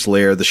monster's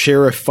lair. The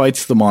sheriff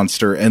fights the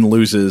monster and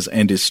loses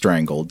and is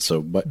strangled.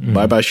 So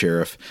bye-bye,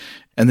 sheriff.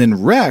 And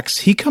then Rex,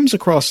 he comes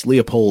across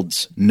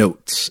Leopold's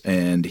notes,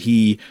 and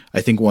he,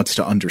 I think, wants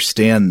to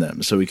understand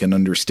them so he can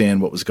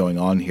understand what was going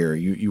on here.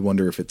 You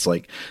wonder if it's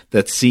like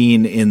that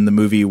scene in the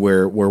movie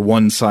where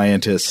one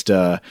scientist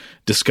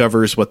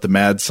discovers what the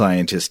mad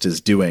scientist is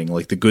doing.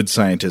 Like the good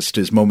scientist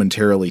is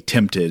momentarily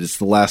tempted. It's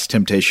the last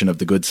temptation of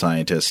the good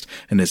scientist,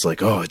 and it's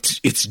like, oh,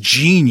 it's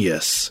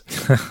genius.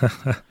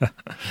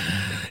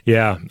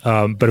 Yeah,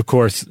 but of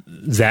course,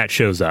 Zaat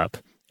shows up.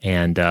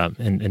 And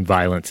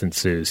violence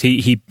ensues.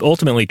 He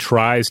ultimately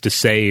tries to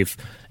save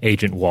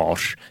Agent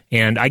Walsh,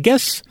 and I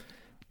guess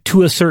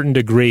to a certain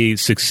degree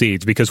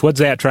succeeds, because what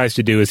Zaat tries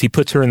to do is he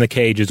puts her in the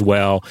cage as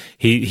well.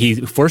 He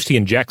first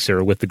injects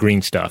her with the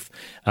green stuff,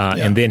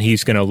 and then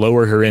he's going to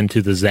lower her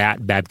into the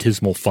Zaat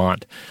baptismal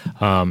font.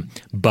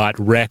 But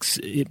Rex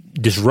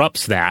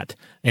disrupts that,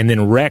 and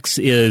then Rex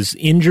is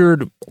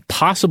injured,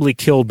 possibly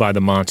killed by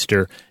the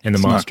monster, and the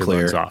monster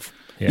runs off.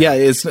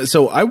 Yeah,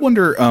 so I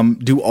wonder,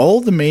 do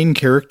all the main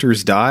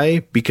characters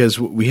die? Because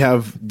we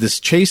have this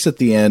chase at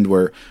the end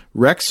where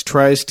Rex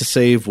tries to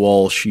save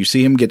Walsh. You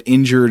see him get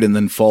injured and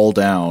then fall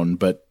down,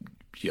 but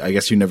I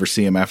guess you never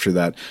see him after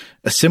that.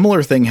 A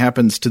similar thing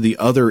happens to the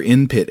other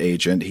in-pit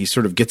agent. He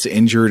sort of gets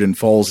injured and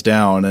falls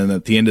down, and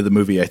at the end of the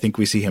movie, I think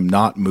we see him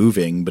not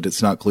moving, but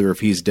it's not clear if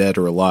he's dead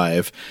or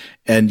alive.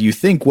 And you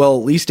think, well,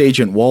 at least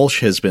Agent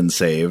Walsh has been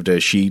saved,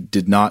 as she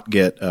did not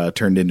get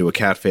turned into a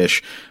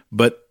catfish,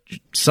 but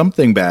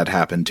something bad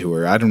happened to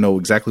her. I don't know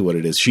exactly what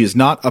it is. She is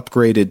not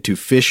upgraded to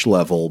fish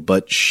level,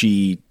 but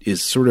she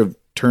is sort of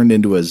turned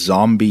into a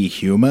zombie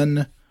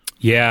human.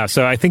 Yeah,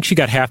 so I think she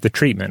got half the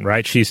treatment,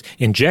 right? She's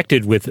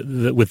injected with the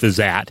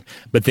Zaat,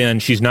 but then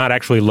she's not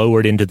actually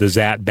lowered into the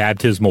Zaat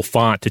baptismal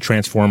font to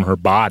transform her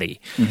body.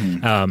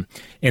 Mm-hmm.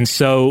 And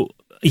so,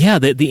 yeah,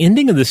 the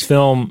ending of this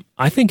film,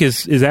 I think,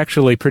 is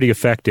actually pretty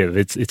effective.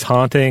 It's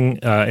haunting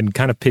and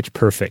kind of pitch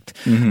perfect.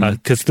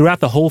 Because throughout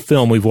the whole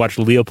film, we've watched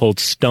Leopold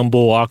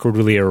stumble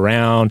awkwardly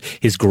around,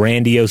 his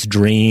grandiose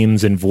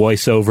dreams and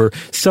voiceover,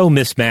 so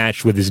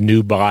mismatched with his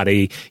new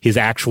body, his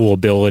actual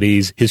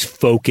abilities, his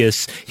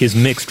focus, his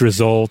mixed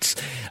results.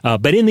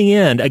 But in the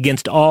end,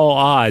 against all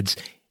odds,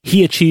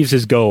 he achieves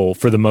his goal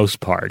for the most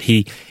part.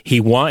 He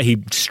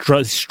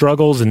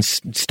struggles and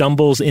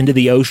stumbles into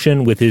the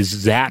ocean with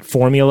his Zaat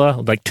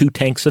formula, like 2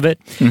 tanks of it.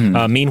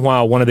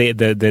 Meanwhile, one of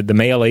the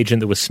male agent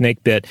that was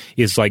snake bit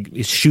is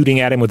shooting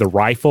at him with a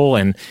rifle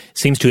and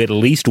seems to at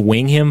least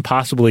wing him,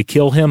 possibly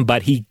kill him.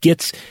 But he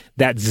gets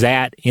that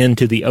Zaat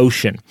into the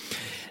ocean.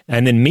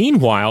 And then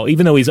meanwhile,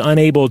 even though he's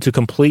unable to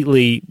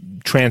completely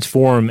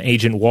transform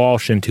Agent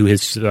Walsh into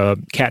his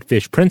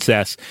catfish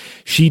princess,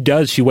 she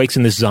wakes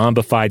in this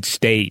zombified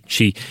state.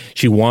 She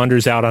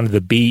wanders out onto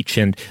the beach,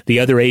 and the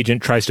other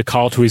agent tries to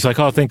call to her. He's like,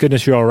 oh, thank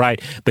goodness you're all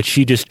right. But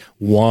she just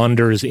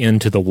wanders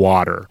into the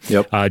water.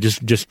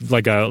 Just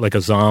like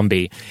a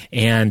zombie.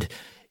 And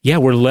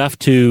we're left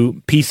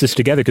to piece this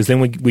together, because then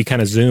we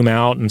kind of zoom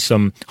out and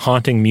some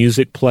haunting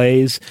music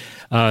plays.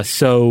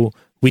 So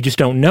we just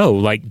don't know.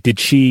 Like,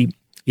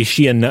 is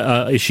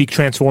she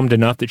transformed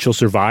enough that she'll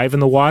survive in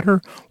the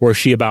water, or is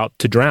she about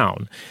to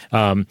drown?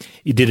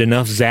 Did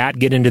enough Zaat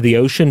get into the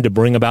ocean to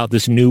bring about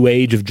this new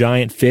age of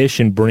giant fish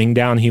and bring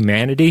down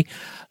humanity?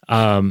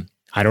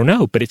 I don't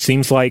know, but it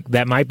seems like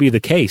that might be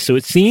the case. So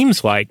it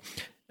seems like,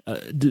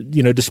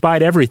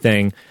 despite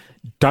everything,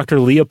 Dr.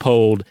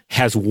 Leopold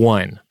has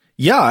won.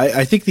 Yeah,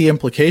 I think the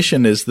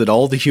implication is that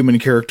all the human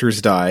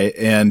characters die,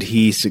 and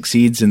he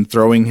succeeds in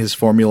throwing his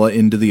formula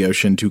into the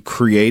ocean to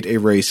create a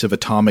race of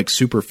atomic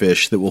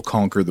superfish that will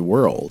conquer the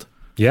world.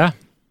 Yeah,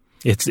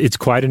 it's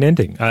quite an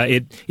ending.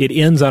 It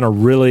ends on a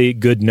really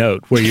good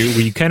note, where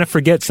you kind of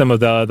forget some of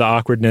the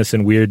awkwardness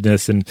and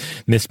weirdness and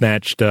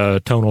mismatched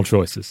tonal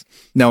choices.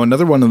 Now,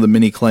 another one of the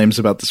many claims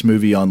about this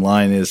movie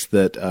online is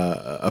that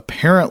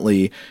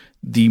apparently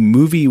the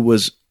movie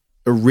was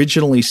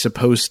originally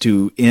supposed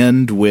to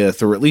end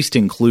with, or at least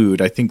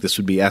include, I think this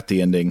would be at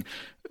the ending,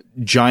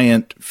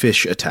 giant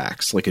fish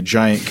attacks, like a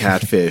giant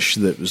catfish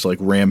that was like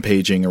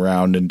rampaging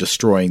around and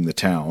destroying the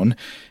town.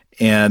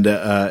 And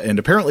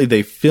apparently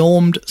they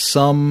filmed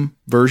some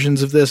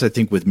versions of this, I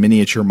think with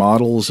miniature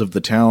models of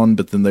the town,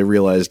 but then they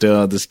realized,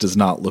 this does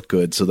not look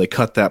good. So they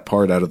cut that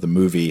part out of the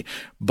movie.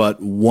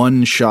 But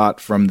one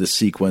shot from the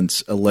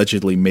sequence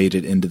allegedly made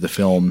it into the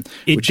film.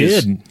 Which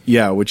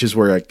is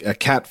where a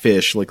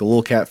catfish, like a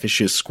little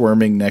catfish, is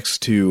squirming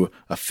next to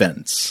a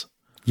fence.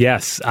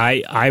 Yes,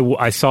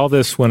 I saw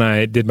this when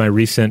I did my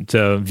recent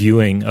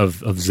viewing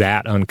of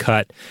Zaat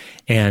Uncut,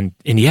 and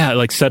yeah,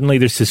 like suddenly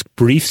there's this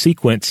brief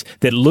sequence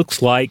that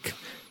looks like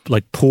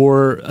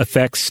poor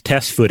effects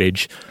test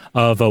footage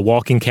of a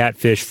walking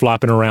catfish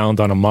flopping around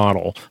on a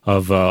model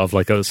of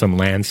some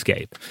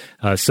landscape.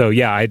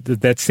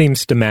 That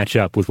seems to match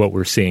up with what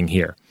we're seeing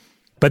here.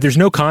 But there's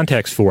no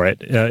context for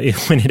it.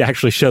 When it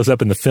actually shows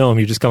up in the film,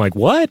 you're just kind of like,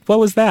 what? What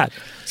was that?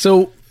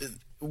 So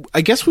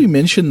I guess we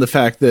mentioned the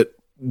fact that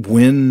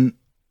when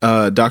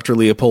Dr.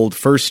 Leopold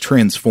first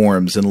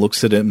transforms and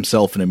looks at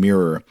himself in a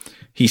mirror,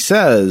 he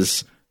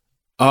says,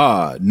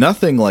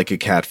 nothing like a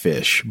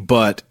catfish,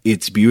 but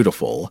it's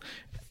beautiful.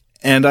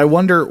 And I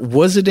wonder,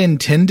 was it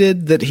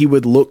intended that he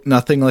would look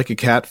nothing like a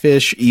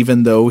catfish,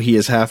 even though he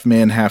is half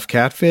man, half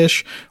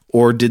catfish?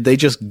 Or did they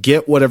just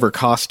get whatever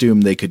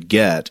costume they could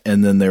get,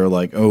 and then they were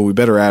like, we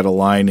better add a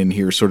line in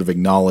here sort of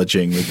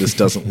acknowledging that this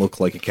doesn't look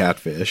like a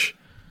catfish?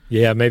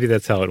 Yeah, maybe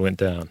that's how it went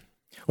down.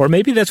 Or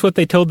maybe that's what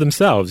they told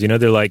themselves.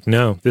 They're like,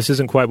 no, this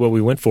isn't quite what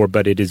we went for,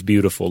 but it is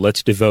beautiful.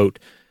 Let's devote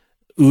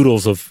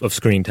oodles of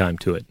screen time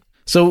to it.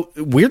 So,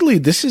 weirdly,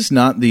 this is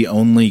not the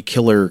only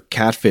killer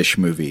catfish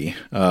movie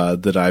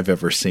that I've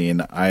ever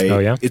seen. Oh,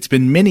 yeah? It's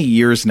been many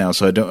years now,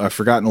 so I've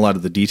forgotten a lot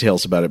of the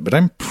details about it, but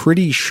I'm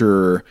pretty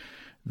sure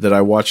that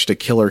I watched a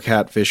killer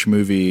catfish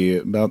movie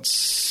about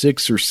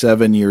 6 or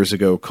 7 years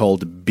ago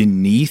called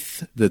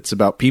Beneath, that's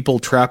about people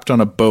trapped on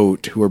a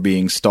boat who are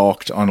being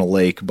stalked on a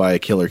lake by a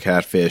killer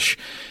catfish.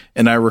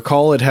 And I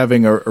recall it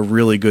having a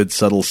really good,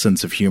 subtle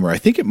sense of humor. I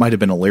think it might have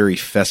been a Larry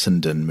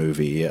Fessenden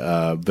movie.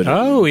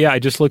 I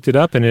just looked it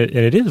up, and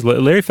it is.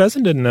 Larry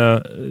Fessenden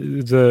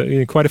is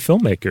quite a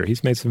filmmaker.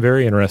 He's made some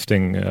very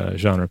interesting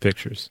genre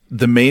pictures.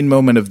 The main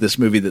moment of this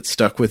movie that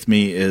stuck with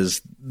me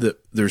is that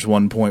there's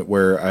one point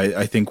where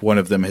I think one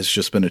of them has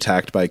just been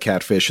attacked by a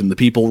catfish, and the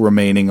people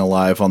remaining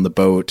alive on the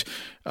boat,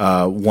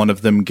 one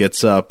of them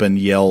gets up and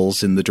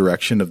yells in the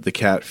direction of the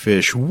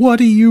catfish, "What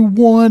do you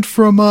want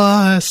from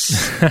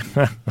us?"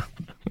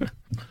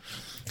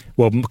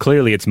 Well,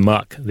 clearly it's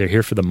muck. They're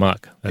here for the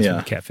muck. That's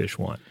what the catfish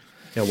want.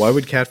 Yeah, why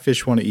would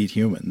catfish want to eat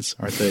humans?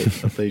 Aren't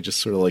they just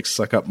sort of like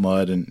suck up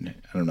mud? And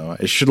I don't know.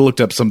 I should have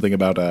looked up something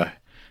about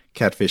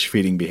catfish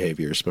feeding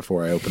behaviors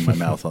before I opened my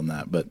mouth on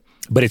that. But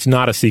it's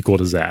not a sequel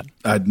to Zaat.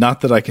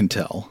 Not that I can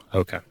tell.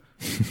 Okay.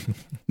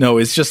 No,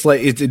 it's just like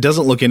it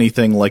doesn't look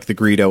anything like the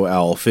Greedo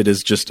Alf. It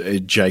is just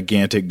a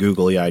gigantic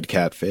googly-eyed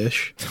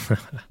catfish.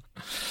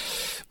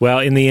 Well,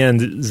 in the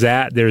end,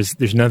 Zaat,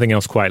 there's nothing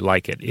else quite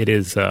like it. It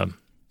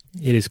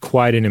is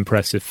quite an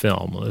impressive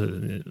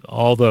film.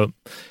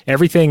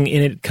 Everything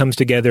in it comes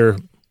together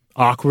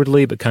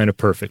awkwardly, but kind of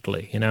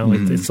perfectly.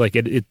 It's like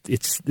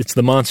it's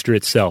the monster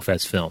itself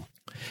as film.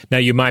 Now,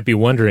 you might be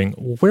wondering,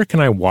 where can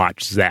I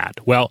watch Zaat?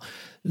 Well,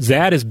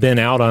 Zaat has been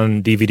out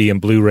on DVD and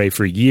Blu-ray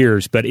for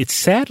years, but it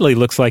sadly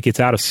looks like it's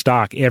out of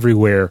stock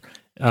everywhere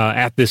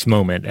at this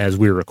moment as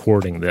we're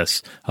recording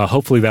this.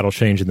 Hopefully that'll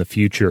change in the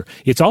future.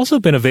 It's also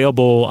been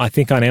available, I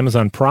think, on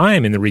Amazon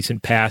Prime in the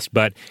recent past,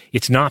 but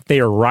it's not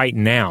there right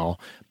now.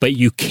 But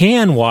you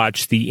can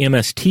watch the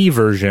MST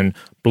version,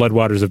 Blood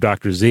Waters of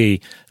Dr.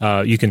 Z.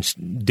 You can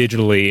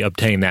digitally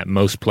obtain that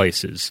most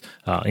places,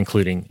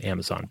 including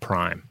Amazon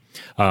Prime.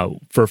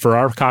 For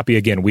our copy,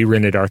 again, we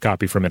rented our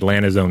copy from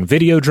Atlanta's own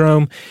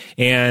Videodrome,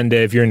 and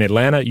if you're in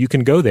Atlanta, you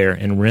can go there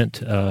and rent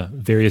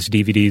various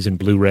DVDs and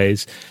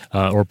Blu-rays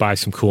or buy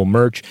some cool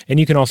merch, and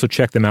you can also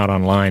check them out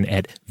online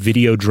at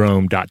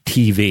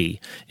videodrome.tv,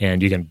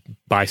 and you can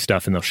buy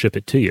stuff and they'll ship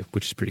it to you,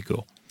 which is pretty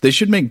cool. They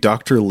should make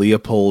Dr.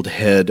 Leopold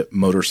head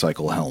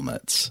motorcycle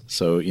helmets.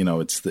 So,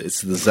 it's the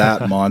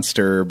Zaat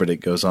monster, but it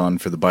goes on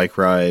for the bike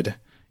ride.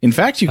 In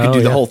fact, you could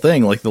do the whole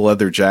thing, like the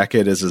leather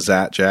jacket is a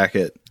Zaat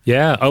jacket.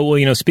 Yeah. Oh,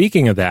 well,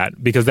 speaking of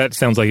that, because that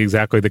sounds like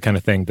exactly the kind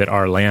of thing that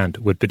Our Land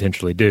would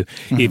potentially do.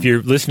 Mm-hmm. If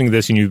you're listening to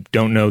this and you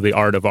don't know the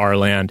art of Our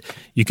Land,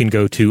 you can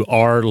go to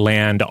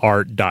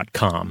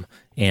ourlandart.com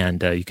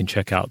and you can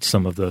check out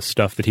some of the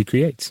stuff that he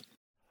creates.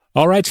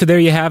 All right, so there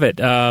you have it.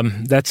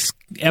 That's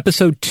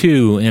episode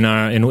 2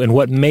 in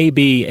what may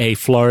be a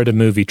Florida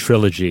movie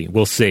trilogy.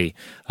 We'll see.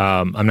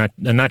 I'm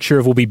not sure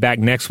if we'll be back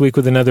next week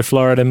with another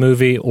Florida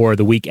movie or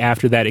the week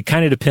after that. It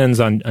kind of depends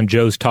on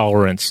Joe's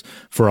tolerance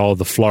for all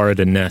the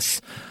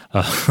Florida-ness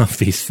of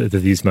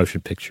these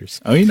motion pictures.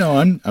 Oh,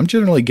 I'm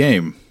generally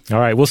game. All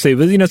right, we'll see.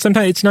 But,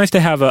 sometimes it's nice to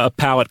have a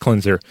palate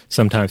cleanser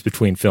sometimes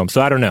between films.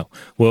 So I don't know.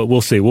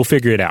 We'll see. We'll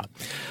figure it out.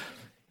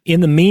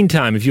 In the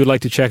meantime, if you would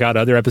like to check out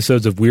other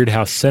episodes of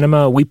Weirdhouse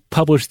Cinema, we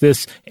publish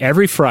this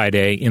every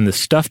Friday in the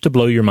Stuff to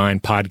Blow Your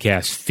Mind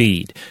podcast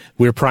feed.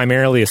 We're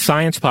primarily a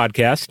science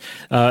podcast,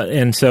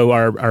 and so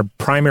our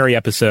primary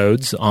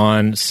episodes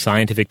on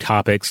scientific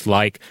topics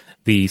like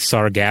the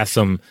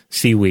sargassum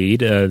seaweed,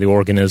 the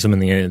organism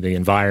and the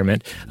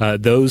environment.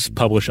 Those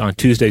publish on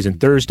Tuesdays and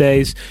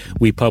Thursdays.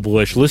 We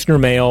publish listener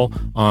mail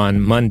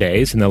on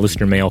Mondays, and the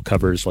listener mail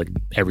covers like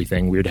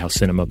everything, Weirdhouse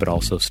Cinema, but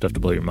also Stuff to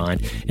Blow Your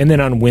Mind. And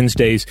then on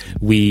Wednesdays,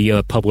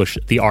 we publish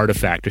The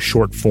Artifact, a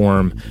short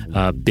form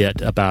bit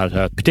about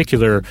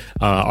particular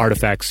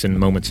artifacts and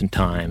moments in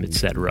time,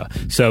 etc.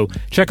 So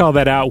check all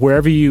that out.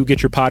 Wherever you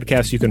get your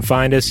podcasts, you can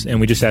find us,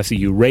 and we just ask that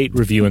you rate,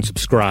 review, and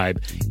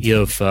subscribe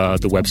if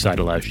the website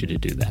allows you to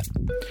do that.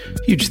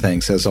 Huge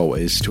thanks, as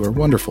always, to our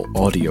wonderful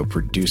audio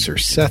producer,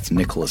 Seth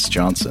Nicholas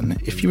Johnson.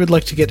 If you would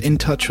like to get in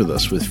touch with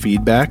us with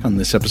feedback on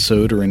this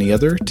episode or any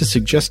other, to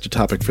suggest a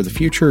topic for the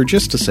future, or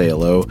just to say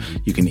hello,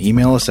 you can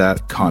email us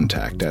at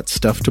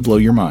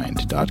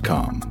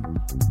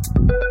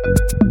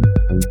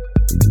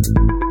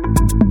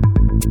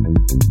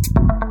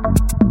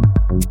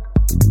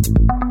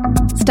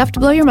Stuff to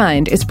Blow Your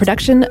Mind is a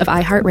production of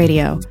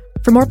iHeartRadio.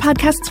 For more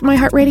podcasts from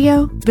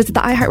iHeartRadio, visit the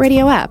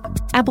iHeartRadio app,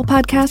 Apple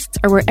Podcasts,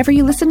 or wherever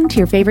you listen to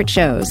your favorite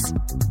shows.